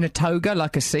as in a toga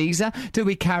like a Caesar? Do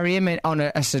we carry him on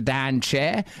a sedan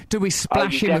chair? Do we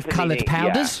splash you him with definitely coloured need-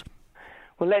 powders?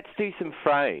 Well, let's do some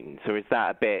thrones, or is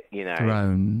that a bit,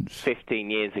 Thrones.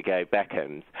 15 years ago,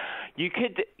 Beckham's? You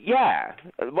could, yeah.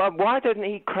 Well, why doesn't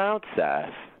he crowd surf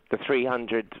the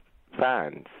 300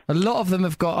 fans? A lot of them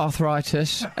have got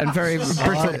arthritis and very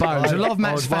brittle bones. A lot of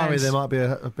Matt's I was worried fans. there might be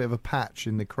a bit of a patch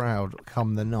in the crowd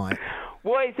come the night.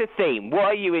 What is the theme? What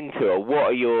are you into, or what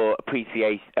are your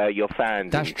your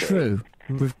fans That's into? true.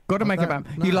 We've got to make it about.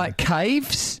 You like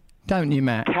caves, don't you,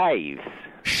 Matt? Caves.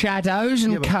 Shadows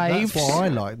and Yeah, but caves. That's what I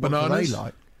like. What do Bananas? they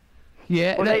like?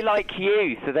 Yeah, Well, they like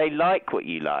you, so they like what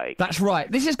you like. That's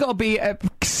right. This has got to be a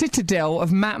citadel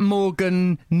of Matt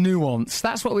Morgan nuance.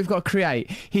 That's what we've got to create.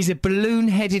 He's a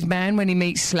balloon-headed man when he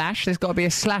meets Slash. There's got to be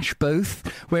a Slash booth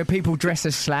where people dress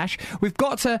as Slash. We've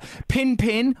got to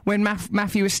pin when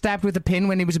Matthew was stabbed with a pin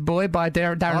when he was a boy by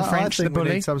Darren French, I the think we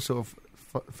bully. need some sort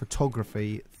of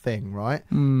photography thing, right?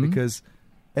 Mm. Because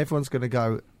everyone's going to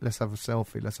go, let's have a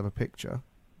selfie, let's have a picture.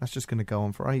 That's just going to go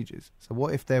on for ages. So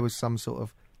what if there was some sort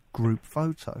of group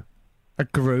photo? A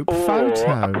group Or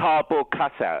photo. a cardboard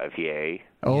cutout of you.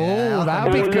 Oh, Yeah, that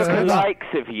Or would be good. likes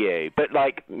of you, but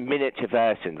like miniature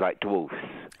versions, like dwarfs.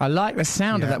 I like the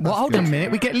sound of Yeah, that. Well, that's hold on a good.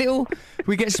 minute.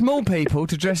 We get small people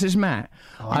to dress as Matt.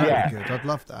 Oh, Yeah. that'd be good. I'd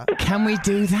love that. Can we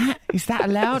do that? Is that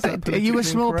allowed? that Are you a politically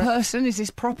small incorrect? person? Is this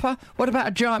proper? What about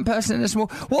a giant person and a small?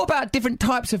 What about different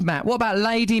types of Matt? What about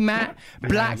Lady Matt,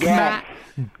 Black Yes.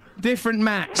 Matt, different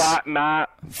Matts? Fat Matt.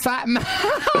 Fat Matt.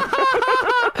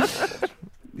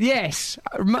 Yes,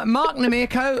 Mark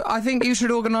Niemierko, I think you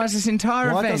should organise this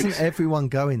entire Why event. doesn't everyone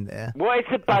go in there, What is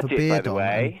the have a budget, by beard the on,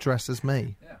 way? and dress as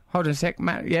me? Hold on a sec,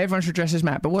 Matt. Yeah, everyone should dress as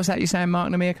Matt. But what's that you're saying,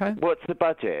 Mark Niemierko? What's the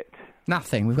budget?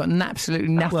 Nothing. We've got absolutely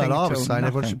nothing. Well, I at was all. saying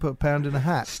everyone Nothing. should put £1 in a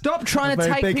hat. Stop trying a to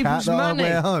very take big people's hat that money. I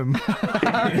wear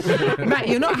home. Matt,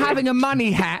 you're not having a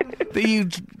money hat that you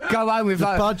go home with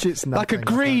like, budget's like a nothing,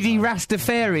 I greedy don't know.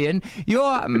 Rastafarian.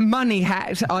 Your money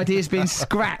hat idea's been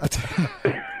scrapped.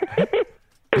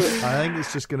 I think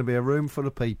it's just going to be a room full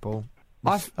of people.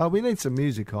 We need some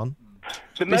music on.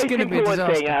 The most gonna be a important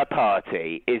thing disaster. at a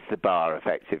party is the bar,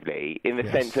 effectively, in the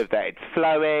Yes. sense of that it's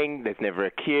flowing, there's never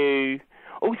a queue.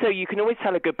 Also, you can always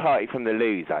tell a good party from the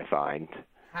loos, I find.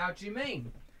 How do you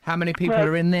mean? How many people Well-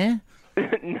 are in there?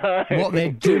 No. What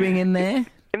they're doing in there?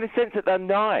 In the sense that they're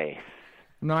nice.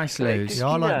 Nice Like, loos. Yeah,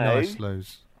 I like know. nice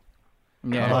loos.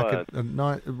 I Yeah. like a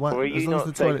nice. Or are As you long as not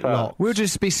the so toilet far? locks. We'll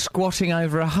just be squatting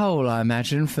over a hole, I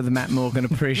imagine, for the Matt Morgan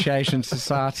Appreciation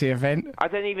Society event. I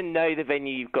don't even know the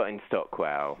venue you've got in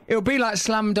Stockwell. It'll be like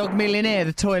Slumdog Millionaire,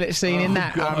 the toilet scene in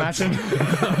that, I imagine.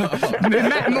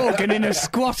 Matt Morgan in a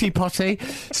squatty potty,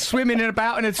 swimming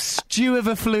about in a stew of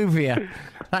effluvia.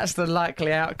 That's the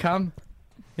likely outcome.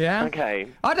 Yeah? Okay.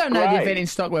 I don't know the Great. event in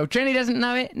Stockwell. Jenny doesn't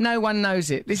know it. No one knows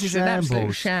it. This is an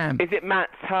absolute Shambles. sham. Is it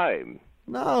Matt's home?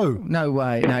 No. No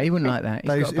way. No, he wouldn't like that. He's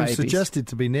They, got it was babies. suggested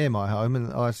to be near my home,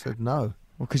 and I said no.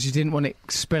 Well, because you didn't want it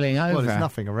spilling over. Well, there's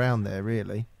nothing around there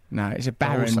really. No, it's a But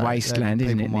barren also, wasteland, then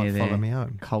isn't it, people near might follow there? me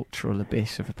home. Cultural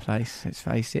abyss of a place, let's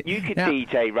face it. You could Now,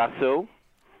 DJ, Russell.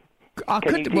 I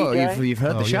Can could. you Well, DJ? you've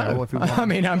heard Oh, the yeah, show. well, if we want- I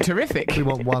mean, I'm terrific. We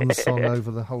want one song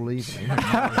over the whole evening.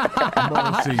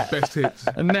 Morrissey, best hits.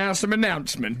 And now some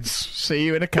announcements. See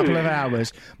you in a couple of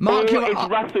hours. Mark, Or you're is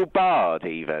Russell Bard,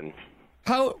 even?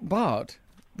 how Bard?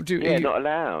 Would you, Yeah, not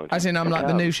allowed. As in, I'm like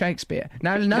the Oh. new Shakespeare.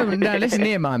 No, listen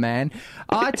here, my man.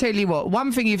 I tell you what,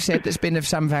 one thing you've said that's been of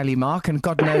some value, Mark, and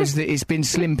God knows that it's been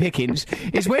slim pickings,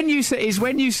 is when you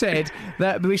said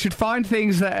that we should find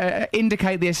things that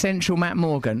indicate the essential Matt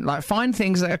Morgan. Like, find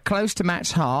things that are close to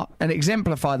Matt's heart and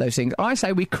exemplify those things. I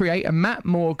say we create a Matt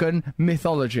Morgan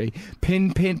mythology.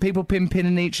 People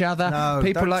pinning each other. No,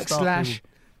 people don't like start Slash. people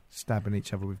stabbing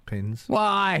each other with pins.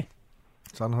 Why?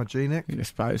 It's unhygienic. I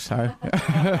suppose so.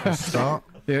 Start.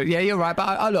 Yeah, you're right.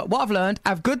 But look, what I've learned: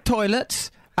 have good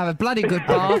toilets, have a bloody good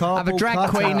bar, have a drag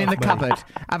cardboard queen in the cutout, cupboard,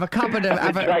 have a cupboard,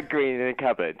 have a drag queen in a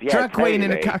cupboard. Yeah, drag queen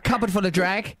in totally. a cupboard full of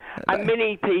drag And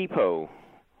mini people.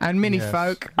 and mini Yes.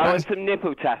 folk. Oh, and some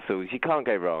nipple tassels. You can't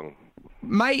go wrong.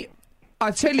 Mate,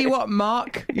 I tell you what,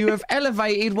 Mark, you have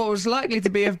elevated what was likely to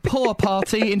be a poor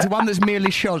party into one that's merely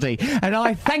shoddy, and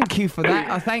I thank you for that.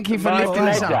 I thank you for My lifting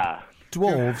us pleasure. up.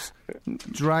 Dwarves,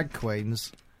 drag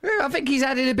queens. Yeah, I think he's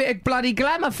added a bit of bloody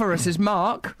glamour for us as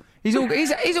Mark. He's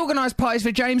organised parties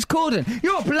for James Corden.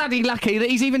 You're bloody lucky that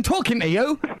he's even talking to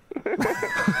you.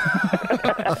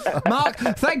 Mark,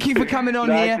 thank you for coming on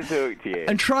Nice here to talk to you.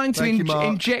 and trying to Thank you, Mark.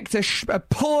 inject a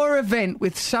poor event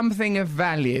with something of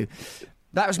value.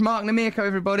 That was Mark Niemierko,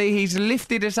 everybody. He's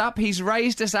lifted us up. He's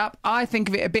raised us up. I think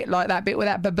of it a bit like that bit where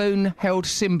that baboon held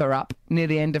Simba up near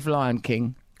the end of Lion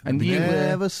King. And you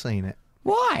never seen it.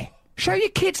 Why? Show your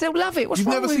kids, they'll love it. What's You've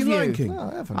wrong never with seen you? Lion King? No,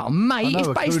 I haven't. Oh, mate, I know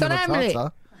it's based on Hakuna Hamlet.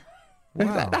 Matata.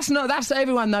 Wow. That's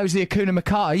everyone knows the Hakuna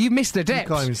Matata. You've missed the You depths.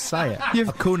 can't even say it.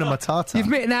 Hakuna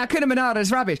Matata. Now, Hakuna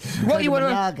Matata's rubbish. What you want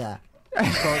to... You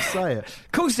can't say it.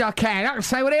 Of course I can. I can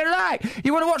say what I like.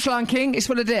 You want to watch Lion King? It's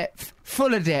full of depth.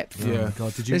 Full of depth. Yeah. Oh, my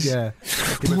God, did you... It's- Yeah.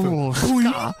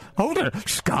 Scar. Hold on.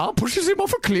 Scar pushes him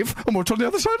off a cliff, and what's on the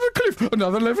other side of the cliff?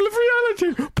 Another level of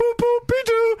reality.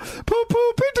 Poo-poo-be-doo.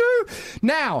 Poo-poo-be-doo.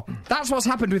 Now, that's what's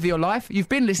happened with your life. You've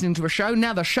been listening to a show.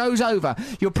 Now the show's over.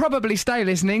 You'll probably stay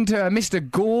listening to Mr.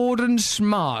 Gordon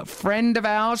Smart, friend of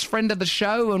ours, friend of the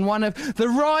show, and one of the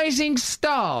rising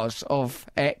stars of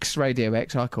X, Radio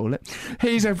X, I call it.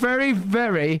 He's a very,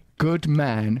 very good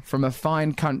man from a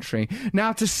fine country.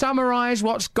 Now, to summarise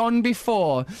what's gone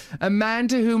before, a man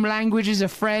to whom language is a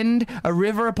friend, a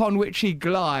river upon which he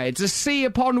glides, a sea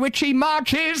upon which he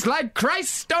marches like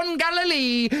Christ on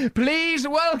Galilee. Please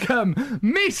welcome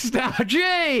Mr.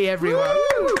 G, everyone.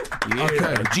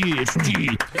 Okay.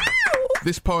 G.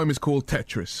 This poem is called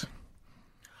Tetris.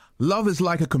 Love is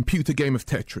like a computer game of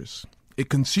Tetris. It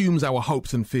consumes our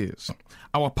hopes and fears.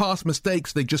 Our past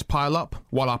mistakes, they just pile up,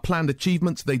 while our planned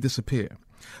achievements, they disappear.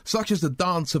 Such is the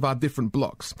dance of our different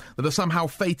blocks that are somehow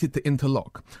fated to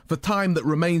interlock. For time that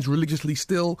remains religiously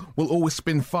still will always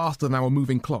spin faster than our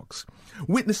moving clocks.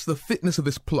 Witness the fitness of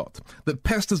this plot that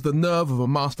pesters the nerve of a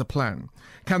master plan.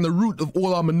 Can the root of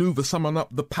all our manoeuvres summon up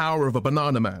the power of a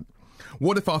banana man?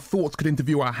 What if our thoughts could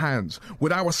interview our hands?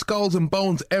 Would our skulls and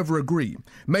bones ever agree?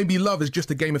 Maybe love is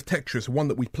just a game of Tetris, one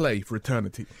that we play for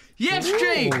eternity. Yes,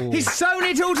 G! He's sewn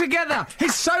it all together.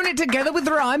 He's sewn it together with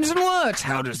rhymes and words.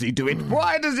 How does he do it?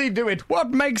 Why does he do it?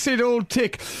 What makes it all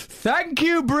tick? Thank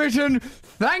you, Britain.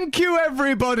 Thank you,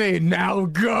 everybody. Now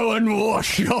go and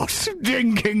wash your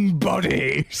stinking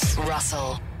bodies.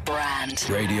 Russell Brand.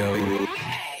 Radio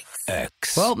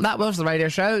X. Well, that was the radio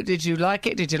show. Did you like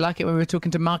it? Did you like it when we were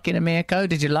talking to Mark Niemierko?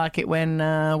 Did you like it when,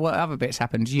 what other bits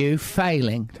happened? You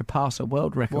failing to pass a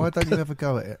world record. Why don't you ever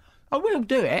go at it? I will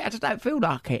do it. I just don't feel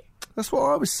like it. That's what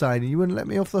I was saying, and you wouldn't let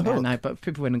me off the hook. No, but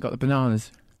people went and got the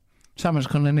bananas. Someone's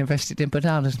gone and invested in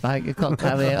bananas, mate. You've got to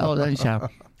carry it all, don't you?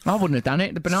 I wouldn't have done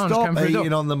it. The bananas Stop came through the eating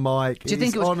door. on the mic. Do you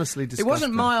think it was honestly disgusting? It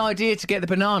wasn't my idea to get the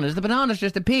bananas. The bananas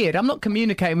just appeared. I'm not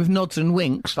communicating with nods and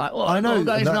winks like, oh, I know, what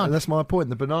goes on? that's my point.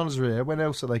 The bananas are here. When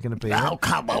else are they going to be Oh, here?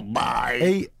 come on, mate.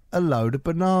 Eat a load of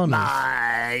bananas.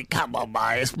 Mate, come on,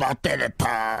 mate. It's my dinner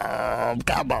time.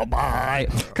 Come on, mate.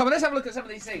 Come on, let's have a look at some of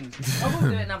these things. I will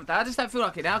do it another day. I just don't feel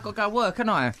like it now. I've got to go work, haven't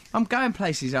I? I'm going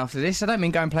places after this. I don't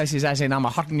mean going places as in I'm a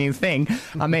hot new thing.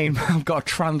 I mean, I've got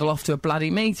to trundle off to a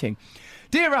bloody meeting.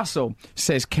 Dear Russell,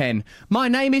 says Ken, my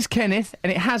name is Kenneth,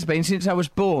 and it has been since I was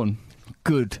born.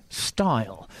 Good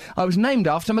style. I was named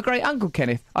after my great uncle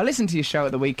Kenneth. I listened to your show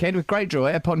at the weekend with great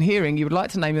joy upon hearing you would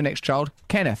like to name your next child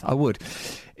Kenneth. I would.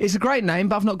 It's a great name,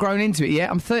 but I've not grown into it yet.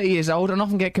 I'm 30 years old and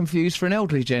often get confused for an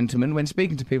elderly gentleman when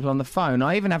speaking to people on the phone.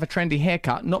 I even have a trendy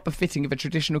haircut, not befitting of a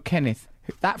traditional Kenneth.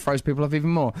 That throws people off even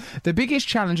more. The biggest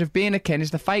challenge of being a Ken is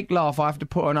the fake laugh I have to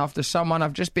put on after someone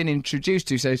I've just been introduced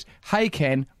to says, "Hey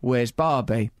Ken, where's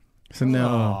Barbie?" So no.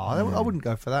 Oh, I wouldn't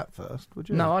go for that first, would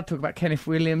you? No, I'd talk about Kenneth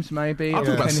Williams, maybe. I'll or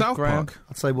talk about Kenneth South Graham. Park.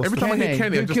 I'd say, what's Every the time I hear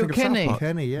Kenny, I You'd just kill think of Kenny. South Park.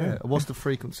 Kenny, yeah. What's the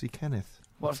frequency, Kenneth?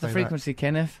 What's the Say frequency,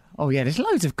 Kenneth? Oh, yeah, there's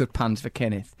loads of good puns for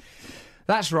Kenneth.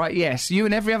 That's right, yes. You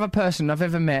and every other person I've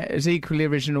ever met is equally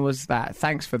original as that.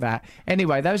 Thanks for that.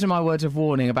 Anyway, those are my words of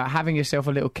warning about having yourself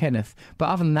a little Kenneth. But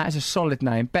other than that, it's a solid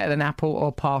name. Better than Apple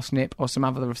or Parsnip or some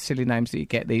other silly names that you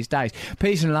get these days.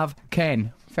 Peace and love,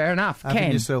 Ken. Fair enough. Having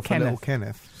Ken. yourself Kenneth. a little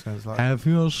Kenneth. Sounds like... Have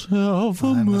yourself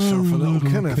a Have myself a little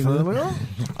Kenneth.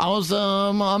 Kenneth.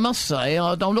 I must say,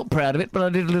 I'm not proud of it, but I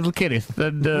did a little Kenneth,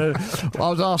 and I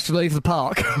was asked to leave the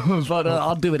park, but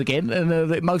I'll do it again,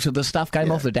 and most of the stuff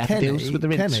came off the daffodils Kenny, with the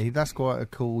rinse. Kenny, that's quite a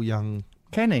cool young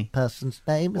Kenny. person's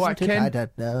name, isn't What, it? Ken? I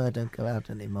don't know. I don't go out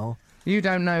anymore. You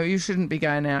don't know. You shouldn't be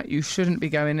going out. You shouldn't be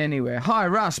going anywhere. Hi,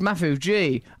 Russ, Mafu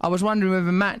G. I was wondering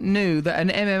whether Matt knew that an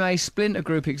MMA splinter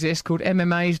group exists called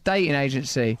MMA's Dating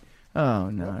Agency. Oh,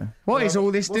 no. What is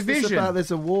all this What's division? This about?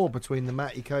 There's a war between the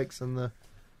Matty Cakes and the...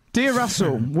 Dear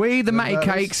Russell, we, the Matty Those.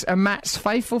 Cakes, are Matt's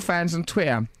faithful fans on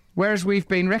Twitter. Whereas we've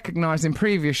been recognised in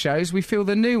previous shows, we feel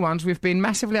the new ones we've been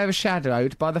massively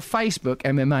overshadowed by the Facebook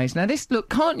MMAs. Now look,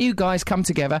 can't you guys come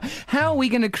together? How are we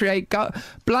going to create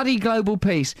bloody global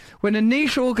peace when a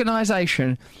niche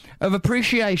organisation of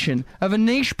appreciation of a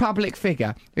niche public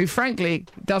figure who frankly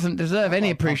doesn't deserve any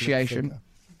appreciation...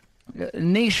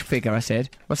 Niche figure, I said.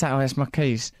 What's that? Oh, that's my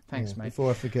keys. Thanks, mate. Before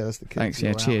I forget, that's the kids. Thanks, who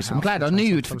yeah, are out cheers. house I'm glad. to I knew take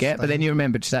you would some forget, but then stage. you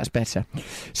remembered, so that's better.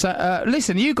 So,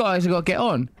 listen, you guys have got to get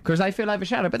on, because they feel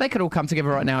overshadowed, but they could all come together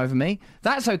right now over me.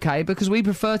 That's okay, because we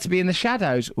prefer to be in the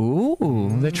shadows. Ooh,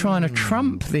 they're trying to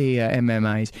trump the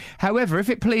MMAs. However, if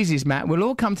it pleases Matt, we'll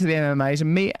all come to the MMAs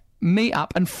and meet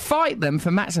up and fight them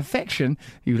for Matt's affection.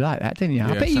 You like that, didn't you? I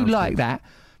Yeah, bet you sounds like good. that.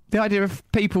 The idea of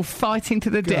people fighting to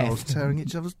the Girls death. tearing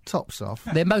each other's tops off.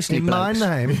 They're mostly in blokes.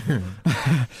 my name.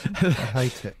 I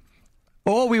hate it.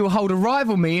 Or we will hold a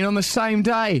rival meeting on the same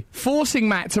day, forcing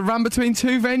Matt to run between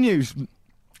two venues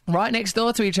right next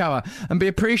door to each other and be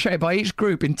appreciated by each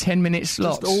group in 10-minute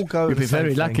slots. Just all go You'd the be same very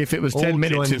thing. lucky if it was All 10 join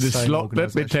minutes the in the same slot,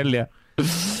 let me tell you.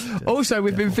 Also,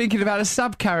 we've been thinking about the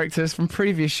sub-characters from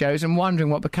previous shows and wondering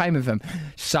what became of them,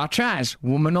 such as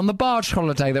Woman on the Barge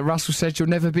Holiday that Russell said you'll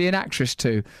never be an actress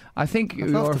to. I think you're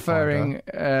love to find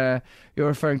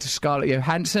referring to Scarlett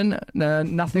Johansson,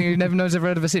 nothing who never knows ever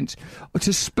heard of her since, or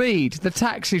to Speed, the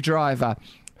taxi driver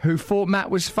who thought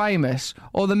Matt was famous,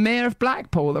 or the Mayor of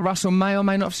Blackpool that Russell may or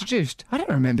may not have seduced. I don't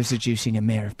remember seducing a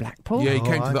Mayor of Blackpool. Yeah, he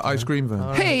came I to the do. ice cream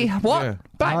van. He, what? Yeah.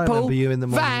 Blackpool, I remember you in the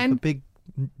morning van. with a big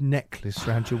necklace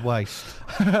round your waist.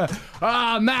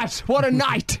 Ah, Matt, what a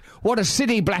night! What a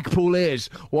city Blackpool is!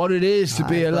 What it is to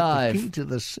be I've got the alive! key to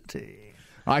the city.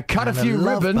 I cut And a few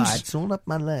love ribbons. bites all up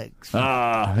my legs.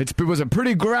 Ah, it was a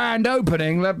pretty grand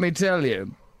opening, let me tell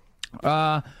you.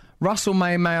 Russell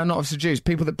may or not have seduced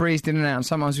people that breezed in and out, and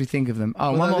sometimes we think of them.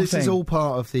 Oh, Well, one no, more this thing. is all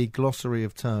part of the glossary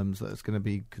of terms that's going to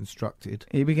be constructed.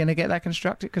 Are we going to get that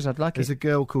constructed? Because I'd like There's it. a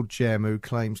girl called Jem who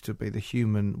claims to be the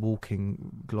human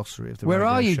walking glossary of the Where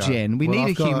radio are you, show. Jen? We Well, need I've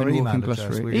a got her human email walking address.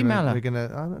 glossary. We're Email her.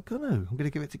 I'm going to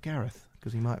give it to Gareth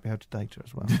because he might be able to date her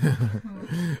as well.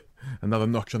 Another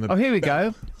notch on the... Oh, here we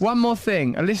go. One more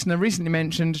thing. A listener recently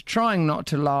mentioned trying not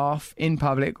to laugh in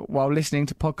public while listening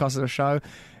to podcasts of the show,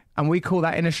 and we call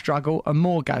that in a struggle a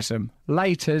morgasm.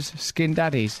 Laters, skin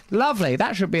daddies. Lovely.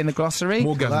 That should be in the glossary.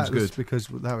 Morgasm's that was good. because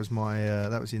that was my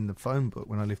that was in the phone book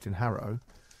when I lived in Harrow.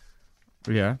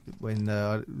 Yeah. When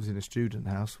I was in a student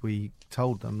house, we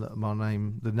told them that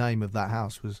the name of that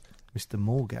house was Mr.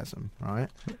 Morgasm, right?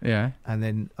 Yeah. And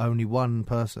then only one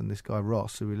person, this guy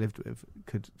Ross, who we lived with,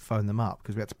 could phone them up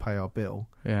because we had to pay our bill.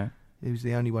 Yeah. He was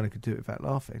the only one who could do it without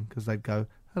laughing because they'd go,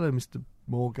 "Hello, Mr.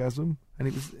 Morgasm," and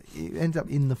it ends up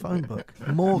in the phone book.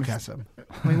 Morgasm.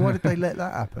 I mean, why did they let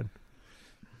that happen?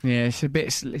 Yeah, it's a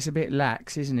bit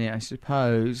lax, isn't it? I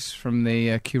suppose from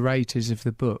the curators of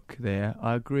the book. There,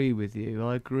 I agree with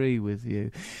you.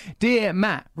 Dear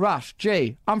Matt, Rush,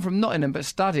 G, I'm from Nottingham but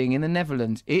studying in the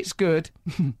Netherlands. It's good.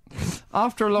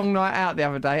 After a long night out the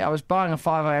other day, I was buying a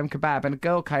 5 a.m. kebab and a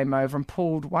girl came over and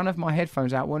pulled one of my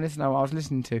headphones out, wanted to know what I was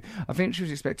listening to. I think she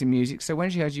was expecting music, so when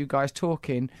she heard you guys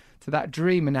talking to that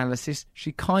dream analysis,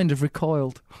 she kind of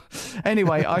recoiled.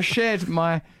 Anyway, I shared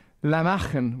my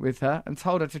Lamachen with her and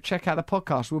told her to check out the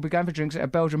podcast. We'll be going for drinks at a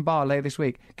Belgian bar later this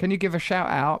week. Can you give a shout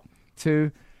out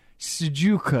to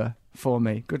Sujuka for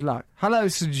me? Good luck. Hello,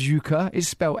 Sujuka. It's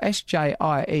spelled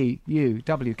Sjieukwe.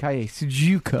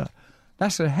 Sujuka.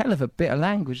 That's a hell of a bit of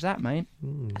language, that, mate.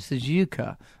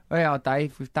 Sujuka. Oh, yeah,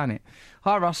 Dave, we've done it.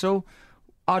 Hi, Russell.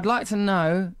 I'd like to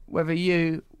know whether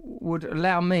you would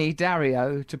allow me,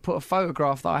 Dario, to put a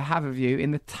photograph that I have of you in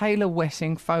the Taylor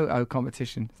Wessing photo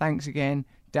competition. Thanks again,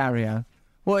 Dario.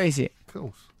 What is it? Of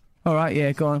course. All right,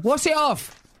 yeah, go on. What's it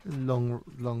of? Long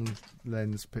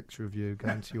lens picture of you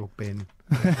going to your bin.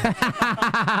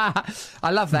 I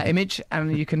love that image,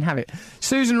 and you can have it.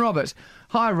 Susan Roberts.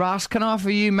 Hi, Russ. Can I offer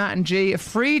you, Matt and G, a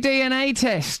free DNA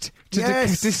test to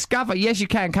Yes. discover... Yes, you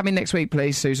can. Come in next week,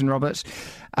 please, Susan Roberts.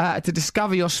 To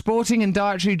discover your sporting and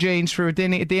dietary genes through a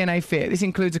DNA fit. This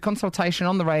includes a consultation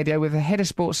on the radio with the head of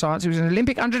sports science, who's an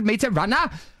Olympic 100-metre runner,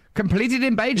 completed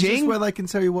in Is this Beijing. where they can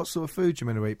tell you what sort of food you're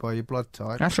going to eat by your blood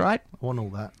type? That's right. I want all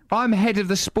that. I'm head of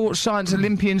the sports science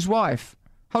Olympian's wife.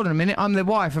 Hold on a minute. I'm the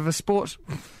wife of a sports...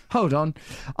 Hold on.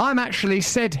 I'm actually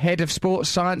said head of sports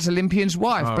science Olympian's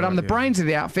wife, but I'm the brains of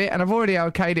the outfit, and I've already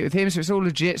okayed it with him, so it's all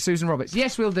legit. Susan Roberts.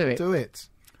 Yes, we'll do it. Do it.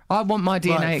 I want my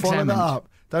DNA Right, follow examined. that up.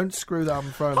 Don't screw that up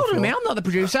and throw it on the Hold on a floor. minute, I'm not the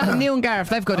producer. Neil and Gareth,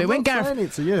 they've got to do it. I'm not saying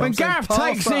it to you. When I'm saying Gareth pass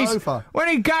takes that his over.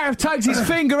 Gareth takes his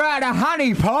finger out of the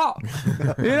honey pot,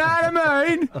 you know what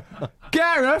I mean?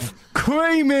 Gareth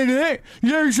creaming it,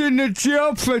 using the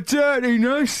job for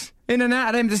dirtiness. In and out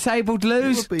of them disabled It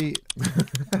loos. would be...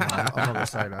 I'm not going to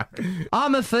say that.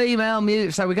 I'm a female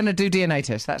mute, so we're going to do DNA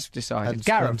test. That's decided. And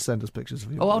Gareth. send us pictures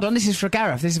of you. Oh, hold on. This is for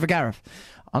Gareth.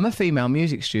 I'm a female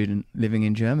music student living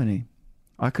in Germany.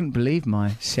 I couldn't believe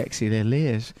my sexy little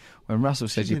ears when Russell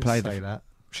said She you didn't played say that.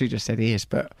 She just said ears,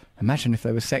 but imagine if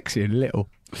they were sexy and little.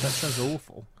 That sounds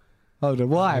awful. Hold on,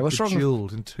 why? What's wrong with...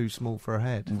 Bejeweled and too small for a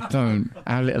head. Don't.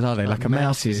 How little are they? Like a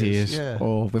mouse's ears? yeah.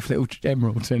 Or with little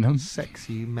emeralds in them?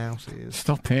 Sexy mouse ears.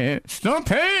 Stop it. Stop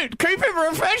it. Keep it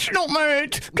professional,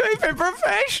 mate. Keep it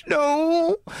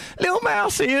professional. Little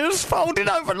mouse ears folded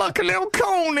over like a little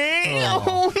corny.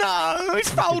 Oh, no.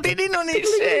 It's folded in on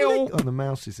itself. On the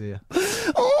mouse's ear.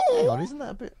 Oh. Hang on, isn't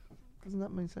that a bit... Doesn't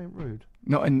that mean something rude?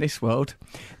 Not in this world.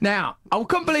 Now, I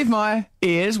couldn't believe my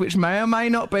ears, which may or may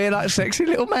not be like sexy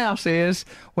little mouse ears,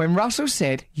 when Russell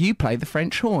said, you play the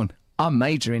French horn. I'm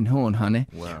major in horn, honey.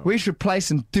 Wow. We should play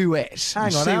some duets.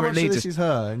 Hang on, how much of this is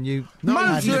her? And you...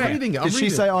 No, she's reading it. Did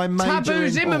she say I'm major Taboo in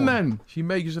Zimmerman. horn? She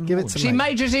majors in Give horn. it to She me.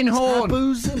 majors in horn.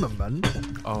 Taboo Zimmerman?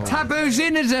 Taboo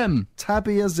Zinnism.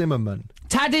 Tabia Zimmerman.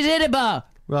 Taddy Zidaba.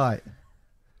 Right.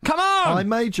 Come on. I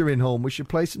major in horn. We should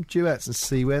play some duets and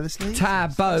see where this leads.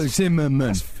 Taboo Zimmerman.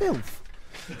 That's filth.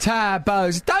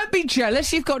 Tabos. Don't be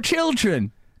jealous. You've got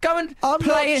children. Go and I'm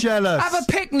play. not jealous. Have a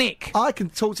picnic. I can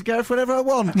talk to Gareth whenever I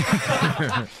want.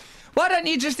 Why don't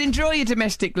you just enjoy your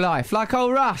domestic life like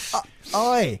old Russ?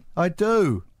 I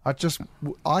do. I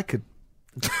could...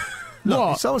 Look,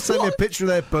 What? if someone sent me a picture of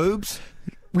their boobs,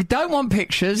 We don't want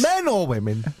pictures. men or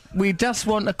women, We just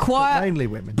want a quiet, mainly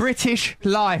women. British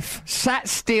life. Sat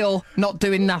still, not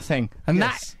doing nothing. And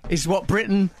Yes. that is what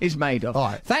Britain is made of. All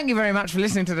right. Thank you very much for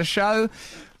listening to the show.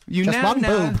 You Just now one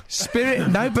know boob. Spirit.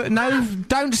 No,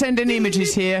 don't send any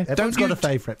images here. Everyone's got a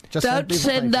favourite. Just Don't people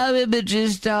send favourite. no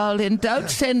images, darling. Don't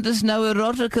send us no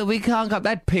erotica. We can't go.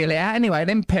 They'd peel it out anyway.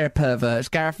 Them pair of perverts,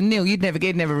 Gareth and Neil. You'd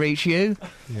never reach you.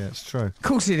 Yeah, it's true. Of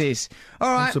course it is. All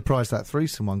I'm right. surprised that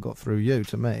threesome one got through you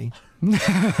to me.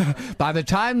 By the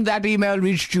time that email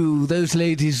reached you, those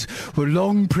ladies were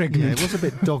long Yeah, pregnant. it was a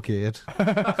bit dog-eared.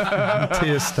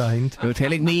 Tear-stained. You're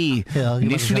telling me. Yeah,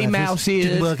 Initially mouse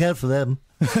Didn't ears. work out for them.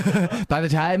 By the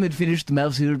time it finished, the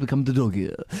mouse ear had become the dog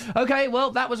ear. Okay,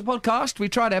 well, that was a podcast. We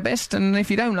tried our best, and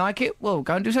if you don't like it, well,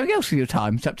 go and do something else with your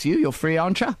time. It's up to you. You're free,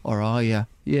 aren't you? Or are you?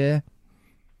 Yeah.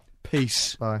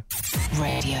 Peace. Bye.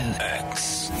 Radio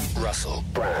X. Russell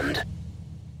Brand.